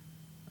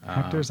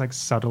 Hector's like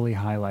subtly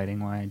highlighting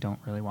why I don't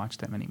really watch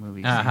that many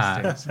movies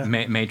these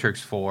days.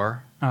 Matrix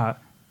 4.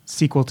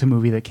 Sequel to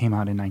movie that came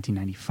out in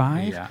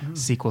 1995. Yeah.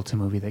 Sequel to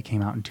movie that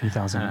came out in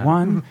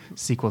 2001.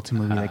 Sequel to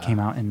movie that came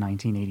out in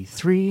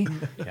 1983.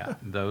 Yeah,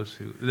 those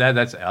who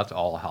that's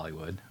all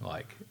Hollywood.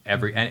 Like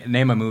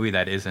name a movie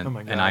that isn't Oh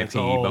my God, an it's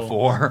IP all-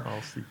 before.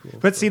 all sequels.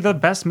 But see, the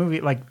best movie,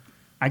 like,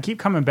 I keep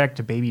coming back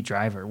to Baby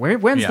Driver.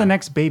 When's Yeah. the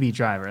next Baby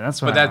Driver?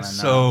 That's what But I that's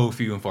wanna know. so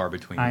few and far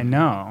between. I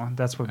know.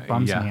 That's what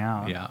bums yeah, me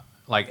out. Yeah,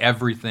 like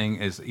everything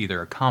is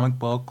either a comic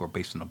book or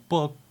based on a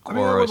book I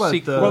mean, or what a about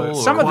sequel. the- Well, or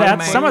some of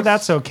anime.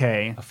 that's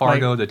okay.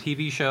 Fargo, Like, the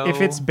TV show. if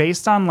it's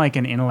based on like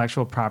an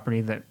intellectual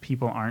property that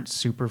people aren't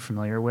super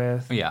familiar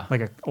with, Yeah.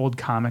 like an old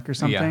comic or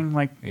something,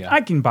 like Yeah.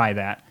 I can buy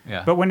that.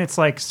 Yeah. But when it's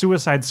like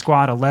Suicide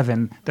Squad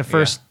 11, the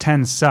first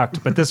 10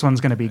 sucked, but this one's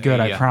going to be good,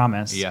 I Yeah.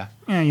 promise. Yeah.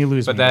 You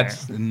lose But me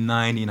that's there.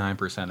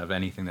 99% of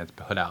anything that's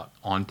put out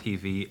on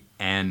TV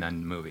and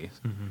on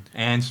movies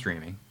and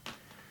streaming.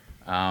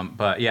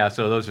 But yeah,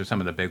 so those are some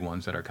of the big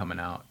ones that are coming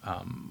out,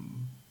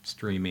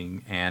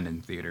 streaming and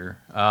in theater.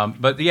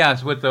 But yeah,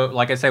 it's with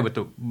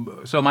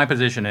so my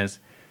position is,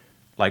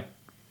 like,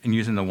 in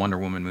using the Wonder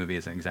Woman movie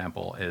as an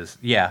example, is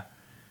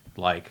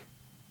like,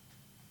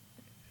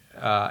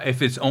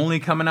 if it's only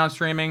coming out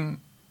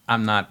streaming,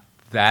 I'm not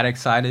that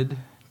excited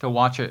to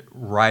watch it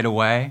right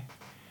away.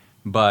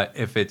 But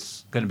if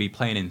it's going to be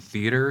playing in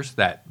theaters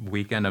that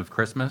weekend of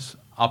Christmas,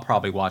 I'll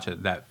probably watch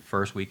it that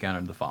first weekend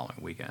or the following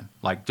weekend.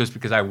 Like, just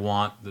because I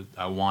want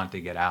to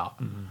get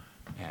out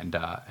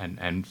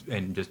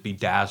and just be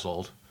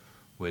dazzled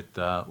with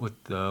the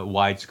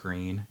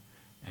widescreen.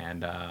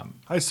 And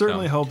I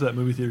certainly so- hope that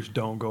movie theaters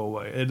don't go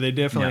away. And they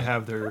definitely Yeah.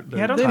 have their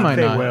Yeah, I don't They think might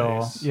they not.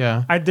 will.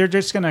 Yeah. They're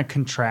just going to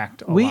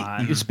contract a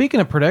lot.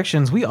 Speaking of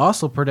predictions, we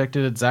also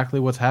predicted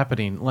exactly what's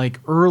happening. Like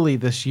early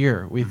this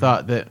year, we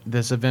thought that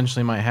this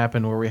eventually might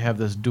happen, where we have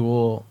this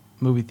dual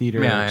movie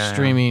theater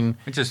streaming,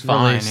 which is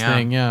fine. release Yeah,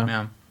 thing.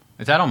 Yeah.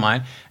 Which I don't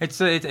mind.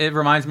 It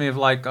reminds me of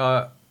like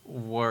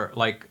were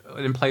like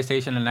in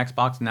PlayStation and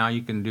Xbox now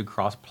you can do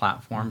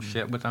cross-platform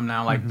shit with them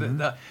now. Like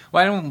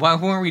why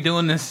weren't we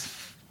doing this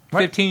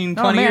 15,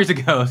 20 years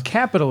ago?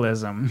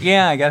 Capitalism.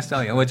 Yeah, I guess so.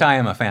 Yeah, which I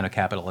am a fan of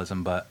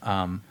capitalism, but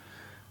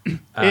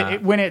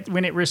When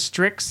it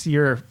restricts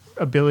your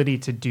ability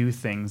to do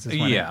things is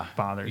when it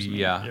bothers me.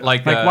 Yeah, Yeah.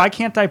 like Like, why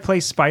can't I play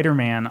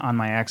Spider-Man on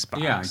my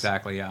Xbox? Yeah,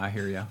 exactly. Yeah, I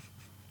hear you.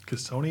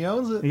 Because Sony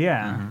owns it.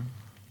 Yeah.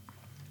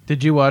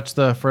 Did you watch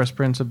the Fresh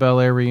Prince of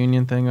Bel-Air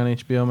reunion thing on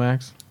HBO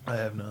Max? I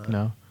have not.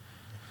 No.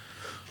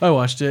 I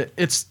watched it.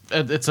 It's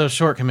a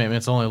short commitment.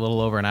 It's only a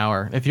little over an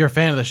hour. If you're a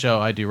fan of the show,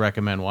 I do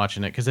recommend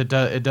watching it because it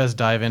does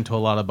dive into a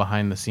lot of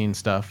behind the scenes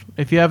stuff.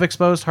 If you have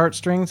exposed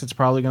heartstrings, it's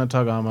probably going to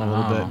tug on them a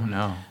little bit.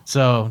 No,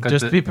 So 'Cause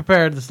just be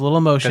prepared. There's a little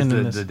emotion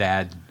in this. the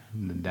dad's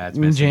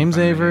missing James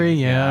from the- Avery,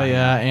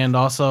 yeah, and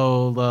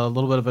also a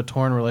little bit of a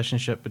torn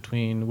relationship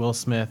between Will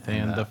Smith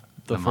and the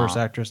the first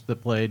mom. actress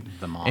that played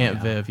The mom, Aunt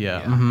yeah. Viv,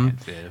 Yeah, mhm.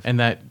 Aunt Viv. And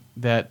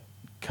that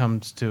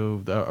comes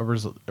to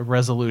a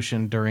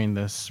resolution during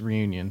this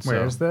reunion. So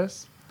Where is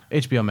this?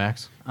 HBO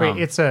Max. Wait,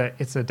 it's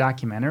a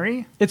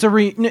documentary? It's a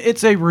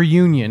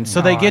reunion. So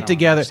No, they I get don't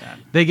together.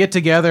 understand. They get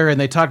together and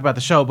they talk about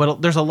the show.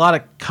 But there's a lot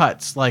of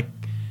cuts. Like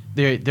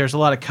there's a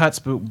lot of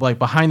cuts, like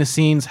behind the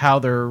scenes, how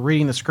they're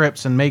reading the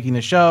scripts and making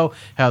the show,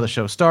 how the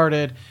show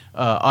started.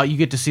 You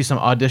get to see some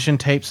audition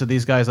tapes of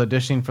these guys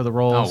auditioning for the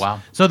roles. Oh, wow.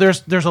 So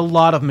there's a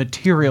lot of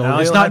material. Now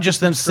It's you'll not have to just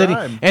them sitting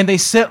subscribe.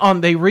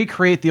 and they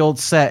recreate the old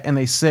set and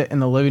they sit in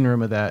the living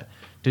room of that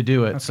to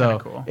do it. That's So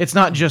kinda cool. it's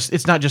not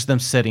just them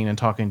sitting and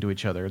talking to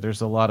each other.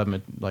 There's a lot of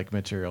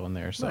material in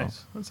there. So.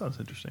 Nice. That sounds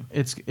interesting.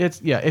 It's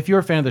yeah. If you're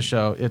a fan of the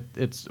show,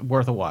 it's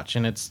worth a watch,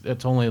 and it's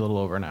only a little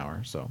over an hour.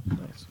 So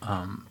Nice.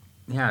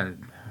 Yeah,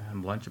 a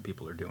bunch of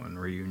people are doing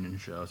reunion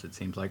shows. It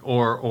seems like,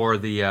 or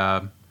the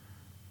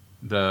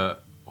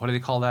what do they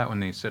call that when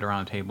they sit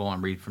around a table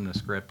and read from the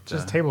script?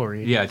 Just table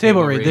read. Yeah,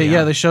 table read.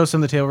 They show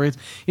some of the table reads.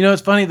 You know,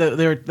 it's funny that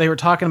they were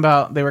talking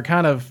about they were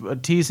kind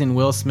of teasing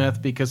Will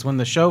Smith because when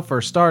the show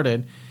first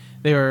started,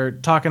 they were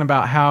talking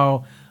about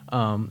how.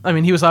 I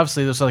mean, he was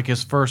obviously this was like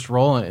his first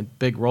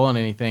big role in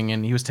anything,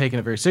 and he was taking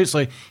it very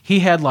seriously. He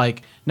had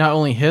like not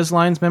only his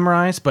lines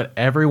memorized, but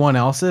everyone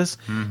else's.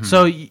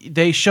 So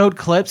they showed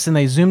clips and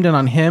they zoomed in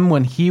on him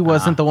when he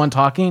wasn't the one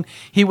talking.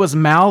 He was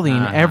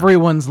mouthing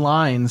everyone's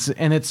lines,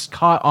 and it's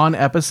caught on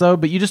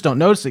episode, but you just don't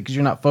notice it because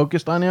you're not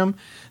focused on him.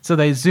 So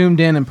they zoomed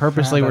in and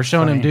purposely were that's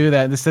showing him funny. do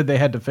that. They said they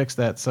had to fix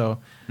that. So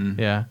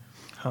yeah,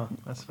 Huh.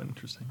 That's been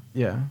interesting.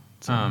 yeah,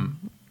 so,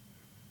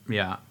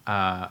 Yeah,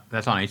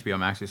 that's on HBO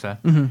Max. You said.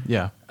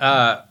 yeah.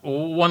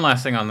 One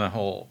last thing on the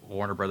whole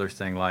Warner Brothers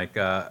thing. Like,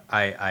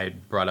 I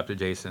brought up to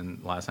Jason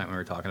last night when we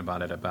were talking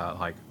about it. About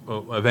like,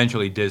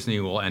 eventually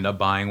Disney will end up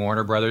buying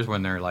Warner Brothers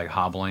when they're like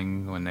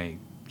hobbling when they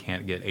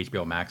can't get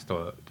HBO Max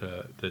to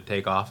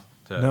take off.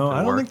 No, I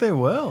don't work. think they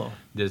will.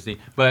 Disney.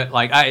 But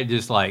like, I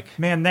just like.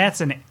 Man,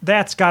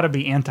 that's got to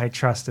be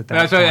antitrust at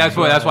that That's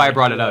point. why I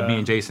brought it up. Yeah. Me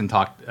and Jason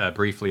talked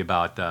briefly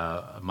about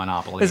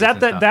monopoly. Is that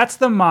that's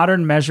the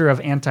modern measure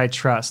of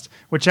antitrust?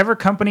 Whichever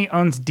company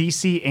owns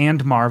DC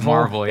and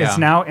Marvel, yeah. is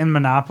now in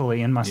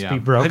monopoly and must Yeah. be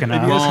broken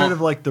Have you up. guys Well- heard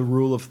of like the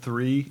rule of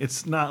three?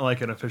 It's not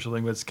like an official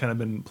thing, but it's kind of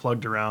been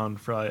plugged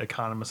around for like,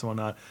 economists and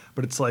whatnot.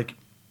 But it's like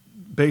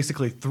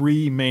basically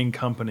three main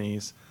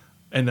companies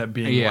end up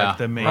being Yeah. like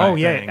the main. Oh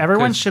yeah, thing.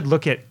 everyone 'Cause- should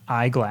look at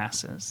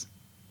eyeglasses.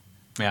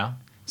 Yeah.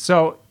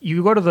 So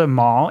you go to the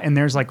mall and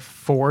there's like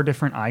 4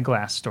 different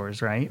eyeglass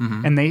stores, right?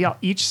 Mm-hmm. And they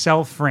each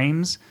sell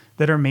frames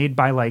that are made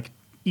by like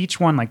each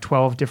one like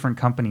 12 different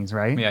companies,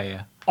 right? Yeah.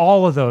 Yeah.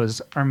 All of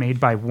those are made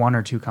by 1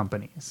 or 2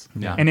 companies.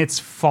 Yeah. And it's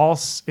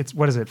false. It's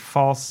what is it?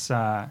 False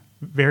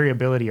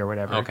variability or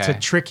whatever Okay. to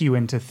trick you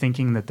into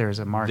thinking that there's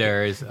a market.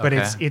 There is, but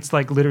okay. it's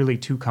like literally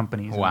 2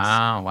 companies. in this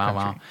Wow.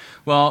 country.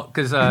 Well,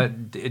 because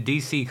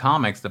DC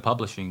Comics, the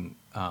publishing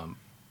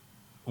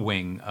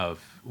wing of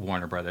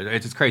Warner Brothers,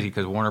 it's just crazy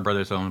because Warner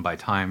Brothers is owned by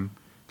Time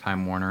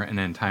Warner, and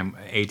then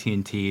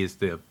AT&T is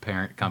the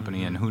parent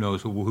company, and who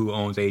knows who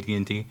owns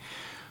AT&T.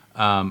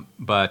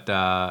 But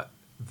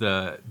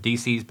the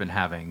DC's been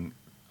having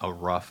a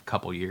rough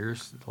couple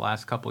years, the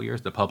last couple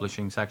years, the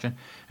publishing section.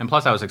 And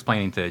plus, I was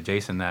explaining to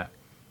Jason that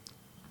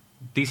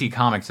DC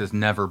Comics has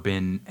never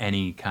been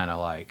any kind of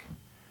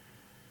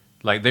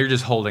like they're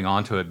just holding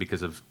on to it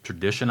because of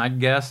tradition, I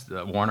guess.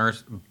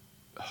 Warner's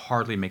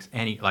hardly makes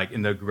any like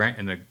in the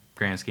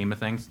grand scheme of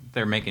things,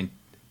 they're making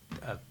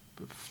a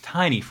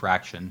tiny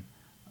fraction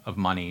of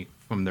money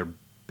from their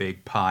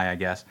big pie, I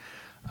guess,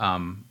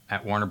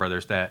 at Warner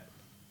Brothers. That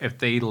if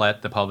they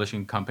let the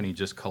publishing company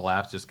just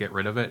collapse, just get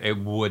rid of it, it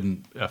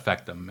wouldn't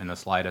affect them in the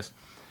slightest.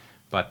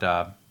 But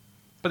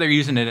they're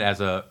using it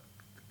as a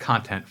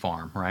content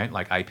farm, right?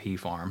 Like IP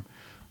farm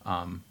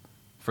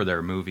for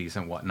their movies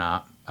and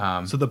whatnot.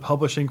 So the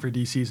publishing for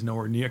DC is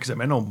nowhere near because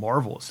I know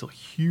Marvel is still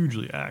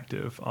hugely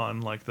active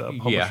on like the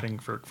publishing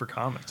for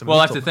comics. I mean, Well,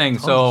 there's that's the still thing.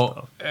 tons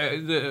So,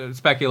 of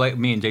stuff.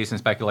 me and Jason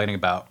speculating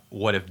about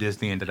what if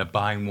Disney ended up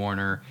buying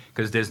Warner,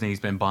 because Disney's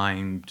been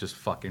buying just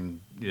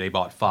fucking. They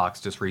bought Fox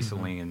just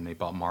recently, and they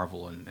bought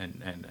Marvel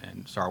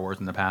and Star Wars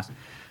in the past.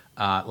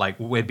 like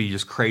would be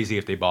just crazy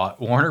if they bought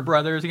Warner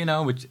Brothers, you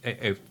know, which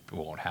it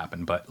won't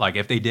happen. But like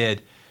if they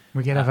did,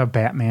 We could have a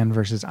Batman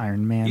versus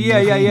Iron Man. yeah,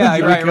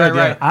 movie.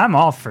 right. I'm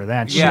all for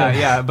that. Yeah, shit.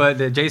 yeah. But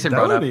Jason That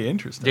brought would up be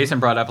interesting. Jason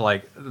brought up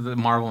like the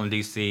Marvel and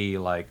DC,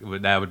 like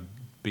that would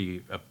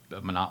be a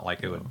monopoly.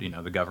 Like it would, you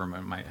know, the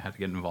government might have to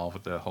get involved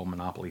with the whole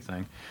monopoly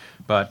thing.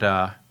 But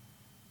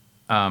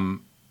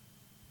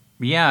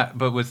yeah,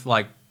 but with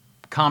like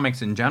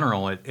comics in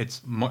general,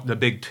 it's the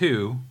big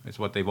two is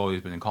what they've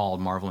always been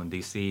called, Marvel and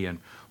DC. And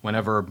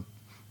whenever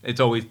it's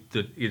always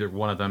either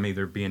one of them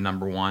either being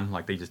number one,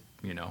 like they just,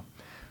 you know,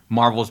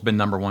 Marvel's been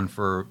number one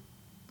for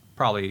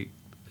probably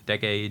a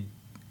decade,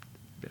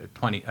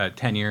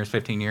 10 years,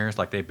 15 years.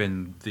 Like they've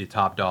been the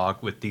top dog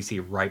with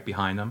DC right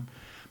behind them.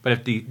 But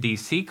if the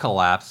DC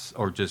collapse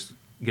or just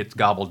gets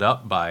gobbled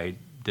up by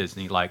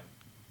Disney, like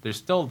there's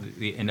still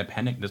the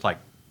independent, there's like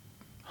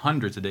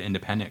hundreds of the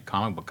independent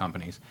comic book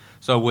companies.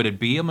 So would it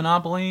be a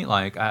monopoly?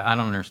 Like, I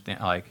don't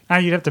understand. Like,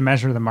 You'd have to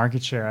measure the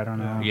market share. I don't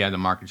know. yeah, the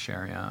market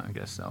share. Yeah, I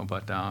guess so.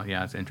 But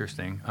yeah, it's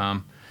interesting.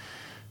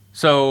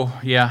 So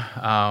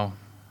yeah,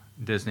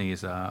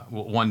 Disney's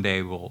one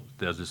day they'll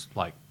just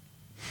like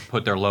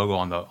put their logo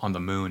on the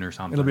moon or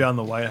something. It'll be on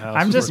the White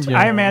House.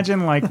 I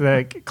imagine like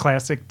the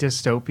classic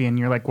dystopian.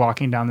 You're like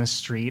walking down the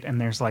street and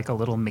there's like a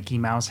little Mickey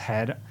Mouse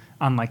head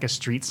on like a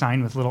street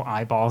sign with little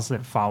eyeballs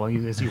that follow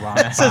you as you walk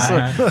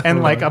by.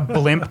 And like a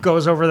blimp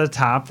goes over the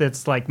top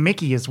that's like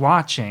Mickey is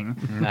watching.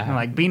 And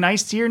like, be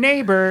nice to your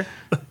neighbor.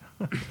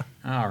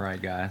 All right,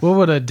 guys. What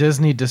would a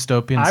Disney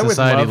dystopian I would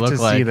society love look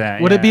to like? see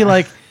that, Would it be yeah.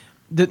 like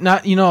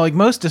not, you know, like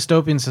most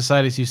dystopian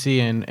societies you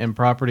see in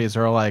properties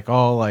are like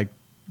all like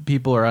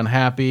people are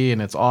unhappy and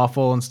it's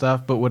awful and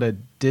stuff, but would a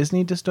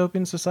Disney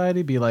dystopian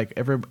society be like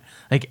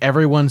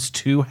everyone's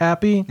too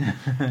happy?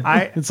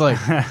 It's like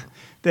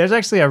There's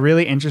actually a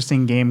really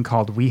interesting game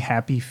called We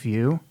Happy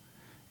Few,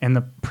 and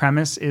the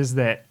premise is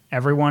that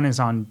everyone is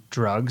on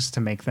drugs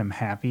to make them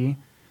happy,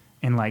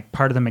 and like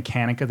part of the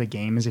mechanic of the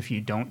game is if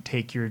you don't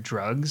take your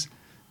drugs,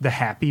 the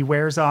happy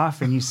wears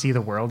off and you see the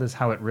world as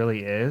how it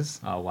really is.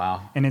 Oh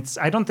wow. And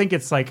I don't think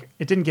it's like,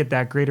 it didn't get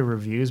that great of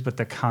reviews, but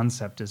the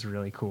concept is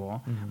really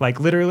cool. Like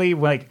literally,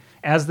 like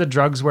as the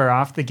drugs wear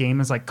off, the game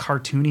is like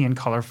cartoony and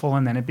colorful,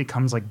 and then it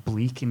becomes like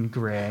bleak and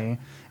gray,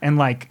 and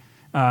like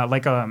a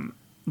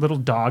little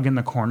dog in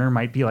the corner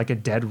might be like a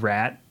dead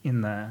rat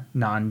in the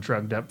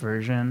non-drugged up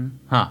version.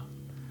 Huh.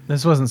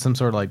 this wasn't some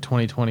sort of like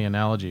 2020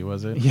 analogy,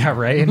 was it? Yeah,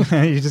 right.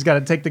 You just got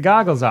to take the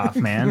goggles off,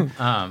 man.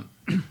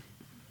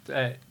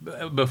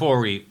 Before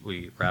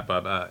we wrap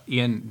up,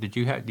 Ian, do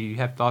you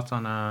have thoughts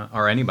on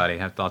or anybody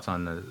have thoughts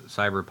on the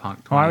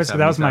Cyberpunk 2077? Well,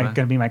 that was going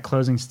to be my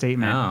closing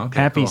statement. Oh, okay,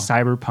 Happy cool.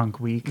 Cyberpunk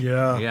Week.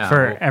 Yeah.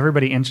 For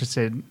everybody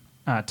interested,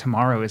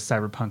 tomorrow is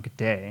Cyberpunk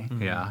Day.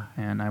 Yeah.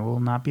 And I will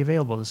not be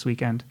available this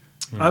weekend.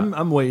 Yeah.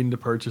 I'm waiting to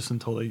purchase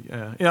until they.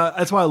 Yeah,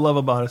 that's what I love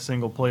about a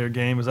single player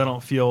game is I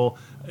don't feel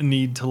a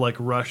need to like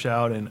rush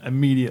out and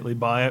immediately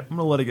buy it. I'm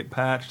gonna let it get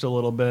patched a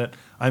little bit.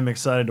 I'm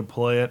excited to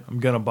play it. I'm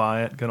gonna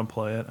buy it. Gonna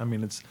play it. I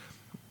mean, it's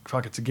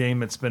a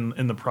game that's been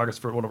in the progress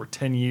for over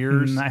 10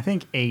 years. I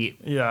think 8.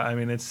 Yeah, I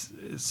mean it's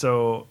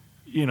so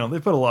they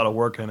put a lot of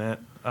work in it.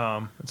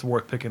 It's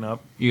worth picking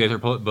up. You guys are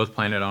both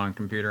playing it on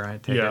computer, I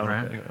take it,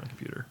 right? on a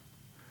computer.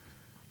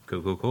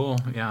 Cool.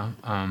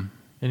 Yeah.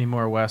 Any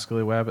more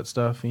Wascally Wabbit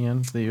stuff,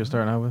 Ian, that you're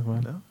starting out with? No,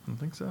 I don't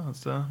think so.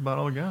 That's about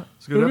all we got.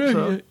 It's a good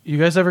episode. You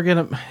guys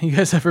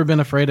ever been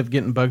afraid of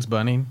getting Bugs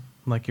Bunny?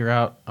 Like you're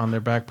out on their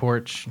back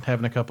porch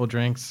having a couple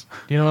drinks.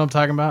 Do you know what I'm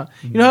talking about?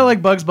 You know how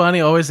like Bugs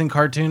Bunny always in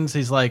cartoons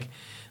he's like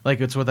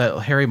it's with that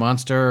hairy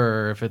monster,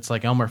 or if it's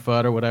like Elmer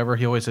Fudd or whatever,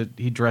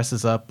 he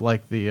dresses up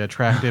like the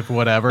attractive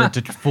whatever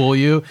to fool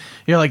you.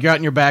 You're out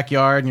in your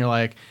backyard and you're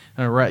like,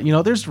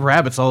 there's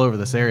rabbits all over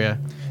this area.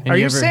 And Are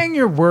you saying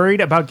you're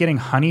worried about getting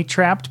honey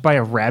trapped by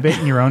a rabbit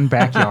in your own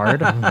backyard?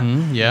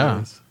 Mm-hmm, yeah.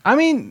 Yes. I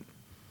mean,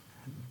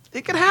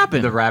 it could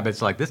happen. The rabbit's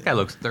like, this guy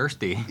looks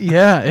thirsty.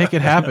 Yeah, it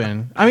could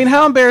happen. I mean,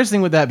 how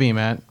embarrassing would that be,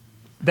 Matt?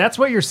 That's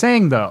what you're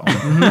saying, though.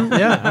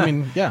 Yeah.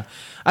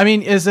 I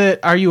mean,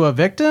 are you a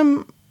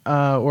victim?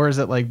 Or is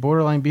it like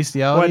borderline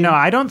bestiality? Well, no,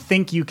 I don't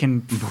think you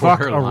can fuck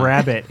a Borderline.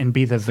 rabbit and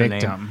be the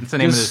victim. It's the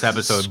name of this Just-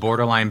 episode,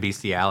 Borderline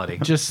Bestiality.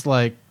 Just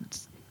like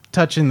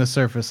touching the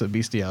surface of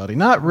bestiality.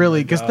 Not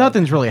really, because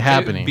nothing's really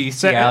happening.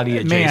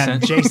 Bestiality Man,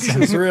 adjacent.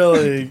 Jason. It's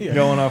really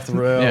going off the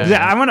rails.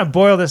 Yeah. I want to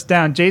boil this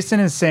down. Jason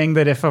is saying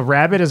that if a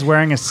rabbit is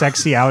wearing a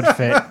sexy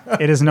outfit,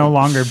 it is no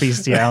longer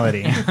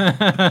bestiality. This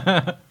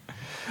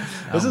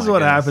is my what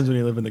goodness. happens when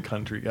you live in the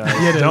country, guys.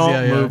 It is, Don't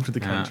yeah. move to the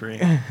country.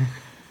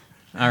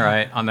 All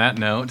right. On that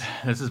note,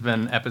 this has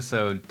been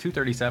episode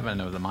 237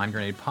 of the Mind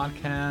Grenade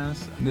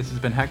Podcast. This has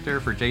been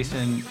Hector for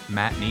Jason,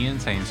 Matt, and Ian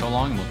saying so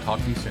long, and we'll talk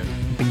to you soon.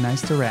 Be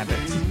nice to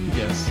rabbits.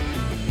 Yes.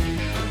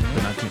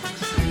 But not too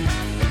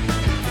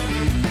much.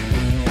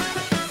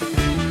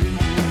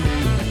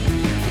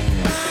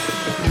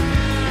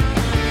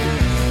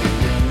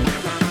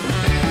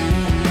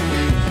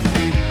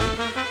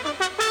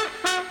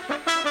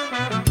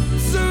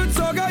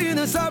 Saratoga in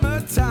the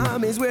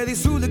summertime is where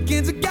these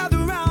hooligans gather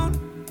round.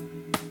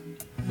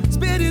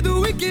 Spending the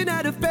weekend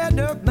at a friend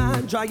of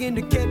mine trying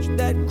to catch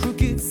that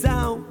crooked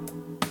sound.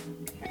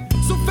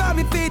 So found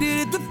me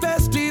faded at the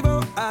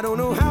festival. I don't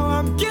know how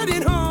I'm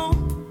getting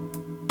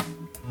home.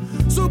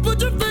 So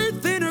put your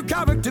faith in her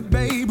character,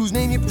 babe, whose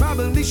name you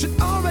probably should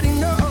already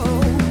know.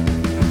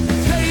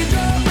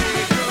 Pedro,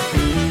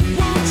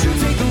 won't you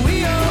take the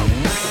wheel?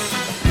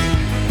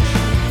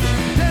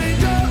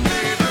 Pedro,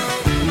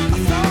 I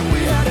thought we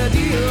had a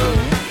deal.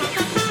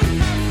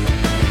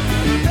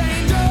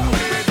 Pedro,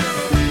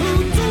 who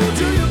told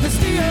you you could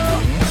steal?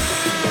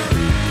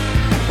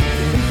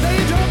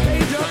 Pedro,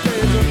 Pedro,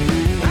 Pedro,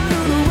 I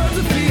don't know what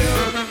to feel.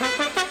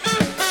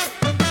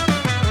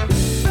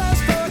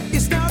 Fast forward,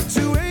 it's not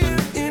 2 a.m.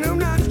 and I'm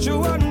not sure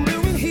what I'm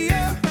doing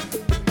here.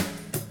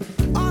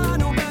 All I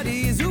know,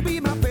 buddy, is you'll be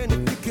my friend if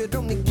you could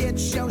only get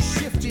your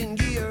shifting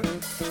gear.